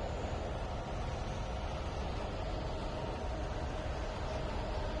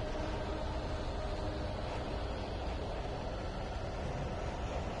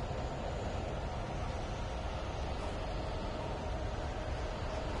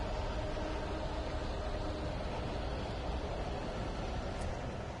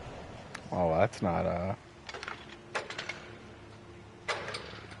 Oh, that's not,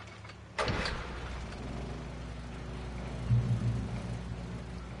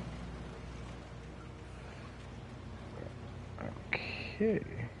 Okay.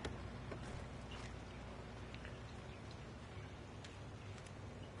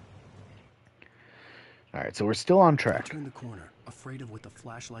 Alright, so we're still on I track. turned the corner, afraid of what the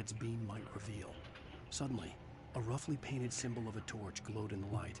flashlight's beam might reveal. Suddenly, a roughly painted symbol of a torch glowed in the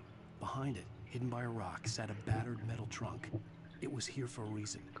light. Behind it, hidden by a rock, sat a battered metal trunk. It was here for a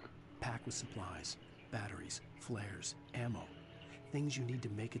reason. Packed with supplies, batteries, flares, ammo. Things you need to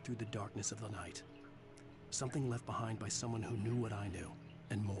make it through the darkness of the night. Something left behind by someone who knew what I knew,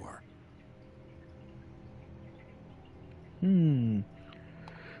 and more.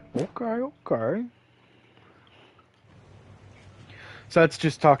 Okay. So that's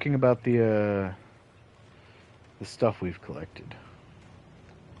just talking about the stuff we've collected.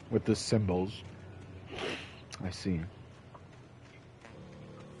 With the symbols. I see.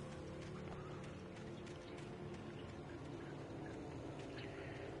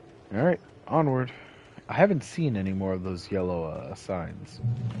 Alright, onward. I haven't seen any more of those yellow signs.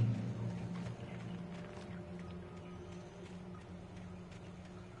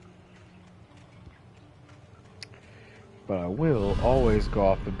 But I will always go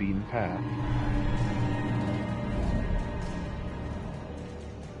off the beaten path.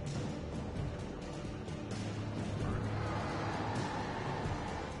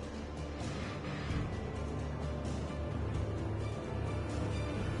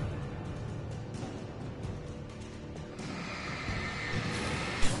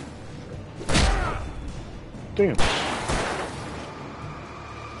 Damn.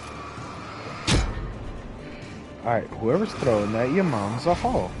 Alright, whoever's throwing that, your mom's a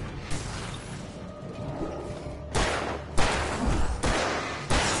hoe.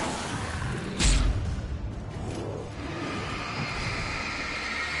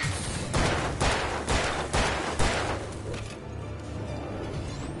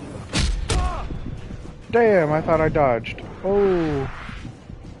 Damn, I thought I dodged. Oh.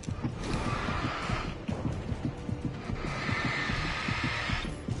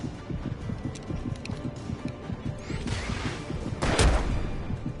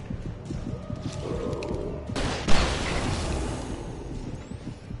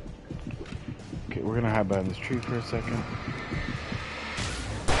 Behind this tree for a second.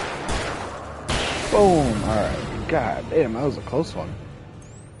 Boom! Alright. God damn, that was a close one.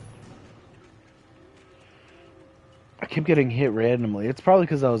 I keep getting hit randomly. It's probably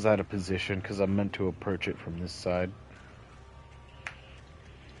because I was out of position, because I'm meant to approach it from this side.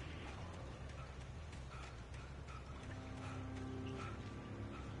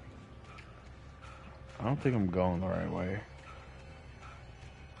 I don't think I'm going the right way.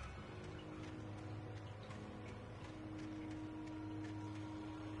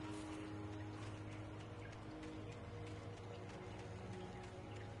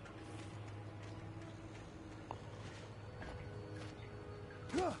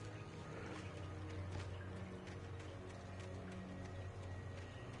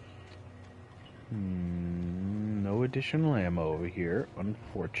 No additional ammo over here.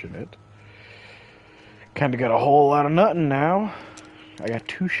 Unfortunate. Kinda got a whole lot of nothing now. I got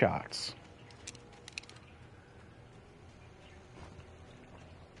 2 shots.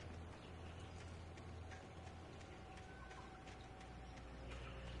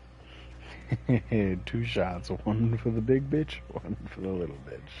 Two shots. One for the big bitch, one for the little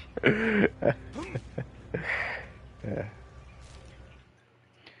bitch. Yeah.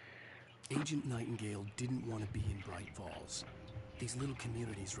 Agent Nightingale didn't want to be in Bright Falls. These little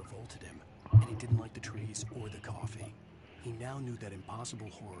communities revolted him, and he didn't like the trees or the coffee. He now knew that impossible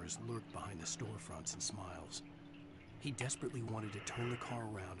horrors lurked behind the storefronts and smiles. He desperately wanted to turn the car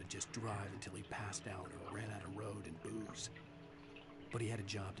around and just drive until he passed out or ran out of road and booze. But he had a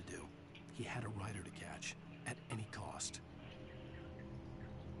job to do. He had a rider to catch, at any cost.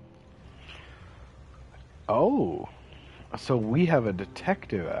 Oh, so we have a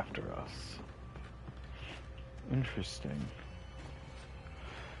detective after us. Interesting.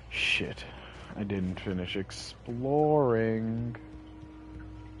 Shit, I didn't finish exploring.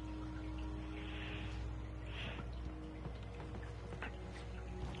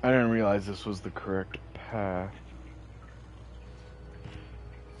 I didn't realize this was the correct path.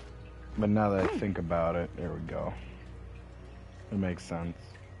 But now that I think about it, there we go. It makes sense.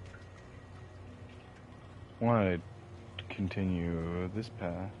 I want to continue this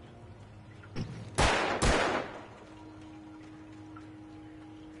path.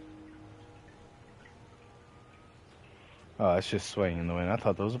 Oh, it's just swaying in the wind. I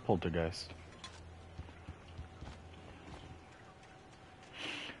thought that was a poltergeist.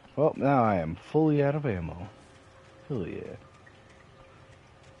 Well, now I am fully out of ammo. Hell yeah.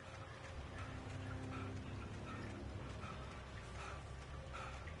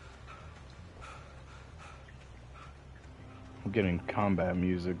 I'm getting combat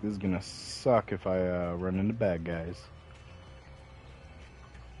music. This is gonna suck if I run into bad guys.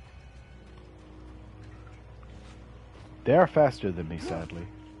 They are faster than me, sadly.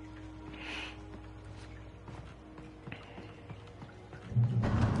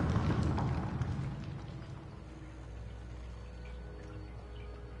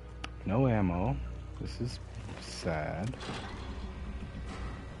 No ammo. This is sad.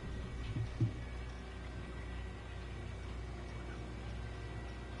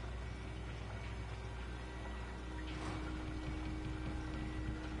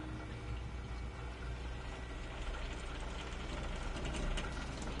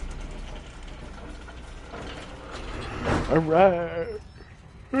 Alright.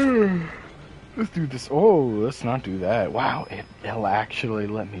 Let's do this. Oh, let's not do that. Wow, it'll actually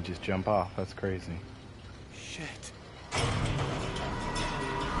let me just jump off. That's crazy. Shit.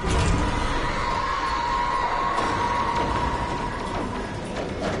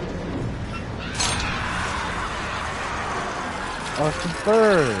 Oh, it's a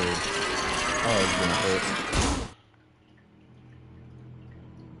bird. Oh, it's gonna hurt.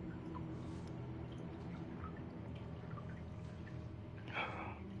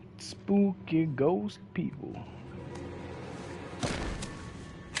 Spooky ghost people.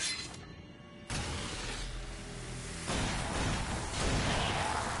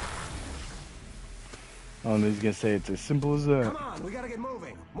 Oh, and he's gonna say it's as simple as that. Come on, we gotta get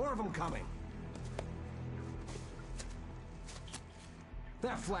moving. More of them coming.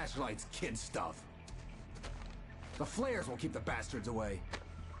 That flashlight's kid stuff. The flares will keep the bastards away.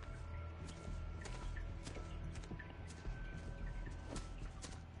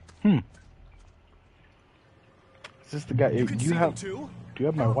 Is this the guy? You Do you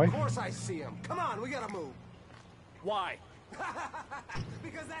have my wife? Of course I see him. Come on, we gotta move. Why?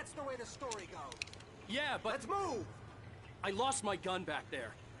 Because that's the way the story goes. Yeah, but... Let's move! I lost my gun back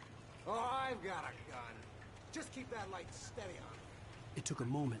there. Oh, I've got a gun. Just keep that light steady on. It took a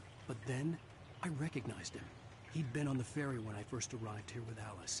moment, but then I recognized him. He'd been on the ferry when I first arrived here with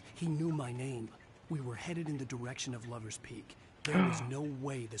Alice. He knew my name. We were headed in the direction of Lover's Peak. There was no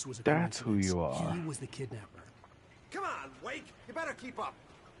way this was a That's who coincidence. you are. He was the kidnapper. Come on, Wake. You better keep up.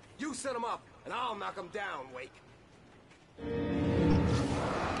 You set him up, and I'll knock him down, Wake.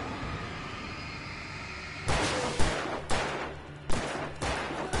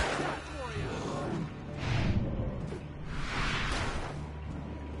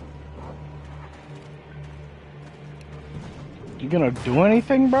 You gonna do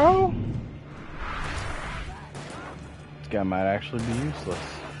anything, bro? This guy might actually be useless.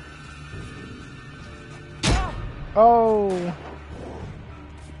 Oh!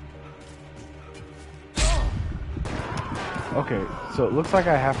 Okay, so it looks like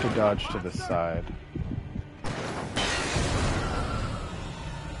I have to dodge to the side.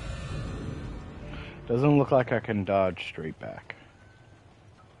 Doesn't look like I can dodge straight back.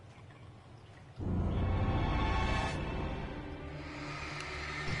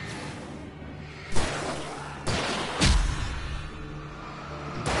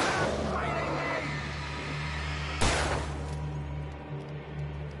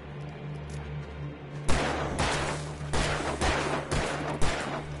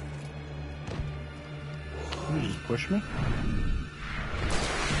 You just push me?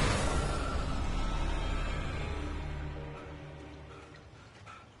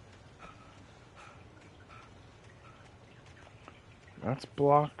 That's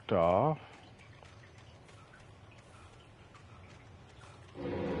blocked off.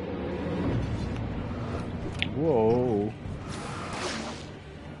 Whoa.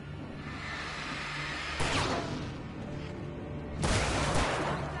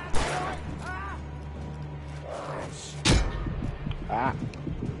 Ah.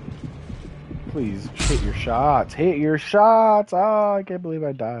 Please, hit your shots. Hit your shots. Oh, I can't believe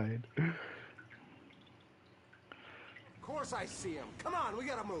I died. Of course I see him. Come on, we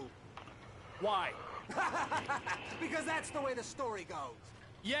gotta move. Why? Because that's the way the story goes.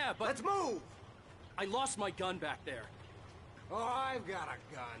 Yeah, but... Let's move! I lost my gun back there. Oh, I've got a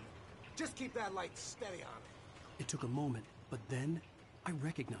gun. Just keep that light steady on. It took a moment, but then I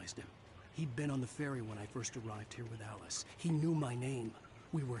recognized him. He'd been on the ferry when I first arrived here with Alice. He knew my name.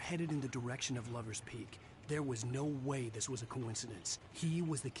 We were headed in the direction of Lover's Peak. There was no way this was a coincidence. He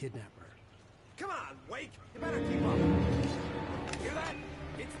was the kidnapper. Come on, Wake! You better keep up. Hear that?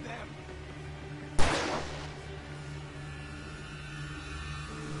 It's them.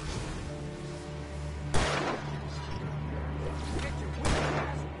 Get your weak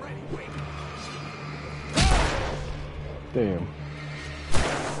ass ready, Wake. Damn.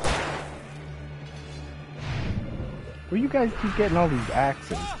 Where you guys keep getting all these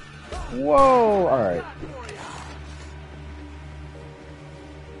axes? Whoa! Alright.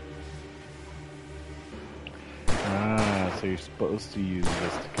 Ah, so you're supposed to use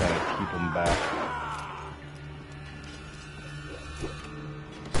this to kind of keep them back.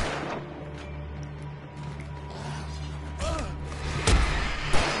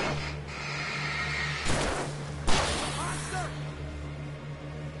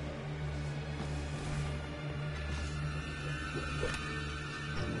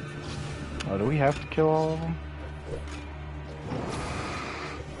 Oh, do we have to kill all of them?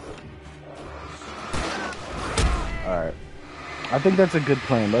 Alright. I think that's a good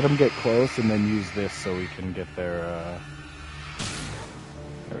plan. Let them get close and then use this so we can get their,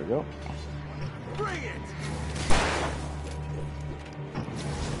 There we go. Bring it!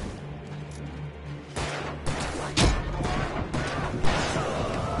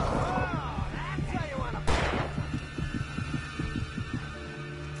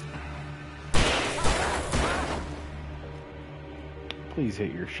 Please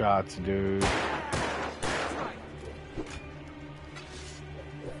hit your shots, dude.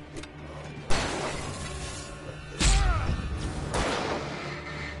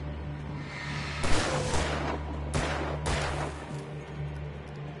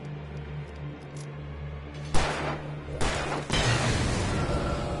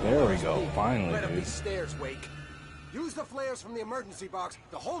 There we go, finally, Right up dude. these stairs, Wake. Use the flares from the emergency box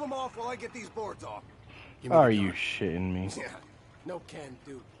to hold them off while I get these boards off. Are you shitting me? Yeah, no can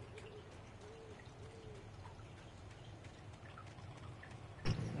do.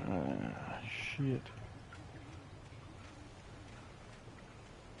 Shit.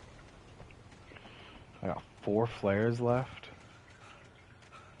 I got 4 flares left.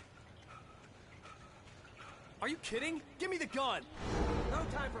 Are you kidding? Give me the gun! No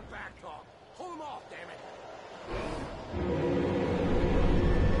time for back talk. Hold them off, damn it!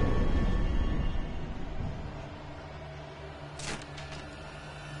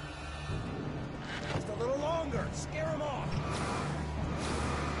 Just a little longer. Scare them off.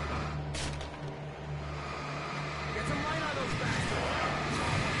 Get some light on those bastards.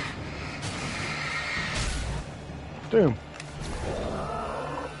 Damn.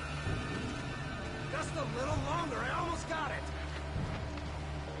 Just a little longer. I almost got it.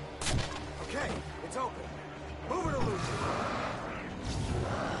 Okay, it's open. Move it or lose it.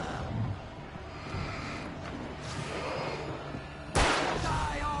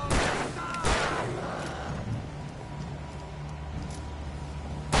 Die already, die!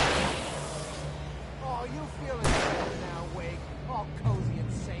 Oh, you feeling better now, Wake? All cozy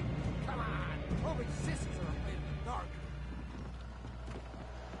and safe. Come on, home exists are afraid of the dark.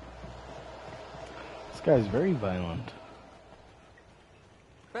 This guy's very violent.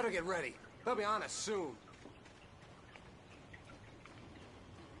 Better get ready. They'll be on us soon.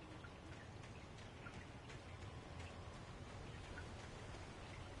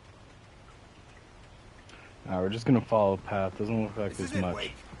 We're just gonna follow the path. Doesn't look like This there's is it, much.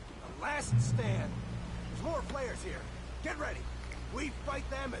 Wake. The last stand. There's more players here. Get ready. We fight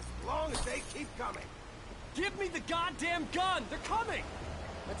them as long as they keep coming. Give me the goddamn gun! They're coming!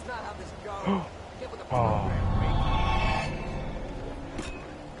 That's not how this goes. Get with the program,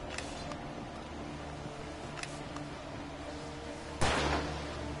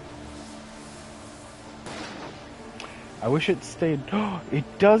 I wish it stayed. It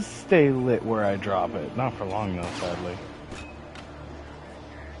does stay lit where I drop it. Not for long though, sadly.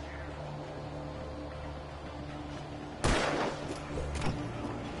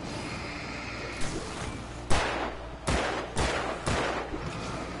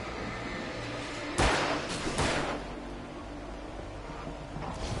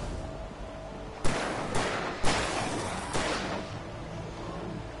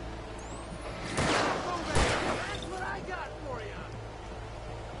 That's what I got for you!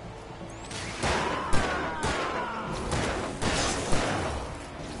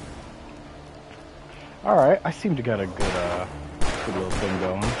 Alright, I seem to got a good, good little thing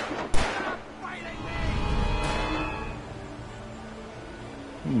going.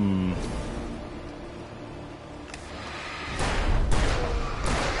 Hmm.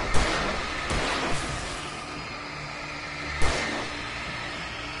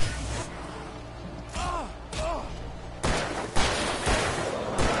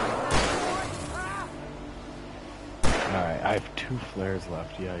 Alright, I have 2 flares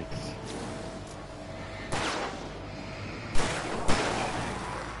left, yikes.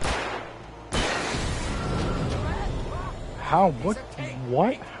 How? What?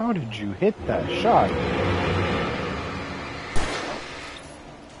 How did you hit that shot?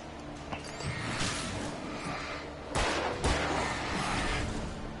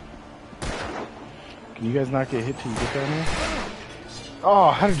 Can you guys not get hit till you get down here? Oh,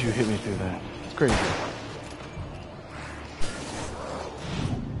 how did you hit me through that? It's crazy.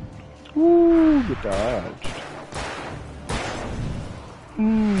 Woo, get dodged.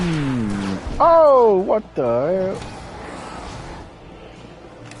 Oh, what the hell?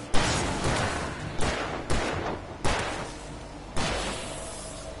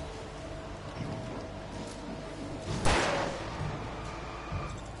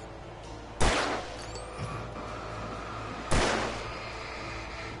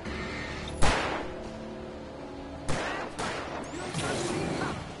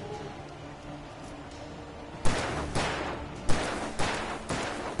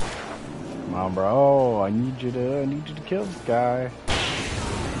 Come on, bro. I need you to kill this guy.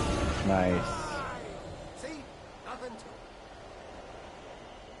 Nice.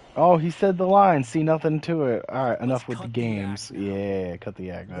 Oh, he said the line. See nothing to it. All right, enough with the games. Yeah, cut the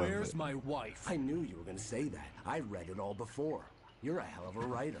act. Where's my wife? I knew you were going to say that. I read it all before. You're a hell of a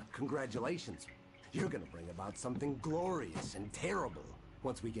writer. Congratulations. You're going to bring about something glorious and terrible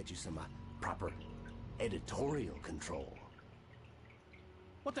once we get you some proper editorial control.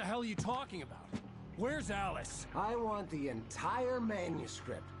 What the hell are you talking about? Where's Alice? I want the entire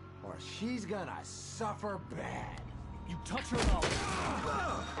manuscript, or she's gonna suffer bad. You touch her now.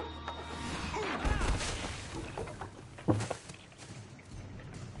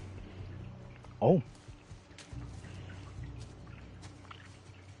 Oh.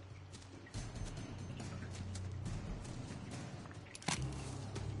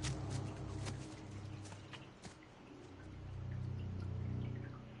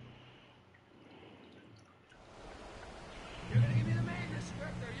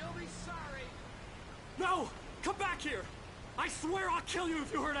 No! Come back here! I swear I'll kill you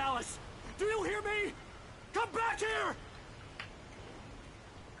if you hurt Alice! Do you hear me? Come back here!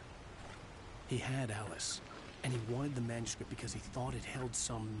 He had Alice, and he wanted the manuscript because he thought it held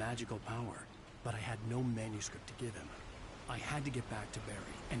some magical power. But I had no manuscript to give him. I had to get back to Barry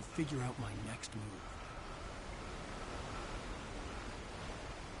and figure out my next move.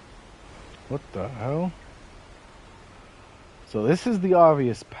 What the hell? So this is the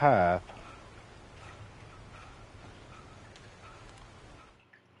obvious path.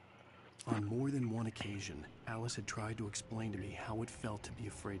 On more than one occasion, Alice had tried to explain to me how it felt to be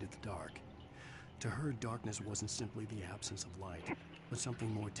afraid of the dark. To her, darkness wasn't simply the absence of light, but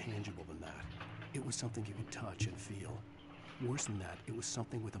something more tangible than that. It was something you could touch and feel. Worse than that, it was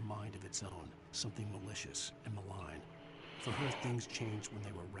something with a mind of its own, something malicious and malign. For her, things changed when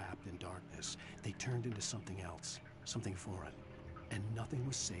they were wrapped in darkness. They turned into something else, something foreign. And nothing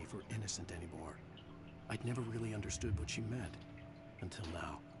was safe or innocent anymore. I'd never really understood what she meant, until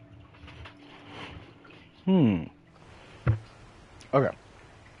now. Okay.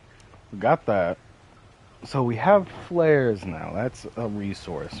 We got that. So we have flares now. That's a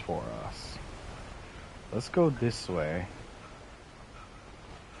resource for us. Let's go this way.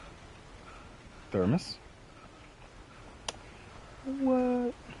 Thermos.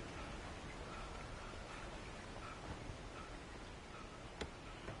 What?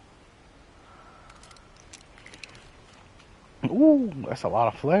 Ooh, that's a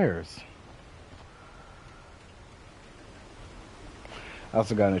lot of flares. I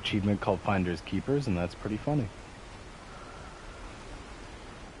also got an achievement called Finders Keepers, and that's pretty funny.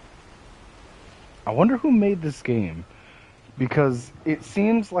 I wonder who made this game, because it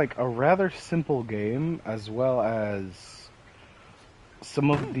seems like a rather simple game, as well as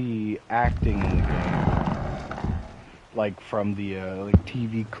some of the acting in the game, like from the like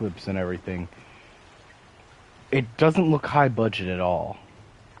TV clips and everything. It doesn't look high budget at all.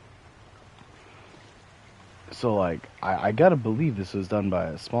 So, like, I gotta believe this was done by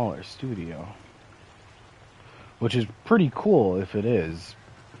a smaller studio. Which is pretty cool if it is.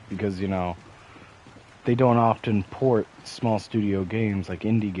 Because, you know, they don't often port small studio games, like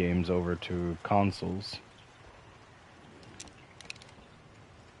indie games, over to consoles.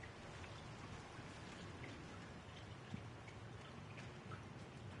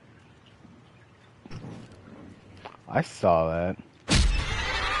 I saw that.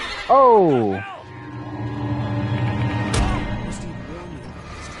 Oh!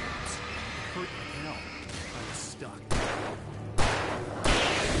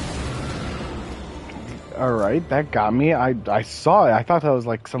 Alright, that got me. I saw it. I thought that was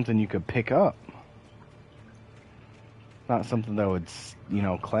like something you could pick up. Not something that would, you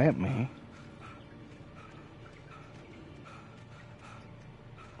know, clamp me.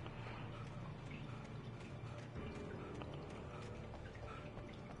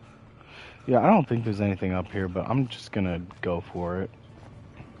 Yeah, I don't think there's anything up here, but I'm just gonna go for it.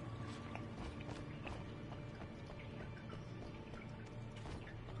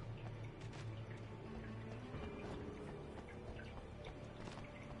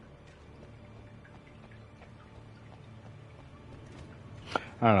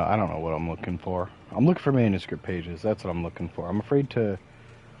 I don't know what I'm looking for. I'm looking for manuscript pages. That's what I'm looking for. I'm afraid to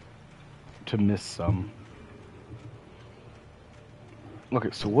miss some.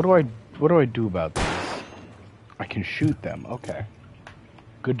 Okay, so what do I do about this? I can shoot them. Okay.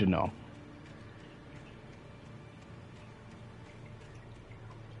 Good to know.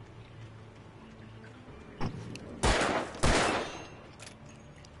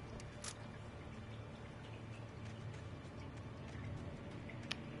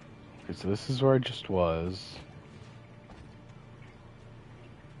 Okay, so this is where I just was.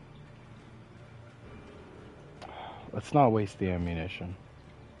 Let's not waste the ammunition.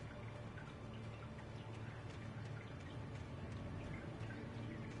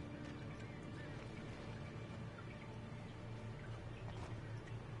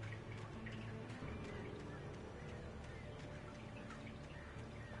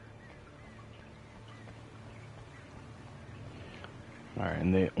 Alright,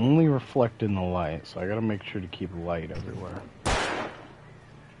 and they only reflect in the light, so I gotta make sure to keep light everywhere.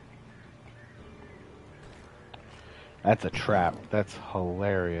 That's a trap. That's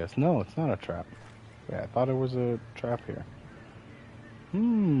hilarious. No, it's not a trap. Yeah, I thought it was a trap here.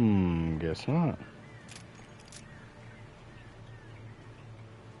 Guess not.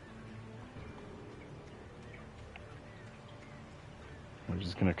 We're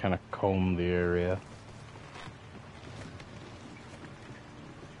just gonna kind of comb the area.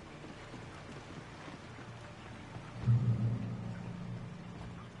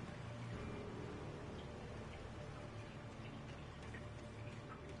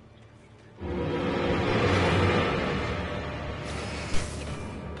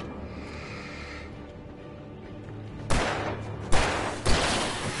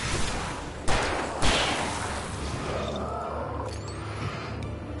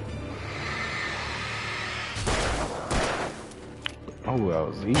 Oh, that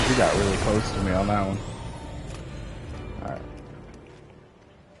was easy. He got really close to me on that one. Alright.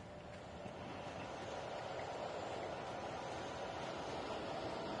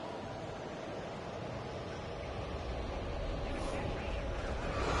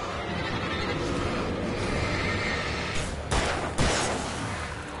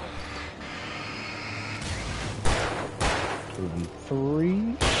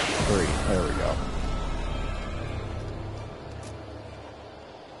 Three. There we go.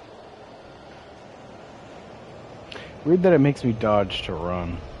 Weird that it makes me dodge to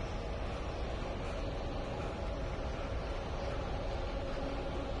run.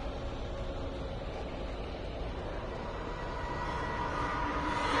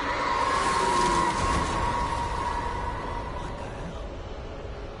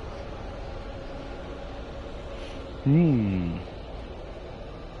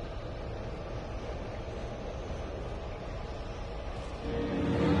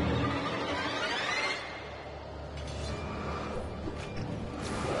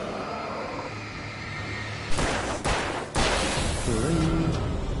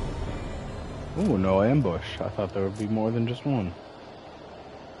 Ooh, no ambush. I thought there would be more than just one.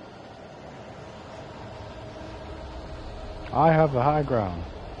 I have the high ground.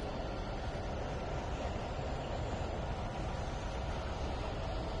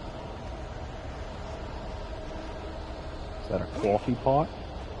 Is that a coffee pot?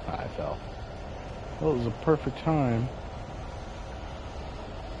 I fell. Well, it was a perfect time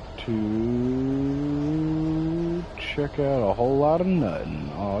to check out a whole lot of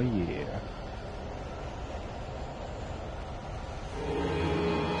nutting. Oh yeah.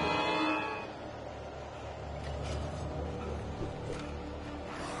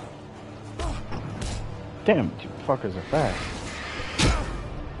 Damn, you fuckers are fast.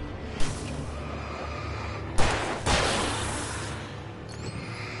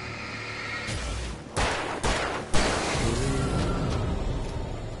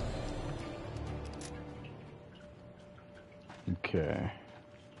 Okay.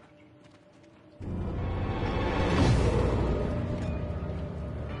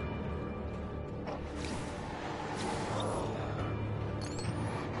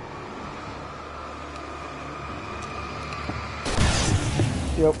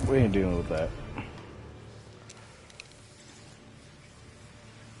 Yep, we ain't dealing with that.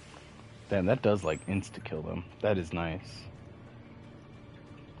 Damn, that does like insta-kill them. That is nice.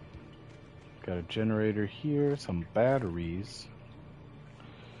 Got a generator here, some batteries.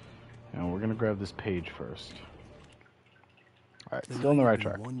 And we're gonna grab this page first. Alright, still on the right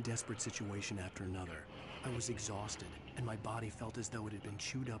track. One desperate situation after another. I was exhausted, and my body felt as though it had been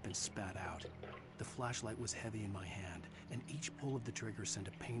chewed up and spat out. The flashlight was heavy in my hand, and each pull of the trigger sent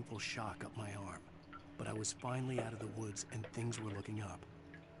a painful shock up my arm. But I was finally out of the woods, and things were looking up.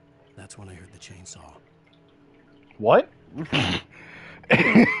 That's when I heard the chainsaw. What?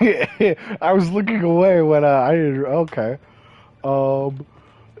 I was looking away when I didn't. Okay.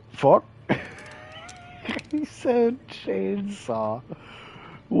 Fuck. He said chainsaw.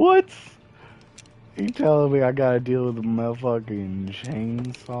 What? You telling me I gotta deal with a motherfucking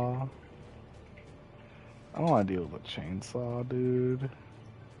chainsaw? I don't wanna deal with a chainsaw, dude.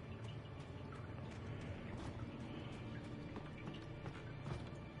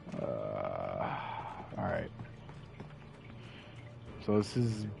 Alright. So this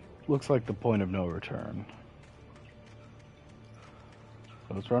looks like the point of no return.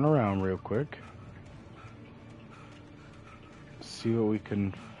 So let's run around real quick. See what we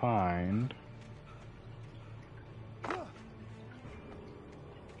can find.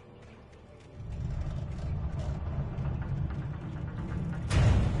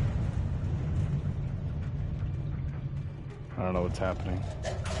 I don't know what's happening.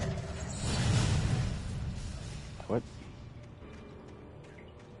 What?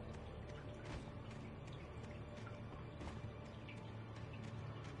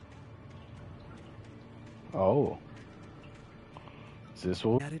 Oh. Is this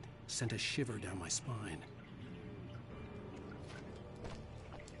what? At it sent a shiver down my spine.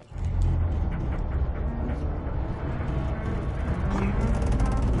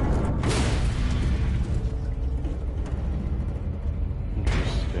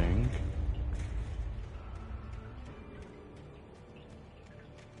 Interesting.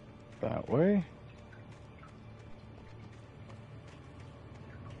 That way?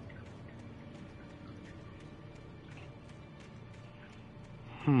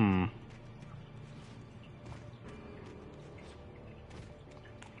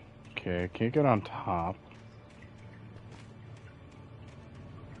 Okay, I can't get on top.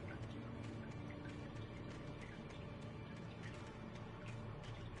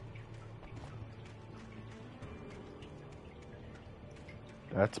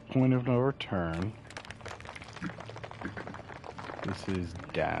 That's point of no return. This is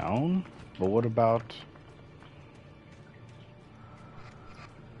down. But what about...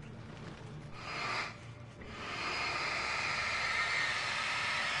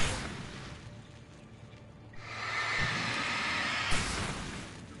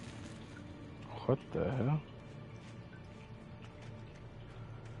 What the hell?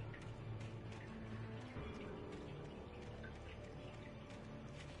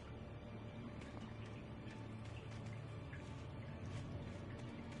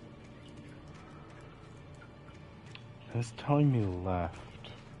 It's telling me left.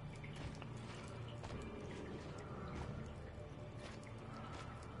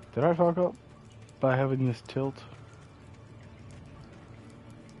 Did I fuck up by having this tilt?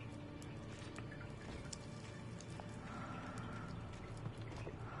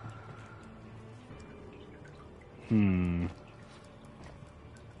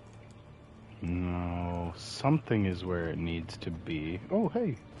 No, something is where it needs to be. Oh,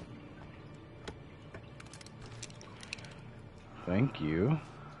 hey. Thank you.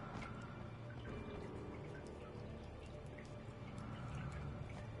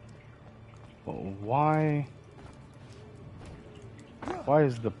 But why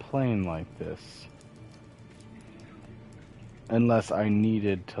is the plane like this? Unless I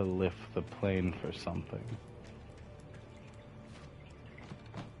needed to lift the plane for something.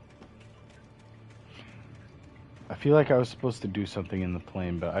 I feel like I was supposed to do something in the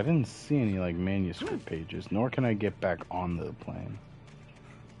plane, but I didn't see any like manuscript pages, nor can I get back on the plane.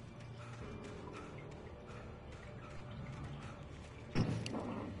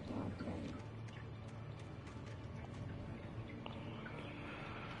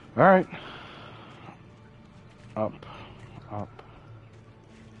 Alright. Up. Up.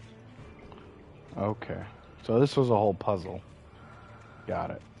 Okay. So this was a whole puzzle. Got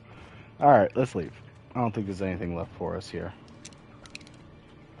it. Alright, let's leave. I don't think there's anything left for us here.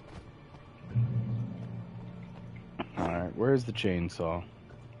 Alright, where's the chainsaw?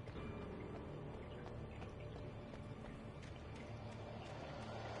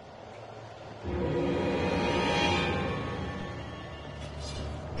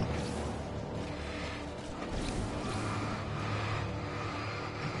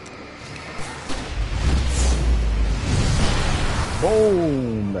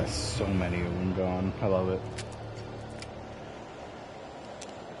 Boom! That's so many of them gone. I love it.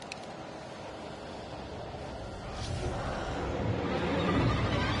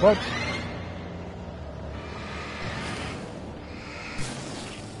 What?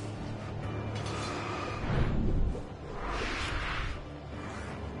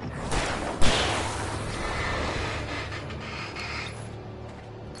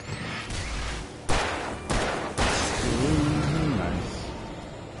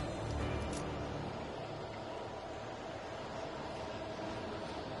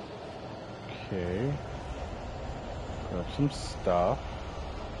 Okay. Grab some stuff.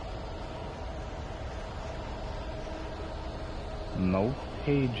 No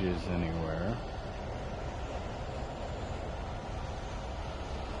pages anywhere.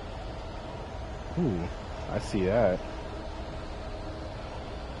 Ooh, I see that.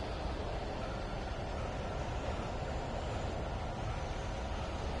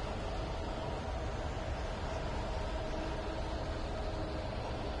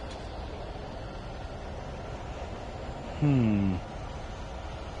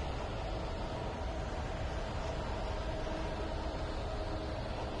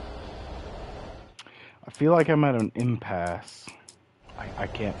 I feel like I'm at an impasse. I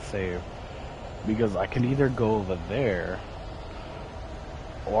can't save. Because I can either go over there,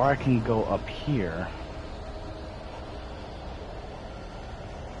 or I can go up here.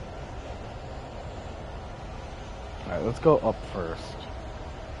 Alright, let's go up first.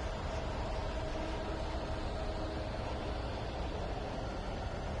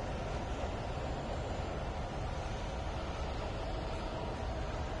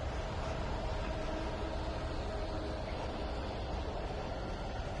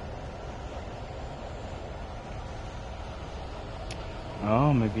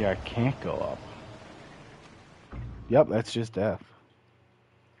 Oh, maybe I can't go up. Yep, that's just death.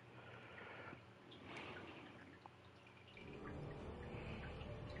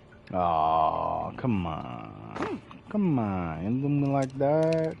 Oh, come on. Come on. You do me like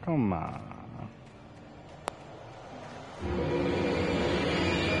that? Come on.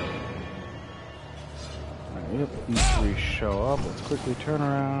 Alright, yep, these three show up. Let's quickly turn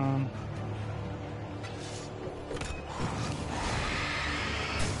around.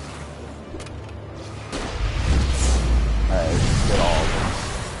 Alright, let's get all of them.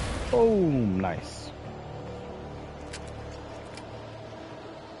 Boom! Nice.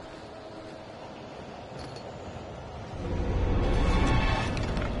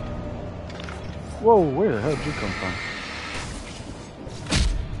 Whoa, where the hell did you come from?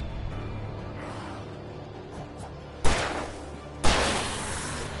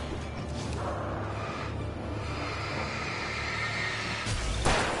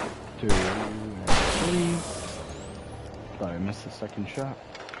 Two, three. Thought I missed the second shot.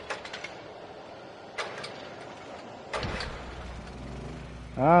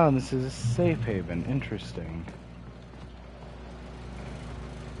 Ah, this is a safe haven. Interesting.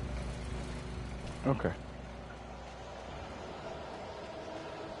 Okay.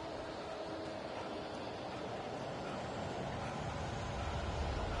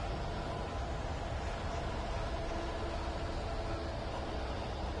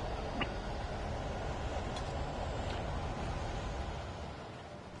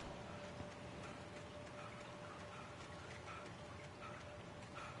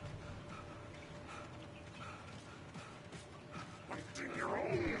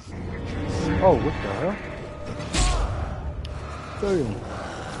 Oh, what the hell? Damn.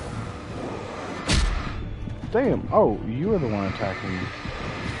 Damn. Oh, you were the one attacking me.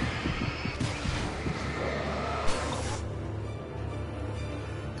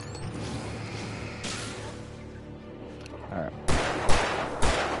 Alright.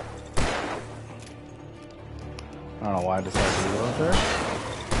 I don't know why I decided to go up there.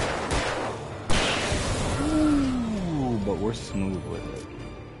 Ooh, but we're smooth with it.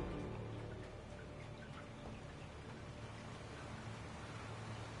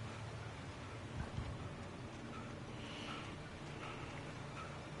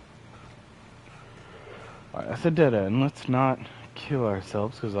 That's a dead end. Let's not kill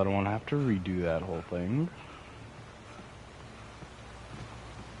ourselves because I don't want to have to redo that whole thing.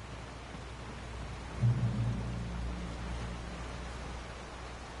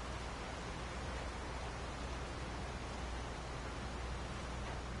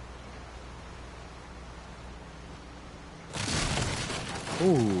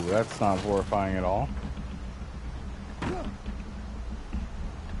 Ooh, that's not horrifying at all.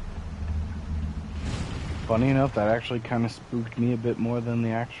 Funny enough, that actually kind of spooked me a bit more than the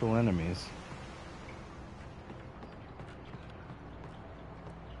actual enemies.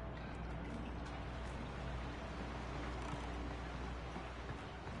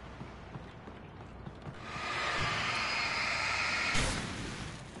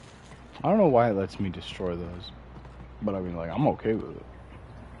 I don't know why it lets me destroy those, but I mean, like, I'm okay with it.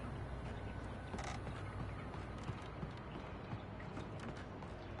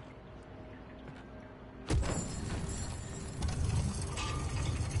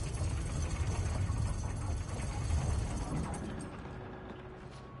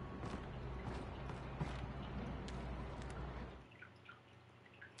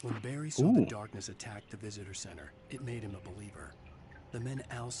 When Barry saw the darkness attack the visitor center, it made him a believer. The men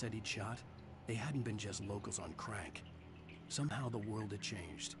Al said he'd shot, they hadn't been just locals on crank. Somehow the world had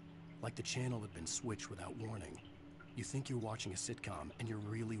changed, like the channel had been switched without warning. You think you're watching a sitcom, and you're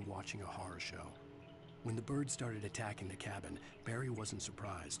really watching a horror show. When the birds started attacking the cabin, Barry wasn't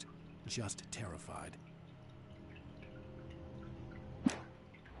surprised, just terrified.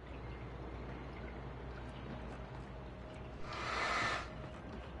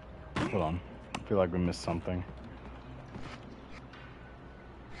 Hold on. I feel like we missed something.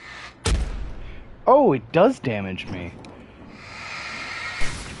 Oh, it does damage me.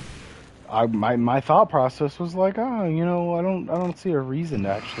 My thought process was like, oh, you know, I don't see a reason to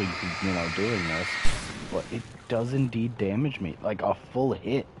actually be, you know, doing this. But it does indeed damage me. Like a full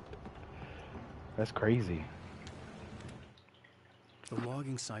hit. That's crazy. The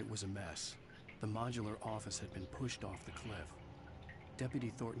logging site was a mess. The modular office had been pushed off the cliff.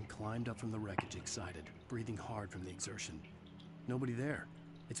 Deputy Thornton climbed up from the wreckage excited, breathing hard from the exertion. Nobody there.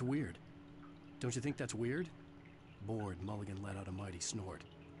 It's weird. Don't you think that's weird? Bored, Mulligan let out a mighty snort.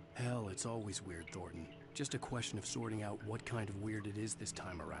 Hell, it's always weird, Thornton. Just a question of sorting out what kind of weird it is this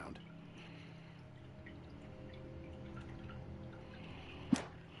time around.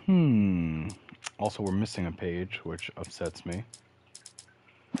 Also, we're missing a page, which upsets me.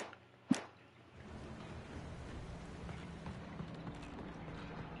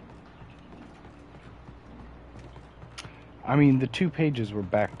 I mean, the 2 pages were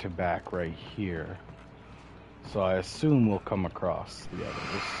back to back right here. So I assume we'll come across the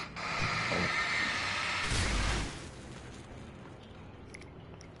others. Oh.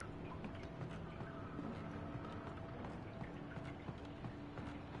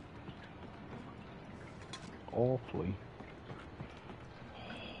 Awfully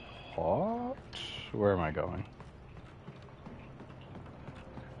hot. Where am I going?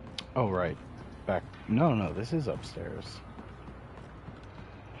 Oh, right. Back. No, this is upstairs.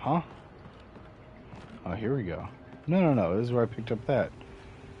 Huh? Oh, here we go. No, this is where I picked up that.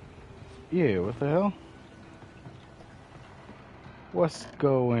 Yeah, what the hell? What's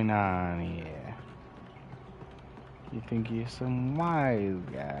going on here? You think you're some wise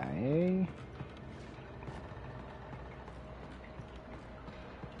guy, eh?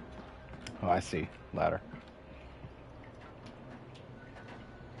 Oh, I see. Ladder.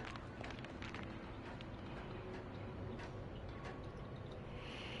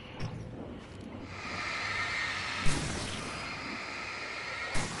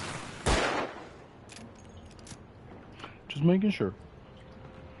 Just making sure.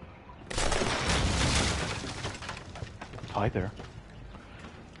 Hi there.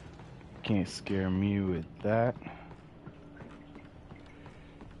 Can't scare me with that.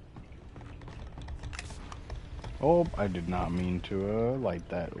 Oh, I did not mean to light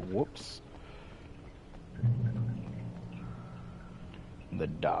that. Whoops. The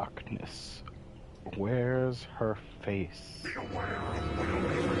darkness. Where's her face?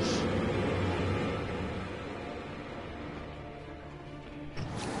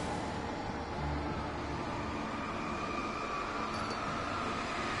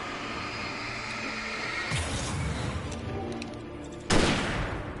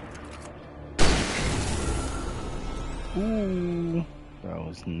 Ooh, that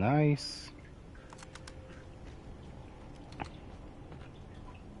was nice.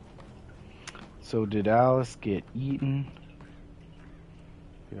 So did Alice get eaten?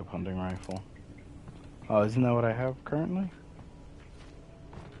 Pick up hunting rifle. Oh, isn't that what I have currently?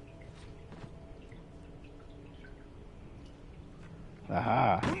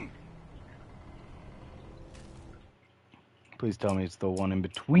 Aha. Please tell me it's the one in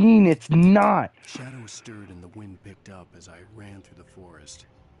between. It's not! Shadows stirred and the wind picked up as I ran through the forest.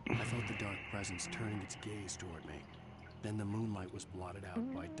 I felt the dark presence turning its gaze toward me. Then the moonlight was blotted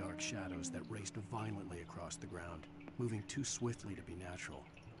out by dark shadows that raced violently across the ground, moving too swiftly to be natural.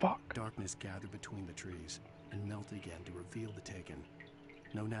 Fuck. Darkness gathered between the trees and melted again to reveal the Taken.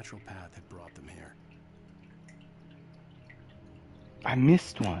 No natural path had brought them here. I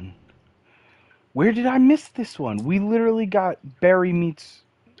missed one. Where did I miss this one? We literally got Barry meets...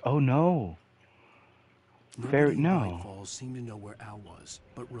 Oh no. Barry, no. Night Falls seemed to know where Al was,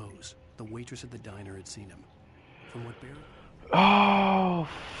 but Rose, the waitress at the diner, had seen him. From what Barry... Oh,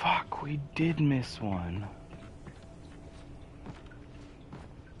 fuck, we did miss one.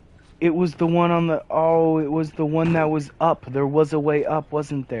 It was the one on the... Oh, it was the one that was up. There was a way up,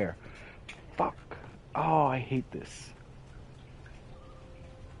 wasn't there? Fuck. Oh, I hate this.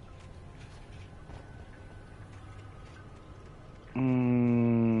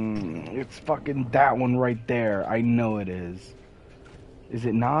 It's fucking that one right there. I know it is. Is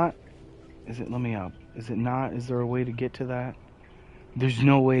it not? Is it? Let me up. Is it not? Is there a way to get to that? There's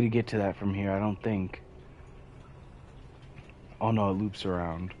no way to get to that from here, I don't think. Oh no, it loops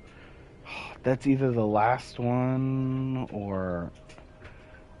around. That's either the last one or...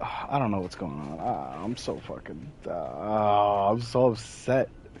 I don't know what's going on. I'm so fucking... I'm so upset.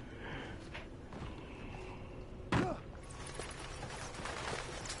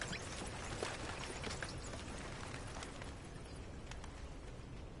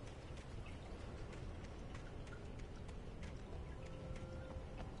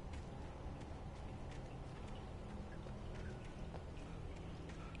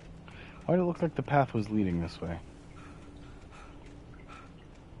 Why did it look like the path was leading this way?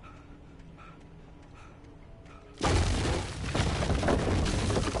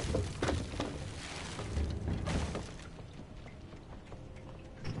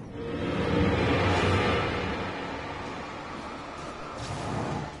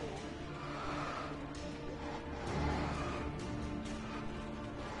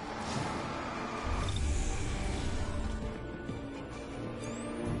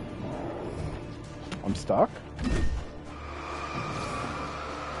 I'm stuck?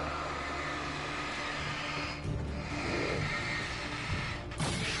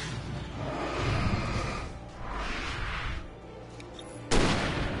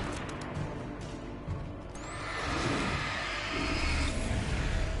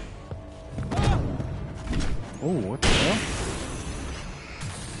 Oh, what the hell?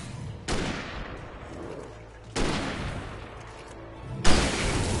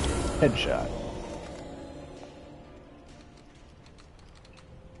 Headshot.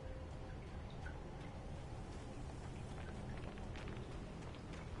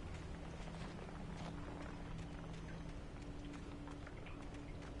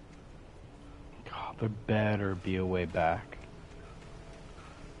 God, there better be a way back.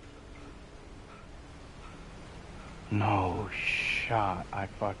 No shot. I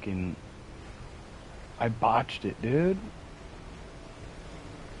botched it, dude.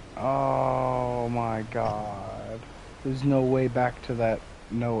 Oh my god. There's no way back to that.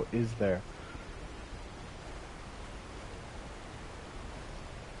 No, is there?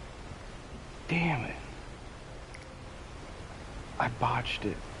 Damn it. I botched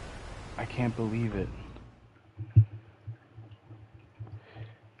it. I can't believe it.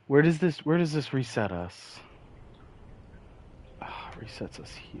 Where does this reset us? Resets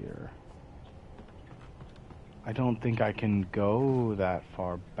us here. I don't think I can go that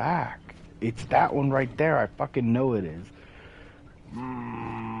far back. It's that one right there. I fucking know it is.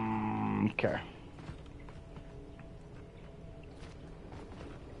 Okay.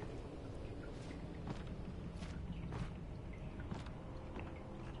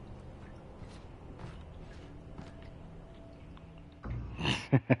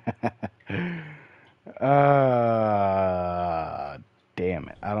 Damn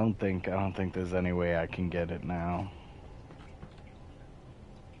it. I don't think there's any way I can get it now.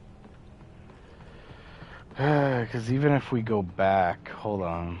 Because even if we go back, hold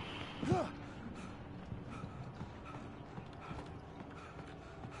on.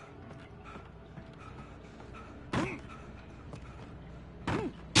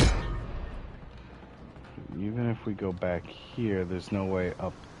 Even if we go back here, there's no way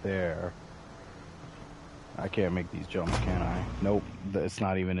up there. I can't make these jumps, can I? Nope, it's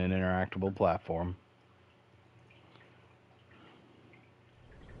not even an interactable platform.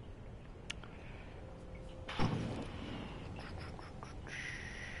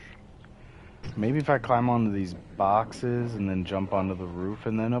 Maybe if I climb onto these boxes and then jump onto the roof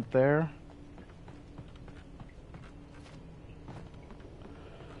and then up there?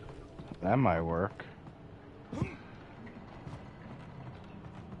 That might work.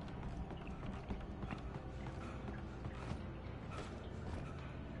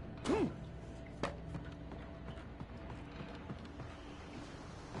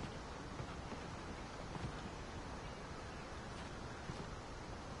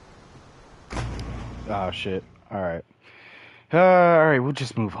 Oh shit. Alright. Alright, we'll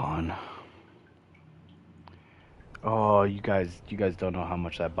just move on. Oh, you guys don't know how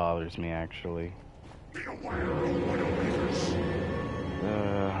much that bothers me actually.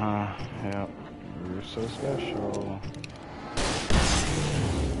 Yep. You're so special.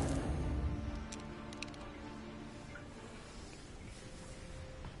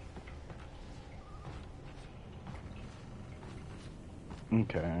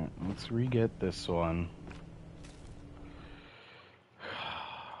 Okay, let's re-get this one.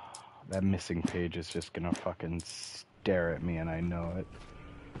 That missing page is just gonna fucking stare at me and I know it.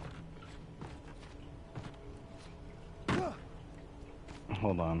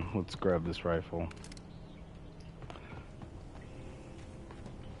 hold on. Let's grab this rifle.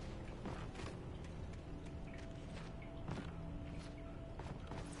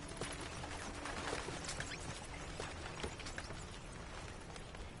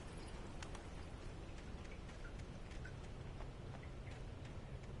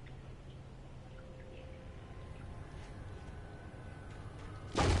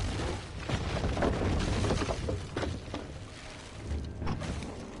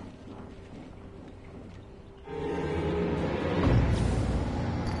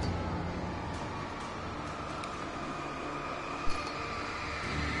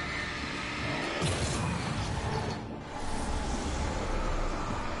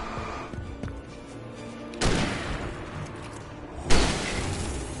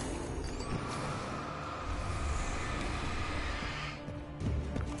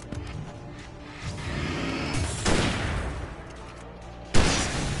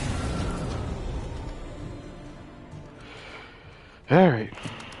 Alright.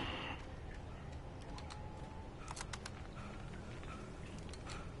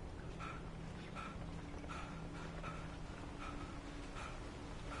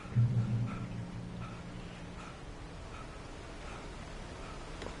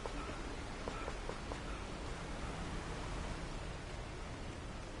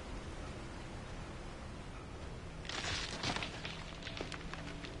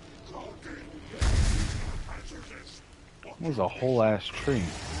 There's a whole ass tree.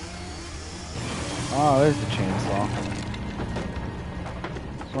 Oh, there's the chainsaw.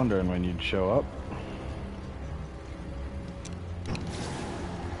 I was wondering when you'd show up.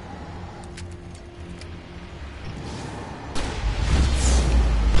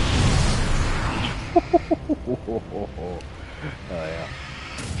 Oh yeah.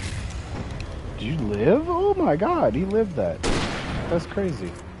 Did you live? Oh my god, he lived that. That's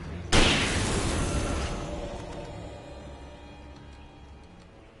crazy.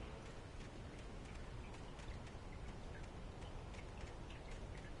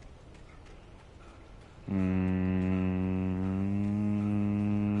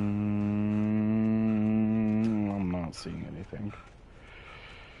 I'm not seeing anything.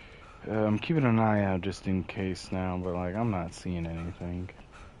 I'm keeping an eye out just in case now, but like I'm not seeing anything.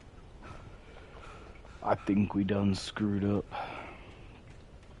 I think we done screwed up.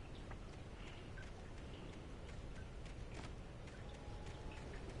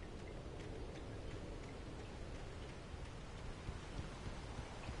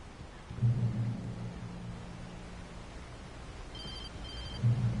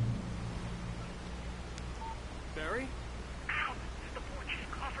 Barry? Ow! The porch is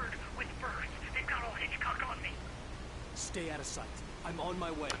covered with birds. They've got all Hitchcock on me. Stay out of sight. I'm on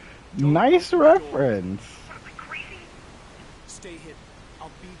my way. Nice reference. Stay hidden. I'll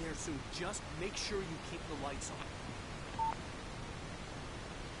be there soon. Just make sure you keep the lights on.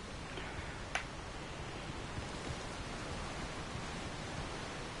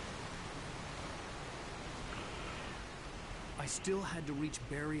 I still had to reach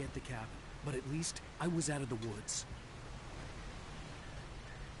Barry at the cabin, but at least I was out of the woods.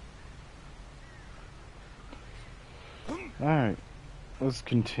 Alright, let's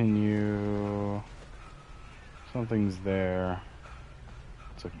continue. Something's there.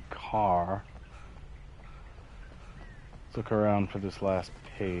 It's a car. Let's look around for this last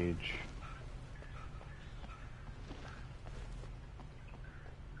page.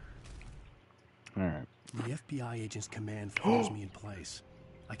 Alright. The FBI agent's command froze me in place.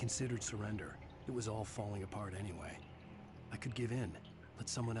 I considered surrender. It was all falling apart anyway. I could give in, let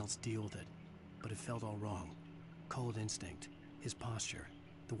someone else deal with it. But it felt all wrong. Call it instinct. His posture.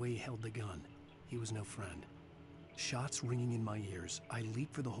 The way he held the gun. He was no friend. Shots ringing in my ears, I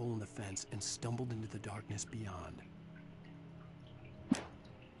leaped for the hole in the fence and stumbled into the darkness beyond.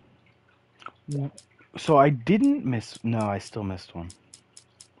 So I didn't miss... No, I still missed one.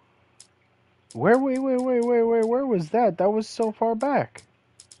 Wait, where was that? That was so far back.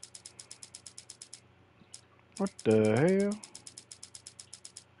 What the hell?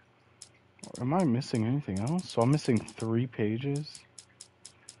 Am I missing anything else? So I'm missing 3 pages?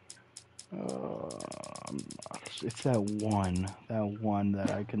 It's that one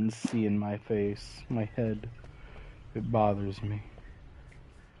that I can see in my face, my head. It bothers me.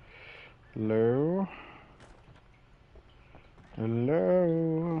 Hello?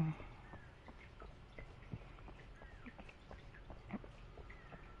 Hello?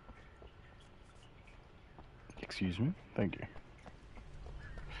 Excuse me? Thank you.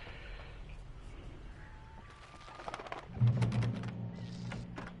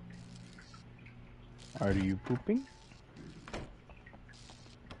 Are you pooping?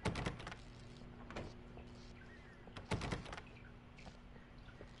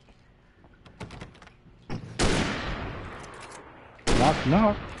 Knock,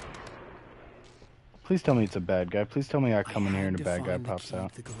 knock. Please tell me it's a bad guy. Please tell me I come in here and a bad guy pops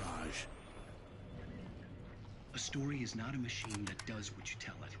out. The garage. A story is not a machine that does what you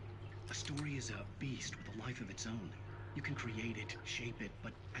tell it. A story is a beast with a life of its own. You can create it, shape it,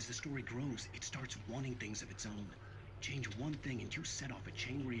 but as the story grows, it starts wanting things of its own. Change one thing and you set off a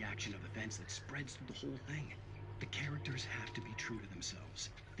chain reaction of events that spreads through the whole thing. The characters have to be true to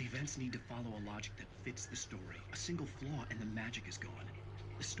themselves. The events need to follow a logic that fits the story. A single flaw and the magic is gone.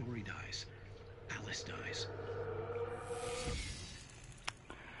 The story dies. Alice dies.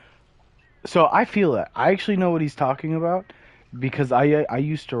 So I feel that. I actually know what he's talking about because I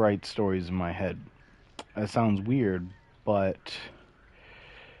used to write stories in my head. That sounds weird, but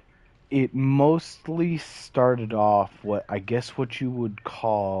it mostly started off what you would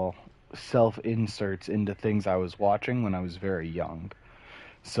call self-inserts into things I was watching when I was very young.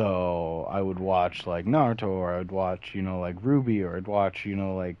 So I would watch like Naruto, or I would watch, like Ruby, or I'd watch,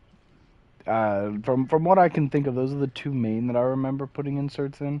 like from what I can think of, those are the two main that I remember putting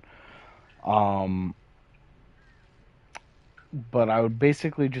inserts in. But I would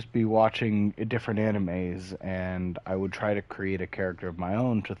basically just be watching different animes, and I would try to create a character of my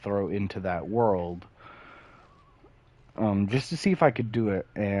own to throw into that world, just to see if I could do it.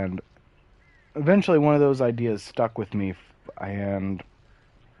 And eventually one of those ideas stuck with me, and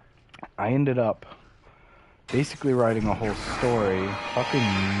I ended up basically writing a whole story.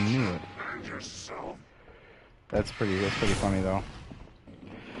 Fucking knew it. That's pretty funny though.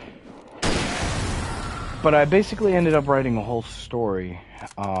 But I basically ended up writing a whole story,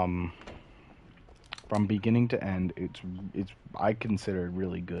 from beginning to end. I consider it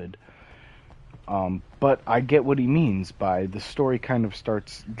really good. But I get what he means by the story kind of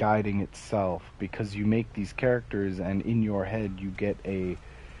starts guiding itself, because you make these characters and in your head you get a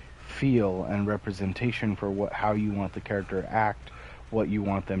feel and representation for how you want the character to act, what you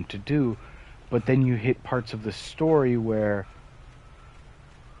want them to do, but then you hit parts of the story where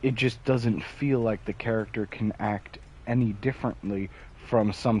it just doesn't feel like the character can act any differently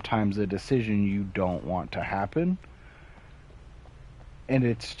from sometimes a decision you don't want to happen. And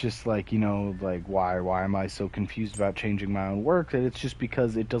it's just like, why am I so confused about changing my own work? And it's just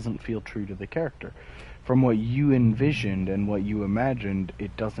because it doesn't feel true to the character. From what you envisioned and what you imagined,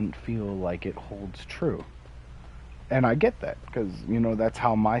 it doesn't feel like it holds true. And I get that, because, that's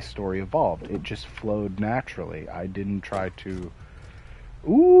how my story evolved. It just flowed naturally. I didn't try to...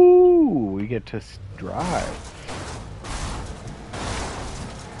 Ooh, we get to drive.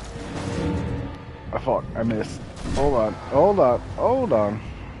 Fuck, I missed. Hold on.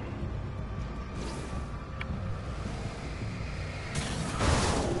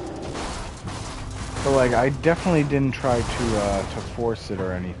 But I definitely didn't try to force it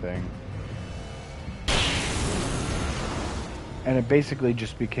or anything. And it basically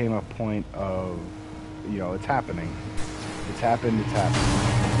just became a point of, it's happening. It's happened.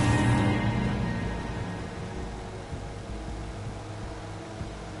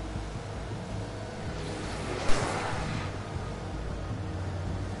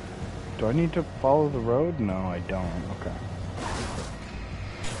 Do I need to follow the road? No, I don't. Okay.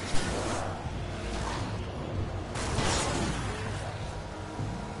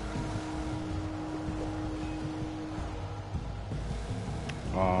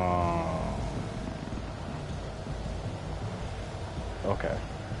 Okay.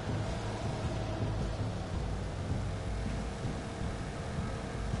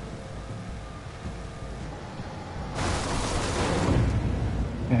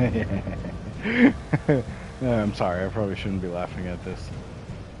 I'm sorry, I probably shouldn't be laughing at this,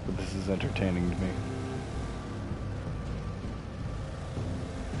 but this is entertaining to me.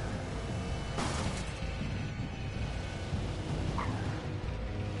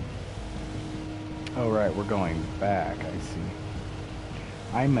 Oh right, we're going back, I see.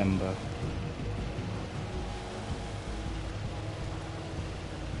 I remember.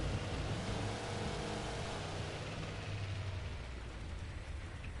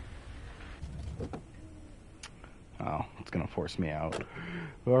 Oh, it's gonna force me out.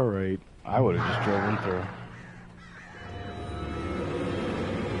 Alright, I would have just driven through.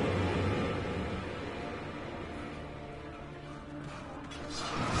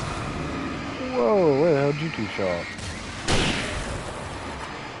 Whoa, where the hell did you two show up?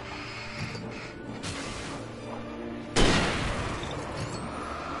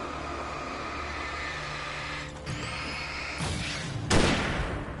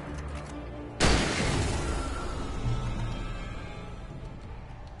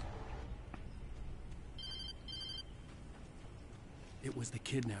 It was the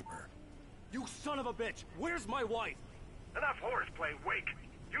kidnapper. You son of a bitch! Where's my wife? Enough horseplay, Wake.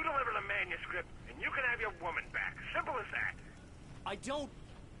 You deliver the manuscript, and you can have your woman back. Simple as that. I don't...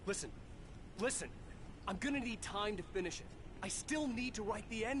 Listen. I'm gonna need time to finish it. I still need to write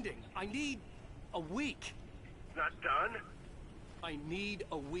the ending. I need a week. Not done? I need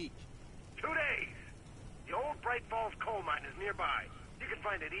a week. 2 days. The old Bright Falls coal mine is nearby. You can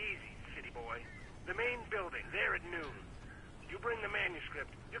find it easy, city boy. The main building, there at noon. You bring the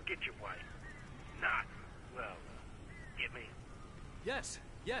manuscript, you'll get your wife. Not, well, get me? Yes,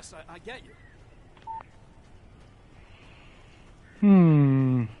 I get you.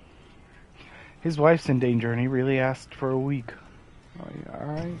 His wife's in danger and he really asked for a week.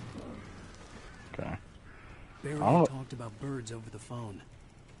 Alright. Okay. Barry talked about birds over the phone.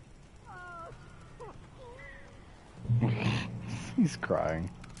 He's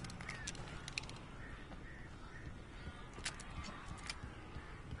crying.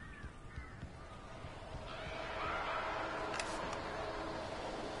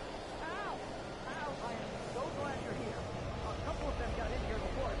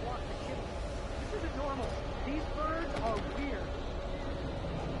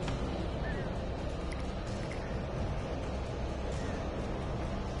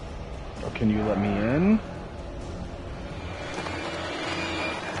 Can you let me in?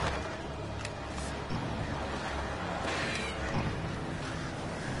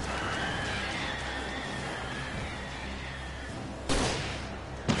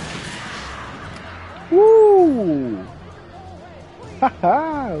 Woo!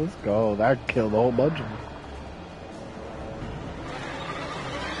 Haha, let's go. That killed a whole bunch of them.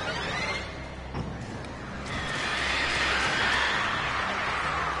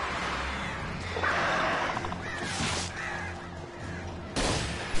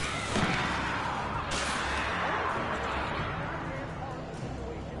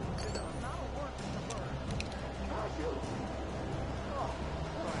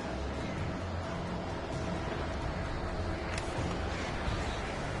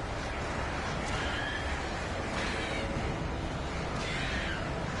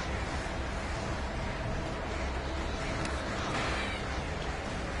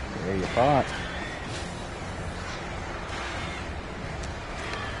 There you thought.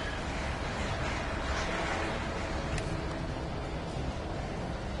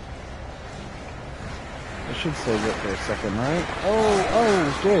 I should save it for a second, right?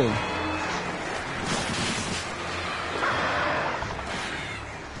 Oh, shit.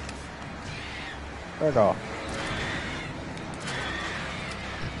 Back off.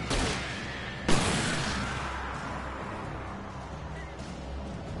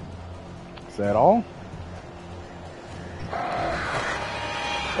 Is that all?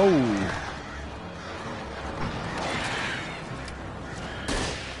 Oh.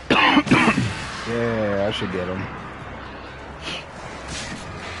 Yeah, I should get him.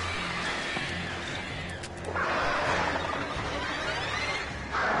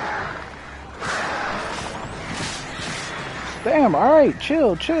 Damn, alright,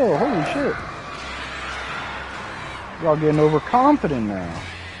 chill. Holy shit. Y'all getting overconfident now.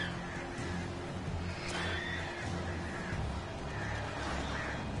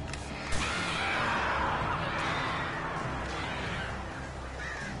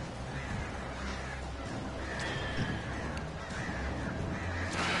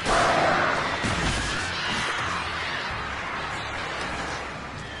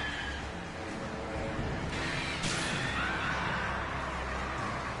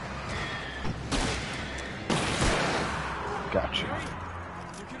 Gotcha.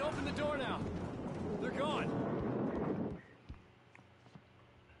 You can open the door now. They're gone.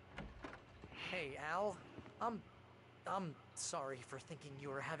 Hey, Al. I'm sorry for thinking you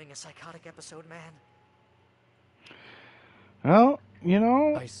were having a psychotic episode, man. Well, you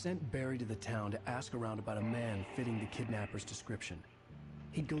know... I sent Barry to the town to ask around about a man fitting the kidnapper's description.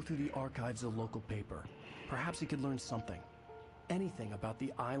 He'd go through the archives of the local paper. Perhaps he could learn something. Anything about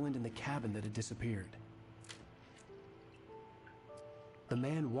the island and the cabin that had disappeared. The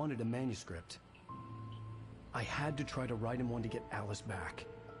man wanted a manuscript. I had to try to write him one to get Alice back.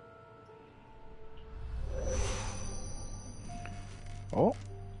 Oh.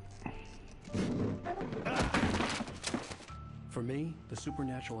 For me, the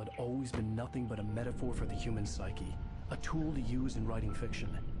supernatural had always been nothing but a metaphor for the human psyche, a tool to use in writing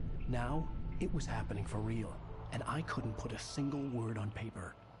fiction. Now, it was happening for real, and I couldn't put a single word on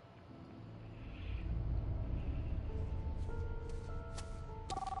paper.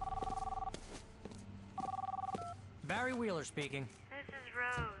 Barry Wheeler speaking. This is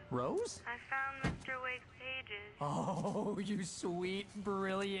Rose. Rose? I found Mr. Mr. Wake's pages. Oh, you sweet,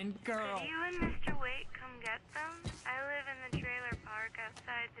 brilliant girl. Could you and Mr. Wake come get them? I live in the trailer park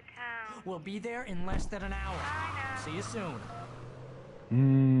outside the town. We'll be there in less than an hour. See you soon.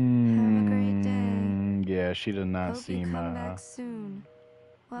 Have a great day. Yeah, she does not Hope you seem. come back soon.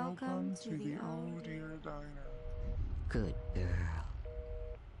 Welcome to the old dear diner. Good girl.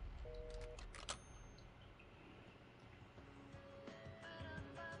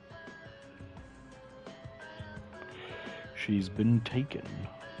 She's been taken.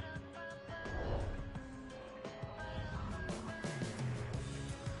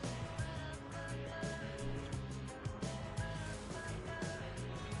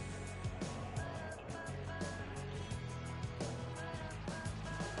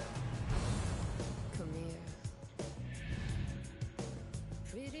 Come here.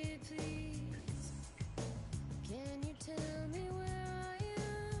 Pretty please. Can you tell me where I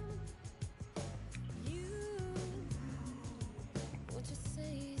am? You. Won't you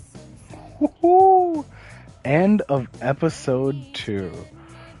say something? Woohoo! End of episode 2.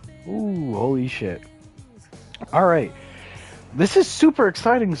 Ooh, holy shit. Alright. This is super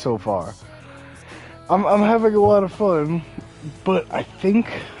exciting so far. I'm having a lot of fun, but I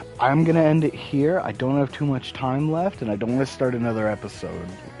think I'm gonna end it here. I don't have too much time left, and I don't want to start another episode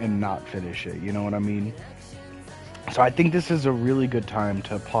and not finish it, you know what I mean? So I think this is a really good time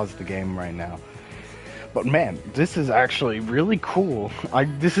to pause the game right now. But man, this is actually really cool.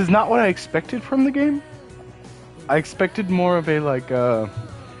 This is not what I expected from the game. I expected more of a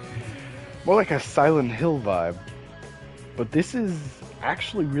more like a Silent Hill vibe. But this is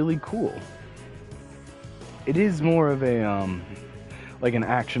actually really cool. It is more of a like an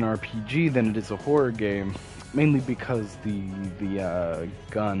action RPG than it is a horror game, mainly because the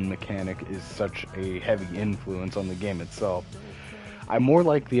gun mechanic is such a heavy influence on the game itself. I more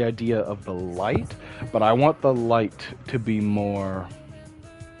like the idea of the light, but I want the light to be more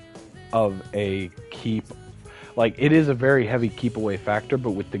of a keep. Like, it is a very heavy keep away factor,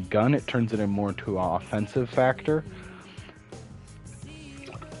 but with the gun it turns it in more to an offensive factor.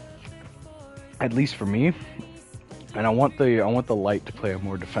 At least for me. And I want the light to play a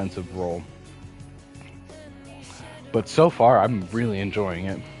more defensive role. But so far I'm really enjoying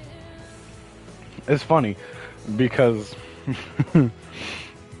it. It's funny because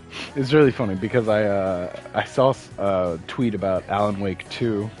it's really funny because I saw a tweet about Alan Wake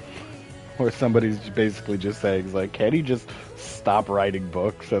 2 where somebody's basically just saying, like, can't he just stop writing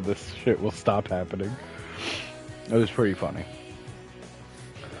books and this shit will stop happening? It was pretty funny.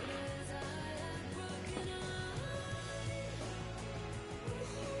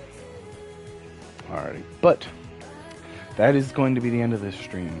 Alrighty, but that is going to be the end of this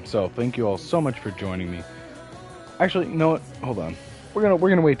stream. So thank you all so much for joining me. Actually, you know what? Hold on. We're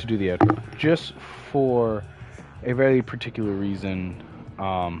gonna wait to do the outro just for a very particular reason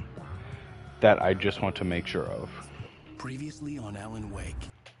that I just want to make sure of. Previously on Alan Wake.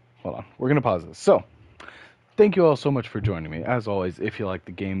 Hold on. We're gonna pause this. So, thank you all so much for joining me. As always, if you like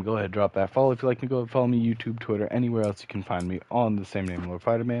the game, go ahead, drop that follow. If you like me, go ahead, follow me, YouTube, Twitter, anywhere else you can find me on the same name, Lord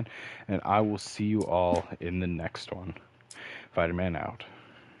Fighter Man. And I will see you all in the next one. Fighter Man out.